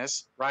want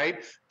business,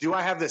 right? Do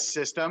I have the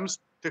systems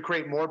to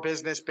create more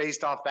business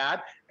based off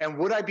that? And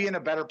would I be in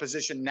a better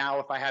position now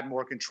if I had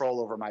more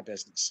control over my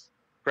business?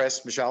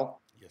 Chris,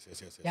 Michelle? Yes.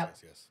 Yep.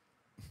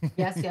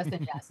 Yes. Yes,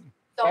 and yes.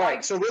 So all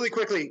right. So really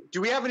quickly,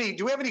 do we have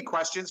any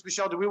questions,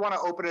 Michelle? Do we want to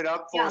open it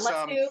up for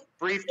some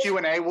brief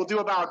Q&A? We'll do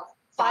about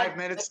 5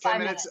 minutes, 10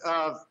 minutes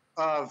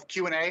of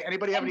Q&A.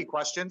 Anybody have any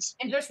questions?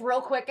 And just real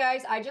quick,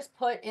 guys, I just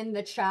put in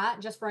the chat,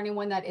 just for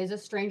anyone that is a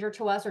stranger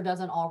to us or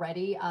doesn't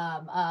already,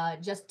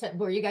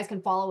 where you guys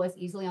can follow us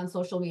easily on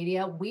social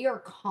media. We are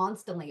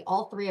constantly,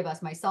 all three of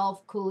us,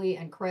 myself, Cooley,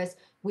 and Chris,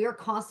 we are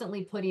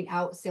constantly putting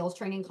out sales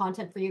training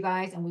content for you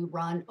guys, and we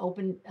run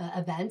open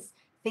events,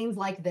 things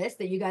like this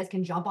that you guys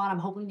can jump on. I'm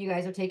hoping you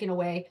guys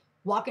are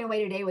walking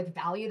away today with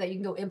value that you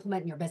can go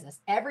implement in your business.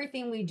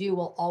 Everything we do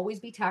will always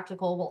be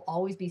tactical, will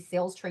always be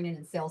sales training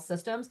and sales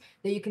systems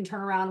that you can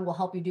turn around and will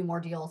help you do more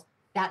deals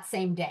that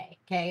same day.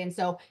 Okay. And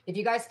so if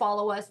you guys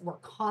follow us, we're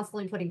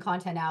constantly putting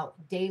content out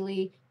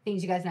daily,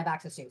 things you guys can have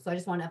access to. So I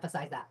just want to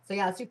emphasize that. So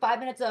yeah, let's do 5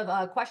 minutes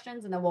of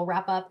questions and then we'll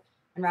wrap up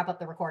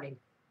the recording.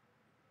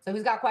 So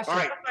who's got questions?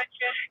 All right.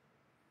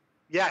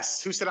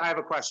 Yes. Who said I have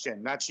a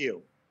question? That's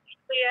you.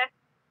 Leah.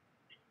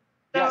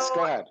 Yes,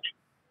 go ahead.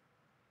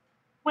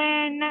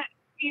 When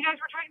you guys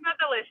were talking about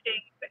the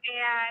listings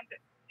and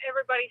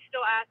everybody's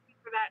still asking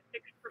for that 6%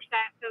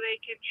 so they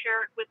can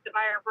share it with the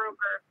buyer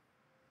broker,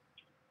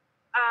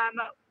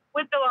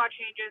 with the law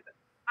changes,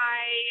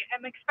 I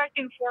am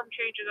expecting form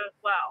changes as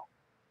well.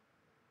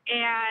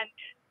 And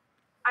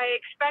I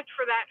expect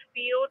for that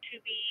field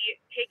to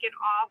be taken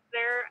off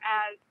there,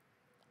 as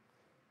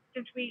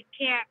since we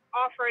can't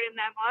offer it in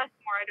the MLS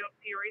more, I don't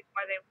see a reason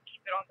why they would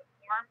keep it on the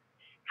form.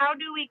 How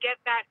do we get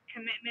that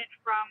commitment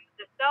from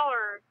the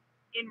seller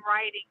in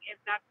writing if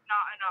that's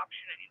not an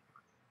option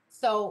anymore?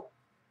 So,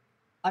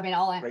 I mean,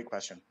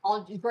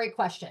 great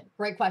question.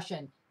 Great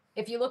question.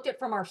 If you looked at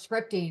from our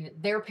scripting,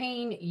 they're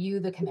paying you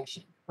the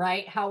commission,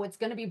 right? How it's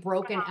going to be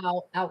broken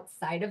out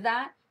outside of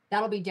that,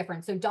 that'll be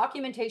different. So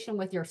documentation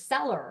with your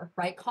seller,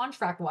 right?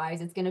 Contract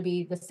wise, it's going to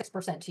be the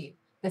 6% to you,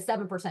 the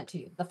 7% to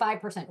you, the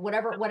 5%,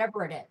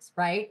 whatever it is,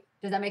 right?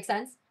 Does that make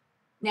sense?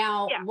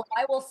 Now, what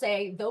I will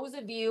say, those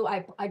of you,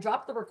 I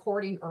dropped the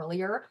recording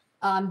earlier.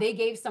 They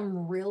gave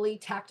some really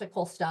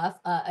tactical stuff,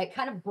 a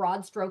kind of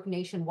broad stroke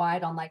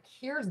nationwide on like,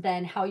 here's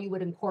then how you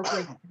would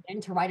incorporate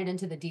and to write it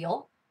into the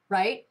deal,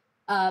 right?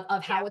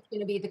 Of how it's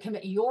going to be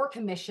your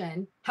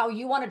commission, how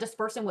you want to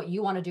disperse and what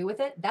you want to do with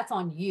it. That's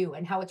on you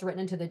and how it's written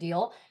into the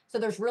deal. So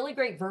there's really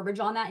great verbiage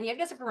on that. And you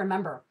guys have to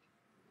remember,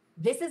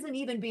 this isn't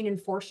even being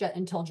enforced yet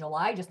until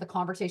July, just the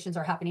conversations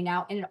are happening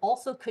now, and it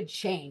also could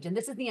change. And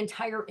this is the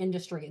entire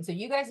industry. And so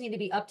you guys need to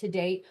be up to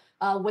date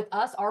with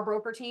us, our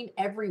broker team,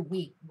 every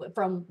week,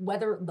 from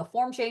whether the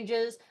form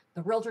changes,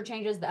 the realtor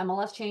changes, the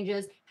MLS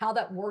changes, how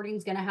that wording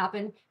is going to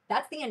happen.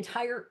 That's the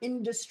entire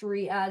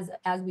industry as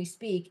we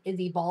speak is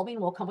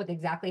evolving. We'll come with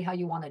exactly how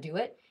you want to do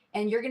it.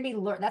 And you're going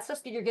to be, that's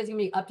just you're going to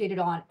be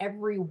updated on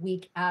every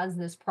week as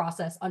this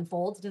process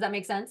unfolds. Does that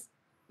make sense?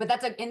 But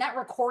that's in that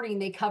recording,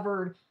 they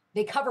covered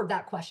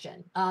that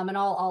question. And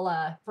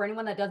I'll for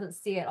anyone that doesn't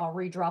see it, I'll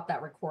redrop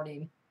that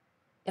recording.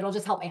 It'll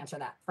just help answer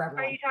that for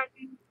everyone. Are you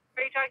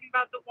talking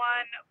about the one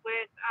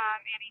with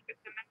Annie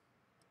Fitzsimmons?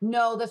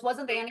 No, this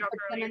wasn't the Annie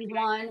Fitzsimmons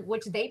one,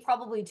 which they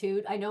probably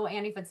too. I know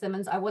Annie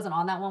Fitzsimmons. I wasn't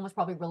on that one. Was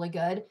probably really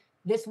good.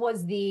 This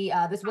was the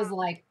this was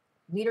like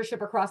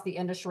leadership across the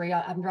industry.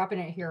 I'm dropping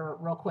it here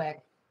real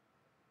quick.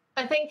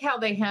 I think how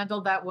they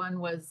handled that one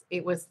was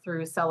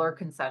through seller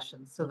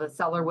concessions. So the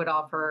seller would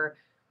offer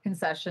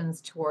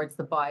concessions towards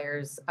the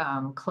buyer's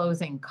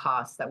closing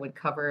costs that would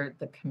cover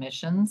the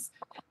commissions.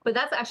 But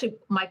that's actually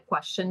my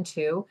question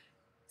too.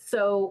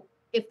 So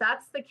if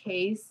that's the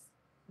case,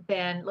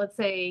 then let's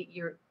say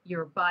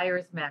your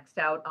buyer's maxed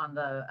out on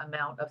the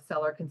amount of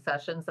seller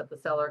concessions that the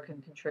seller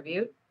can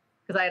contribute.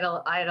 Because I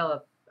had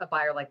a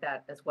buyer like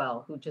that as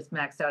well, who just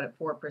maxed out at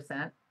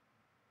 4%.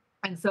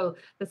 And so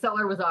the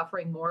seller was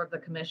offering more of the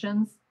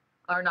commissions,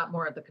 or not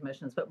more of the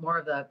commissions, but more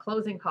of the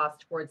closing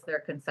costs towards their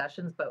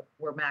concessions, but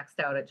were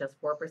maxed out at just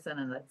 4%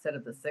 instead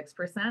of the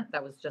 6%.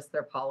 That was just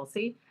their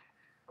policy.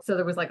 So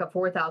there was like a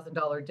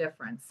 $4,000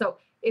 difference. So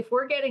if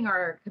we're getting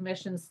our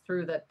commissions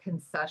through the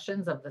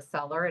concessions of the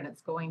seller and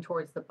it's going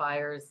towards the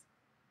buyer's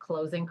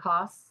closing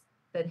costs,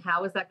 then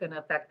how is that going to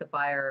affect the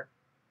buyer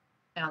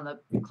on the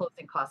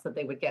closing costs that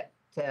they would get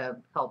to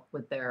help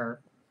with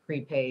their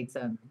prepaids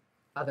and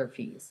other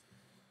fees?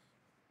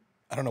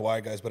 I don't know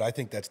why, guys, but I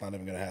think that's not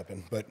even going to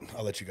happen. But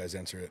I'll let you guys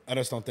answer it. I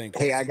just don't think.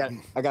 Hey, I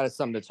got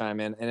something to chime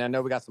in, and I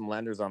know we got some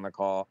lenders on the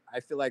call. I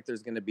feel like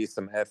there's going to be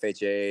some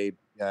FHA,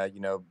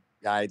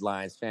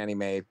 guidelines, Fannie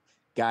Mae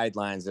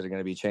guidelines that are going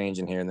to be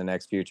changing here in the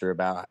next future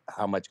about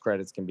how much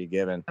credits can be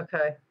given.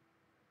 Okay.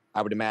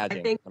 I would imagine.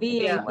 I think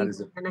VA lenders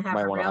is going to have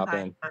might a want to real hop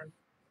hard in. time.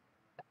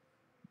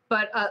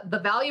 But the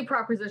value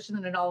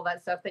proposition and all of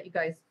that stuff that you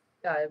guys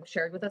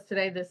shared with us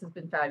today, this has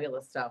been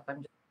fabulous stuff.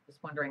 I'm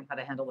just wondering how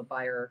to handle the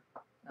buyer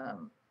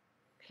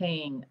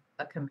paying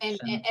a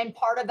commission. And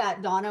part of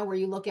that, Donna, where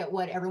you look at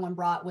what everyone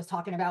was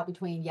talking about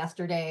between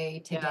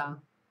yesterday to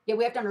yeah,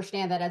 we have to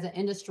understand that as an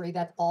industry,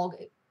 that's all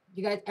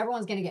you guys,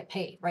 everyone's going to get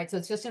paid, right? So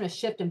it's just going to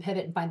shift and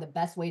pivot and find the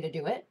best way to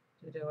do it.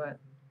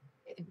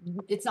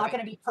 It's not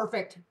going to be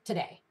perfect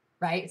today,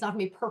 right? It's not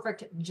going to be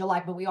perfect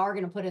July, but we are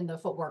going to put in the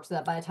footwork so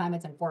that by the time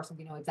it's enforced,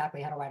 we know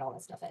exactly how to write all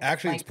that stuff in.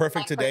 Actually, it's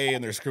perfect today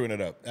and they're screwing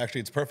it up.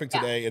 Actually, it's perfect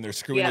today and they're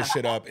screwing this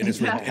shit up, and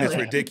it's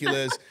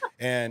ridiculous.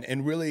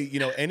 And really, you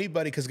know,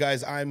 anybody, because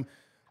guys, I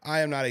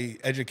am not an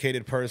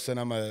educated person.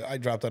 I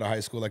dropped out of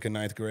high school like in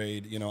 9th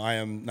grade. You know, I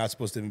am not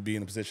supposed to be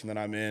in the position that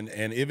I'm in.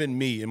 And even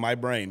me, in my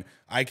brain,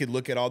 I could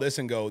look at all this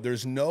and go,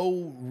 there's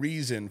no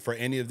reason for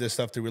any of this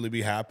stuff to really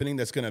be happening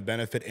that's going to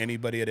benefit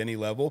anybody at any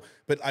level.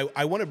 But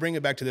I want to bring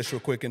it back to this real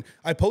quick. And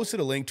I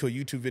posted a link to a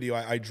YouTube video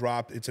I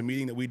dropped. It's a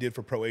meeting that we did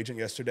for ProAgent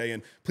yesterday.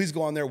 And please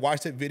go on there,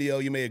 watch that video.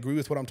 You may agree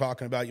with what I'm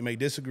talking about. You may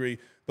disagree.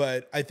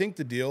 But I think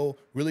the deal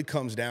really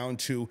comes down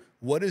to,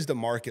 what is the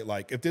market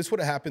like? If this would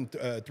have happened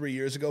 3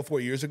 years ago,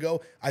 4 years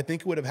ago, I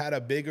think it would have had a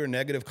bigger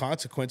negative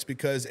consequence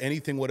because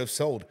anything would have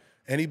sold.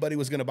 Anybody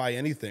was going to buy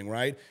anything,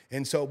 right?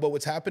 And so, but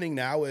what's happening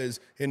now is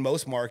in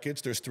most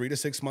markets, there's 3 to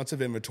 6 months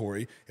of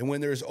inventory. And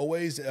when there's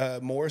always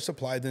more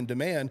supply than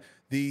demand,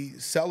 the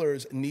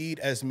sellers need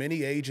as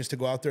many agents to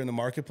go out there in the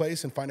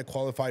marketplace and find a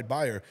qualified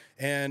buyer.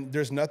 And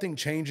there's nothing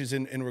changes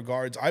in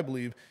regards, I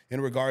believe,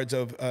 in regards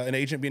of an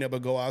agent being able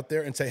to go out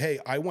there and say, hey,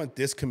 I want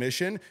this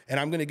commission and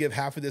I'm going to give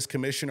half of this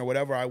commission or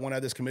whatever I want out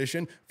of this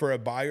commission for a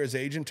buyer's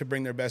agent to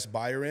bring their best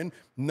buyer in.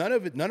 None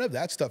of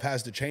that stuff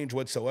has to change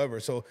whatsoever.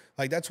 So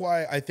like, that's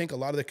why I think a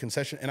lot of the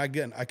concession, and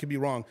again, I could be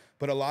wrong,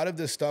 but a lot of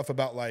this stuff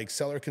about like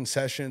seller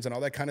concessions and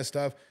all that kind of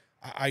stuff,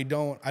 I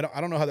don't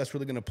know how that's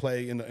really going to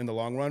play in the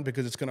long run,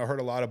 because it's going to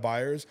hurt a lot of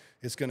buyers.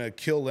 It's going to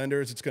kill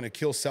lenders. It's going to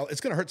kill it's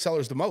going to hurt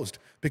sellers the most,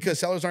 because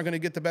sellers aren't going to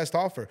get the best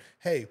offer.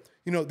 Hey,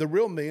 you know, the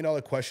real $1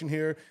 million question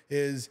here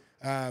is,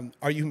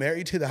 are you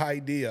married to the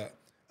idea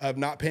of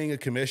not paying a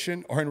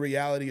commission, or in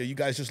reality, are you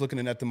guys just looking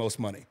to net the most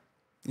money?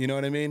 You know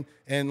what I mean?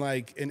 And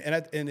like,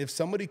 and if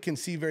somebody can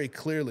see very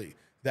clearly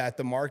that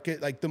the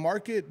market,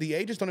 the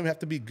agents don't even have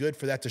to be good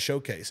for that to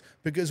showcase,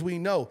 because we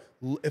know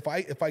if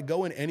I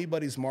go in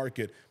anybody's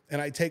market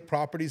and I take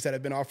properties that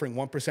have been offering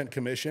 1%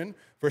 commission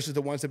versus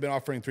the ones that have been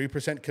offering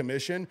 3%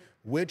 commission,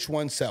 which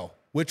ones sell?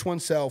 Which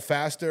ones sell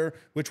faster?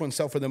 Which ones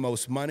sell for the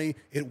most money?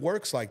 It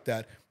works like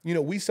that. You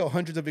know, we sell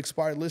hundreds of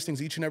expired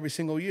listings each and every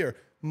single year.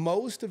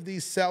 Most of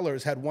these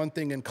sellers had one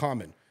thing in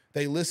common.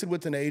 They listed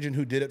with an agent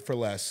who did it for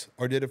less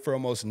or did it for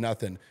almost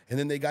nothing. And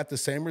then they got the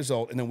same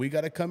result. And then we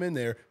got to come in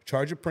there,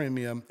 charge a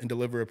premium, and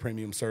deliver a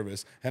premium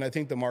service. And I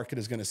think the market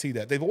is going to see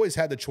that. They've always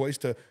had the choice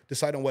to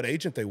decide on what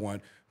agent they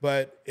want.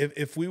 But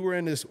if we were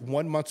in this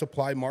 1 month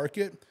supply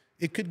market,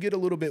 it could get a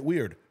little bit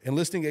weird. And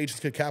listing agents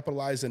could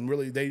capitalize, and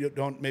really they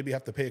don't maybe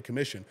have to pay a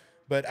commission.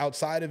 But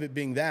outside of it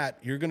being that,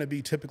 you're going to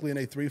be typically in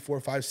a 3,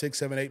 4, 5, 6,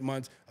 7, 8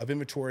 months of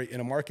inventory in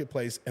a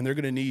marketplace, and they're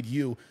going to need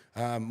you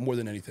more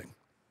than anything.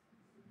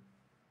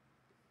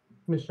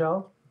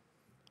 Michelle?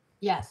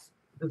 Yes.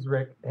 This is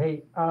Rick.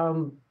 Hey,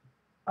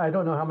 I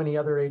don't know how many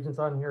other agents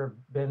on here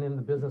have been in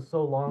the business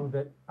so long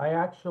that I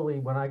actually,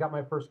 when I got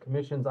my first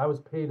commissions, I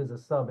was paid as a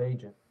sub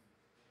agent.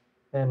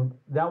 And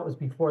that was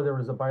before there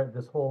was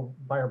this whole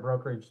buyer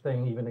brokerage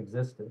thing even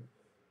existed.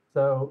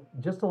 So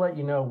just to let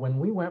you know, when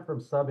we went from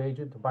sub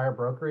agent to buyer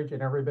brokerage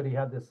and everybody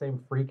had the same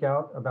freak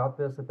out about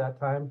this at that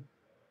time,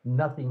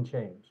 nothing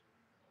changed.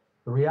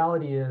 The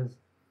reality is,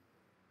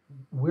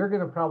 we're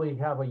going to probably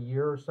have a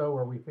year or so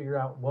where we figure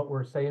out what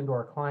we're saying to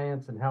our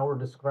clients and how we're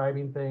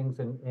describing things.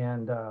 And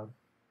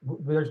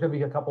there's going to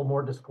be a couple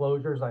more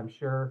disclosures, I'm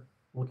sure.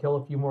 We'll kill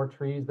a few more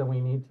trees than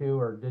we need to,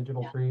 or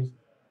digital trees.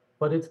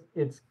 But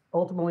it's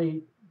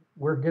ultimately,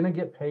 we're going to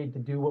get paid to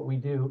do what we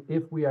do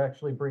if we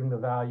actually bring the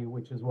value,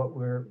 which is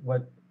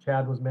what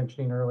Chad was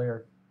mentioning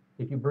earlier.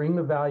 If you bring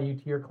the value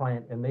to your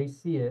client and they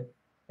see it,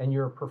 and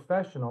you're a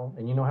professional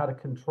and you know how to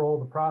control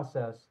the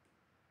process,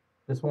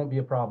 this won't be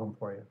a problem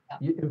for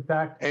you. In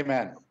fact,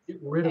 amen. Get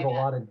rid of a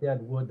lot of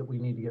dead wood that we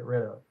need to get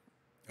rid of.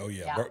 Oh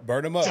yeah,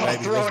 burn them up,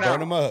 baby. Let's burn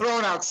them up.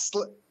 Throwing out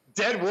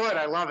dead wood.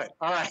 I love it.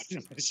 All right,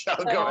 Michelle,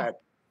 go ahead.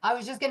 I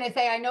was just going to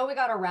say, I know we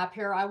got to wrap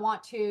here. I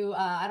want to,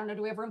 I don't know,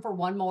 do we have room for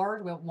one more?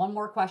 Do we have one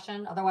more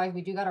question? Otherwise,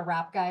 we do got to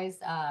wrap, guys,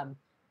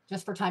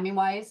 just for timing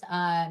wise.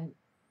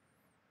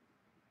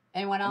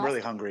 Anyone else? I'm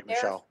really hungry,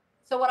 Michelle.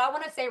 So what I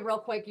want to say real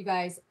quick, you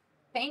guys,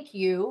 thank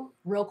you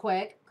real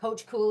quick,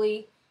 Coach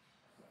Cooley,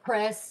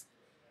 Chris.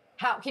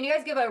 Can you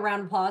guys give a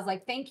round of applause?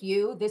 Like, thank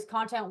you. This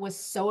content was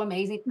so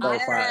amazing.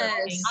 Yes.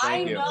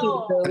 I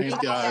know.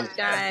 Thanks,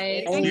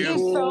 guys. Thank you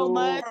so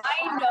much.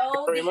 I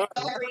know the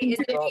industry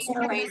isn't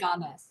being trained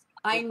on this.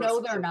 I know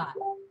they're not,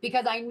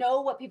 because I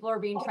know what people are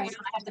being trained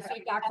on. I have the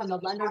feedback from the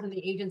lenders and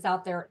the agents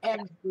out there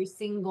every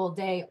single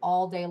day,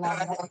 all day long,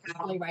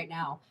 especially right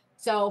now.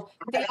 So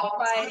thank you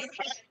guys.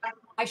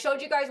 I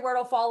showed you guys where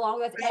it'll fall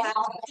along with. Any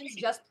questions,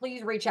 just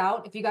please reach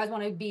out if you guys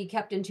want to be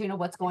kept in tune of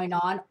what's going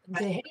on.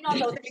 Hitting on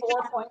those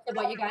 4 points of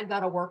what you guys got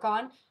to work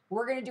on.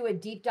 We're going to do a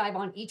deep dive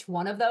on each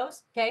one of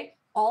those. Okay.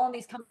 All in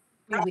these coming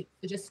weeks.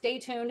 So just stay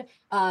tuned.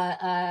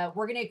 We're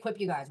going to equip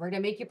you guys. We're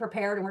going to make you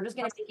prepared, and we're just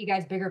going to make you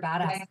guys bigger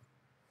badass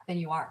than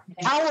you are.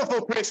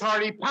 Powerful Chris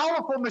Hardy,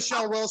 powerful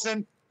Michelle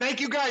Wilson. Thank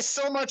you guys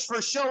so much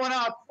for showing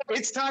up.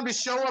 It's time to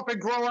show up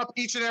and grow up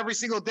each and every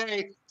single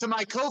day. To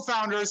my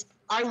co-founders,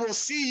 I will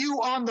see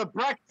you on the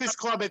Breakfast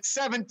Club at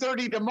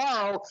 7:30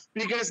 tomorrow,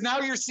 because now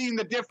you're seeing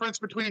the difference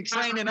between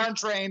trained and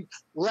untrained.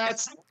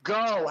 Let's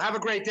go. Have a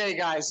great day,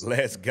 guys.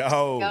 Let's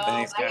go.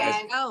 Thanks,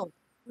 guys.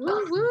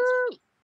 Woo woo.